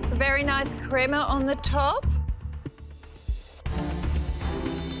 It's a very nice crema on the top.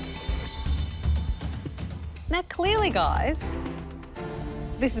 Now, clearly, guys,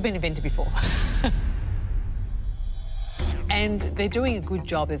 this has been invented before. And they're doing a good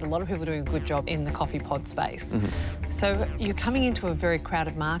job. There's a lot of people doing a good job in the coffee pod space. So you're coming into a very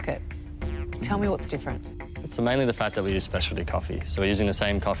crowded market. Tell me what's different. It's mainly the fact that we use specialty coffee. So we're using the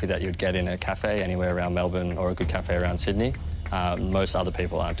same coffee that you'd get in a cafe anywhere around Melbourne or a good cafe around Sydney. Most other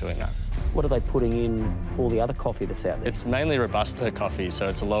people aren't doing that. What are they putting in all the other coffee that's out there? It's mainly Robusta coffee, so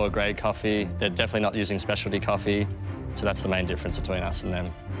it's a lower grade coffee. They're definitely not using specialty coffee. So that's the main difference between us and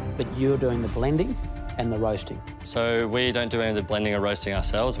them. But you're doing the blending and the roasting. So we don't do any of the blending or roasting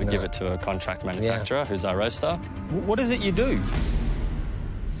ourselves. We give it to a contract manufacturer who's our roaster. What is it you do?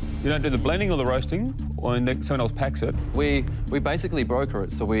 You don't do the blending or the roasting, or someone else packs it? We basically broker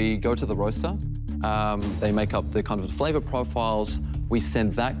it. So we go to the roaster. They make up the kind of flavour profiles. We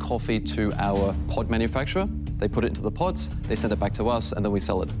send that coffee to our pod manufacturer. They put it into the pods, they send it back to us, and then we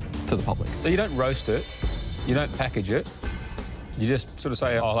sell it to the public. So you don't roast it, you don't package it, you just sort of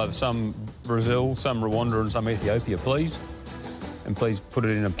say, I'll have some Brazil, some Rwanda and some Ethiopia, please, and please put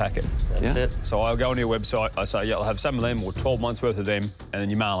it in a packet. That's it. So I'll go on your website, I say, yeah, I'll have some of them or 12 months worth of them, and then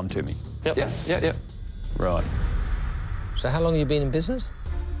you mail them to me. Yep. Yeah. Right. So how long have you been in business?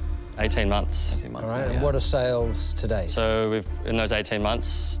 18 months. 18 months. All right, and what are sales today? So in those 18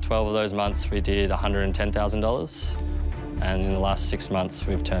 months, 12 of those months we did $110,000. And in the last 6 months,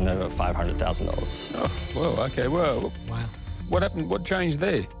 we've turned over $500,000. Oh, well, OK, well, wow. What happened? What changed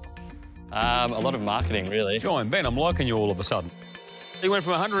there? A lot of marketing, really. Giant Ben, I'm liking you all of a sudden. You went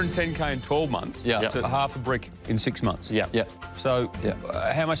from 110K in 12 months to half a brick in 6 months. Yeah. So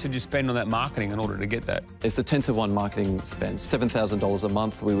how much did you spend on that marketing in order to get that? It's a 10-to-1 marketing spend. $7,000 a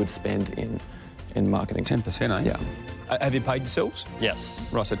month we would spend in marketing. 10%, eh? Yeah. Have you paid yourselves?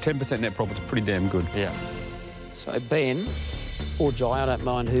 Yes. Right, so 10% net profit's pretty damn good. Yeah. So Ben or Jai, I don't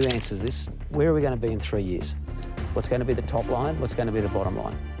mind who answers this, where are we going to be in 3 years? What's going to be the top line? What's going to be the bottom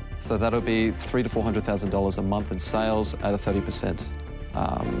line? So that'll be $300,000 to $400,000 a month in sales at a 30%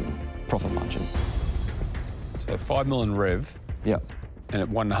 profit margin. So 5 million rev. Yeah. And at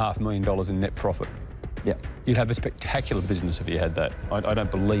 $1.5 million in net profit. Yeah. You'd have a spectacular business if you had that. I don't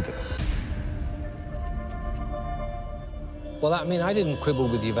believe it. Well, I mean, I didn't quibble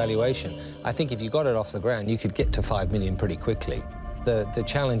with your valuation. I think if you got it off the ground, you could get to 5 million pretty quickly. The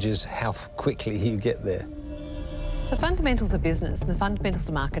challenge is how quickly you get there. The fundamentals of business and the fundamentals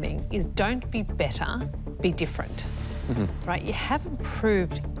of marketing is don't be better, be different. Right? You haven't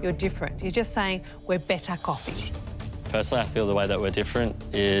proved you're different. You're just saying we're better coffee. Personally, I feel the way that we're different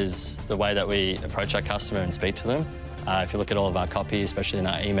is the way that we approach our customer and speak to them. If you look at all of our copy, especially in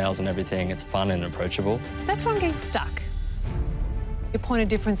our emails and everything, it's fun and approachable. That's where I'm getting stuck. Your point of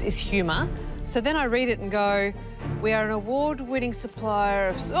difference is humour. So then I read it and go, we are an award-winning supplier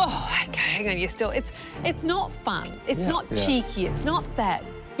of... Oh, OK, hang on, you're still... It's not fun. It's not cheeky. It's not that.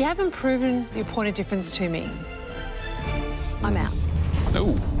 You haven't proven your point of difference to me. I'm out.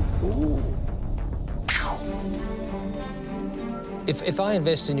 Ooh. If I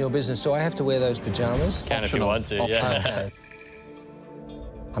invest in your business, do I have to wear those pyjamas? Can if you want to, yeah.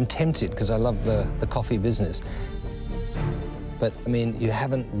 I'm tempted because I love the coffee business. But, I mean, you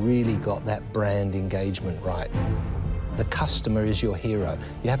haven't really got that brand engagement right. The customer is your hero.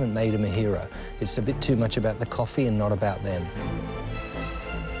 You haven't made him a hero. It's a bit too much about the coffee and not about them.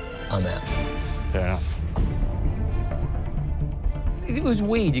 I'm out. Fair enough. It was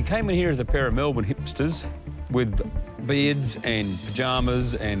weird. You came in here as a pair of Melbourne hipsters with beards and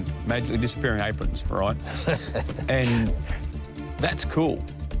pyjamas and magically disappearing aprons, right? And that's cool,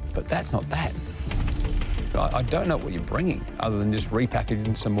 but that's not that. I don't know what you're bringing other than just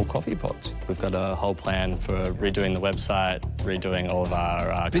repackaging some more coffee pods. We've got a whole plan for redoing the website, redoing all of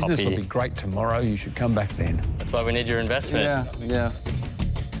our business copy. will be great tomorrow. You should come back then. That's why we need your investment. Yeah.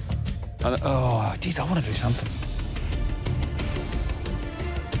 Oh, geez, I want to do something.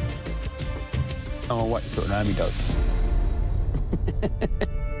 I'm going to wait to see what Naomi does.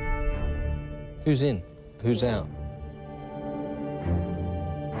 Who's in? Who's out?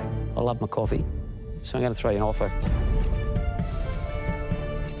 I love my coffee, so I'm going to throw you an offer.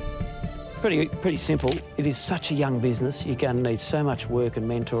 Pretty simple. It is such a young business. You're going to need so much work and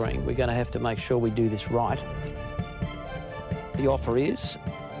mentoring. We're going to have to make sure we do this right. The offer is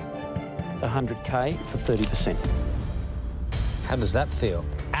 $100K for 30%. How does that feel?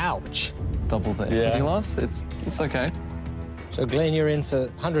 Ouch. Double the equity loss. It's okay. So, Glenn, you're in for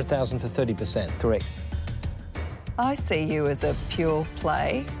 $100,000 for 30%. Correct. I see you as a pure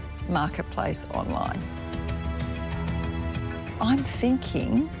play marketplace online. I'm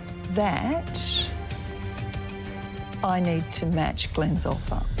thinking that I need to match Glenn's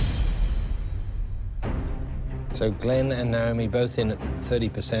offer. So Glenn and Naomi both in at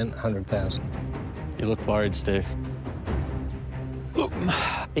 30%, 100,000. You look worried, Steve. Look,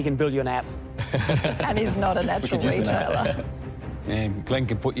 he can build you an app. And he's not a natural retailer. Yeah, Glenn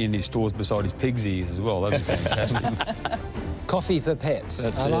can put you in his stores beside his pig's ears as well. That'd be fantastic. Coffee for pets.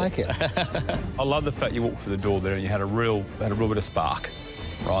 That's I like it. I love the fact you walked through the door there and you had a real bit of spark.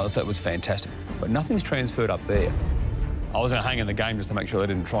 Right, I thought it was fantastic. But nothing's transferred up there. I was going to hang in the game just to make sure they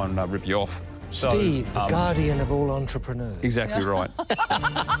didn't try and rip you off. Steve, the guardian of all entrepreneurs. Exactly right.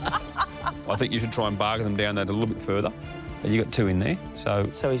 I think you should try and bargain them down that a little bit further. You got 2 in there, so...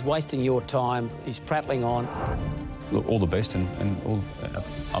 So he's wasting your time, he's prattling on. Look, all the best and all,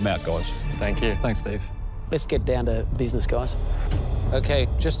 I'm out, guys. Thank you. Thanks, Steve. Let's get down to business, guys. OK,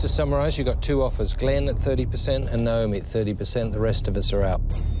 just to summarise, you've got 2 offers, Glenn at 30% and Naomi at 30%. The rest of us are out.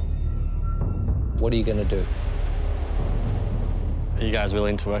 What are you going to do? Are you guys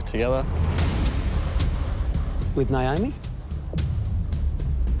willing to work together? With Naomi?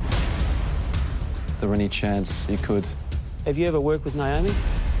 Is there any chance you could? Have you ever worked with Naomi?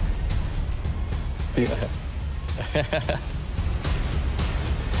 Yeah.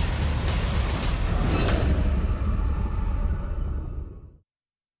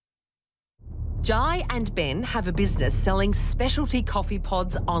 Jai and Ben have a business selling specialty coffee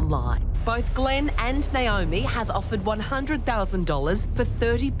pods online. Both Glenn and Naomi have offered $100,000 for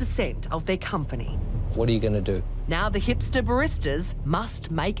 30% of their company. What are you going to do? Now the hipster baristas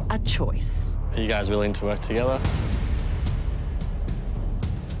must make a choice. Are you guys willing to work together?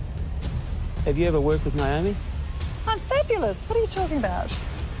 Have you ever worked with Naomi? I'm fabulous. What are you talking about?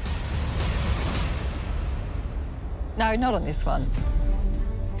 No, not on this one.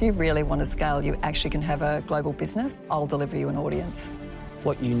 If you really want to scale, you actually can have a global business. I'll deliver you an audience.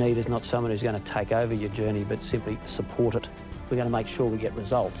 What you need is not someone who's going to take over your journey, but simply support it. We're going to make sure we get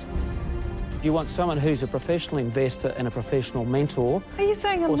results. You want someone who's a professional investor and a professional mentor. Are you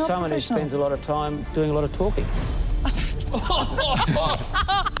saying I'm or not someone who professional? spends a lot of time doing a lot of talking?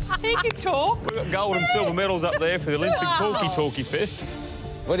 He can talk. We've got gold and silver medals up there for the Olympic Talkie Fest.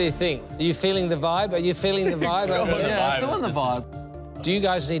 What do you think? Are you feeling the vibe? Are you feeling the vibe? Yeah, I'm feeling the vibe. Do you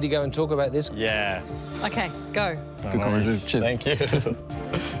guys need to go and talk about this? Yeah. OK, go. Nice. Thank you.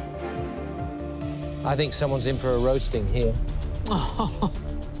 I think someone's in for a roasting here. How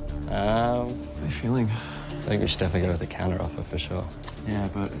are you feeling? I think we should definitely go with the counter offer for sure. Yeah,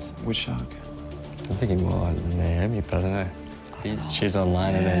 but which shark? I'm thinking more on Naomi, but I don't know. She's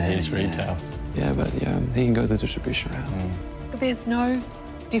online and then he's retail. Yeah, but he can go the distribution route. But there's no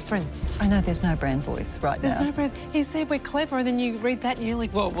difference. I know there's no brand voice right There's now. no brand. He said we're clever, and then you read that and you're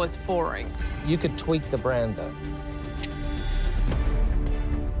like, well, it's boring. You could tweak the brand, though.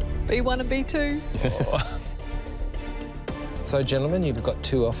 B1 and B2. So, gentlemen, you've got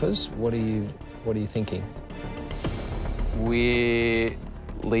 2 offers. What are you thinking? We're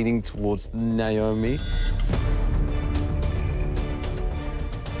leaning towards Naomi.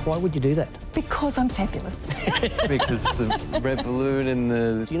 Why would you do that? Because I'm fabulous. Because the red balloon and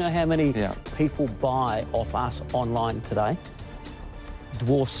the... Do you know how many people buy off us online today?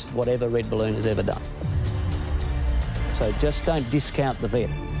 Dwarfs whatever Red Balloon has ever done. So just don't discount the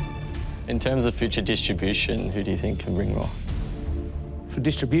vet. In terms of future distribution, who do you think can bring more? For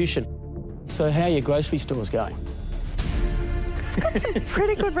distribution. So how are your grocery stores going? Got some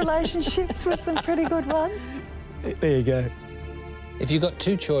pretty good relationships with some pretty good ones. There you go. If you've got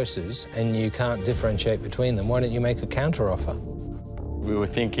 2 choices and you can't differentiate between them, why don't you make a counter offer? We were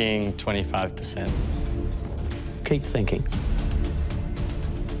thinking 25%. Keep thinking.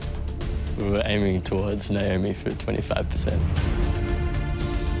 We were aiming towards Naomi for 25%.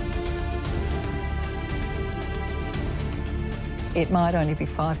 It might only be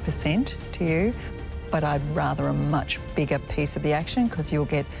 5% to you, but I'd rather a much bigger piece of the action because you'll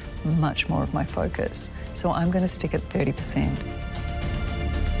get much more of my focus. So I'm going to stick at 30%.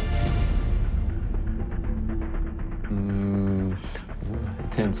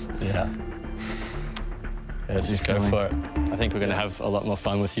 Intense. Yeah. Let's just go for it. I think we're going to have a lot more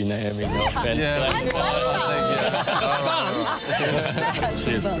fun with you, Naomi. No offense.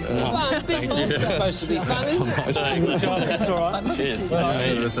 Cheers. Fun. Business is supposed to be fun, isn't it? Good job. That's all right. Cheers. Nice to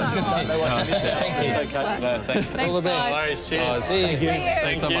meet you. Thank you. All the best. No worries. Cheers. See you.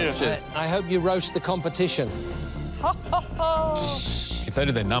 Thanks so much. Cheers. I hope you roast the competition. If they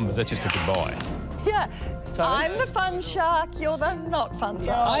do their numbers, that's just a goodbye. Yeah. I'm the fun shark, you're the not fun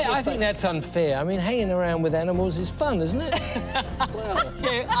shark. I think that's unfair. I mean, hanging around with animals is fun, isn't it?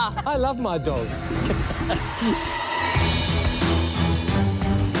 Yeah, us. I love my dog.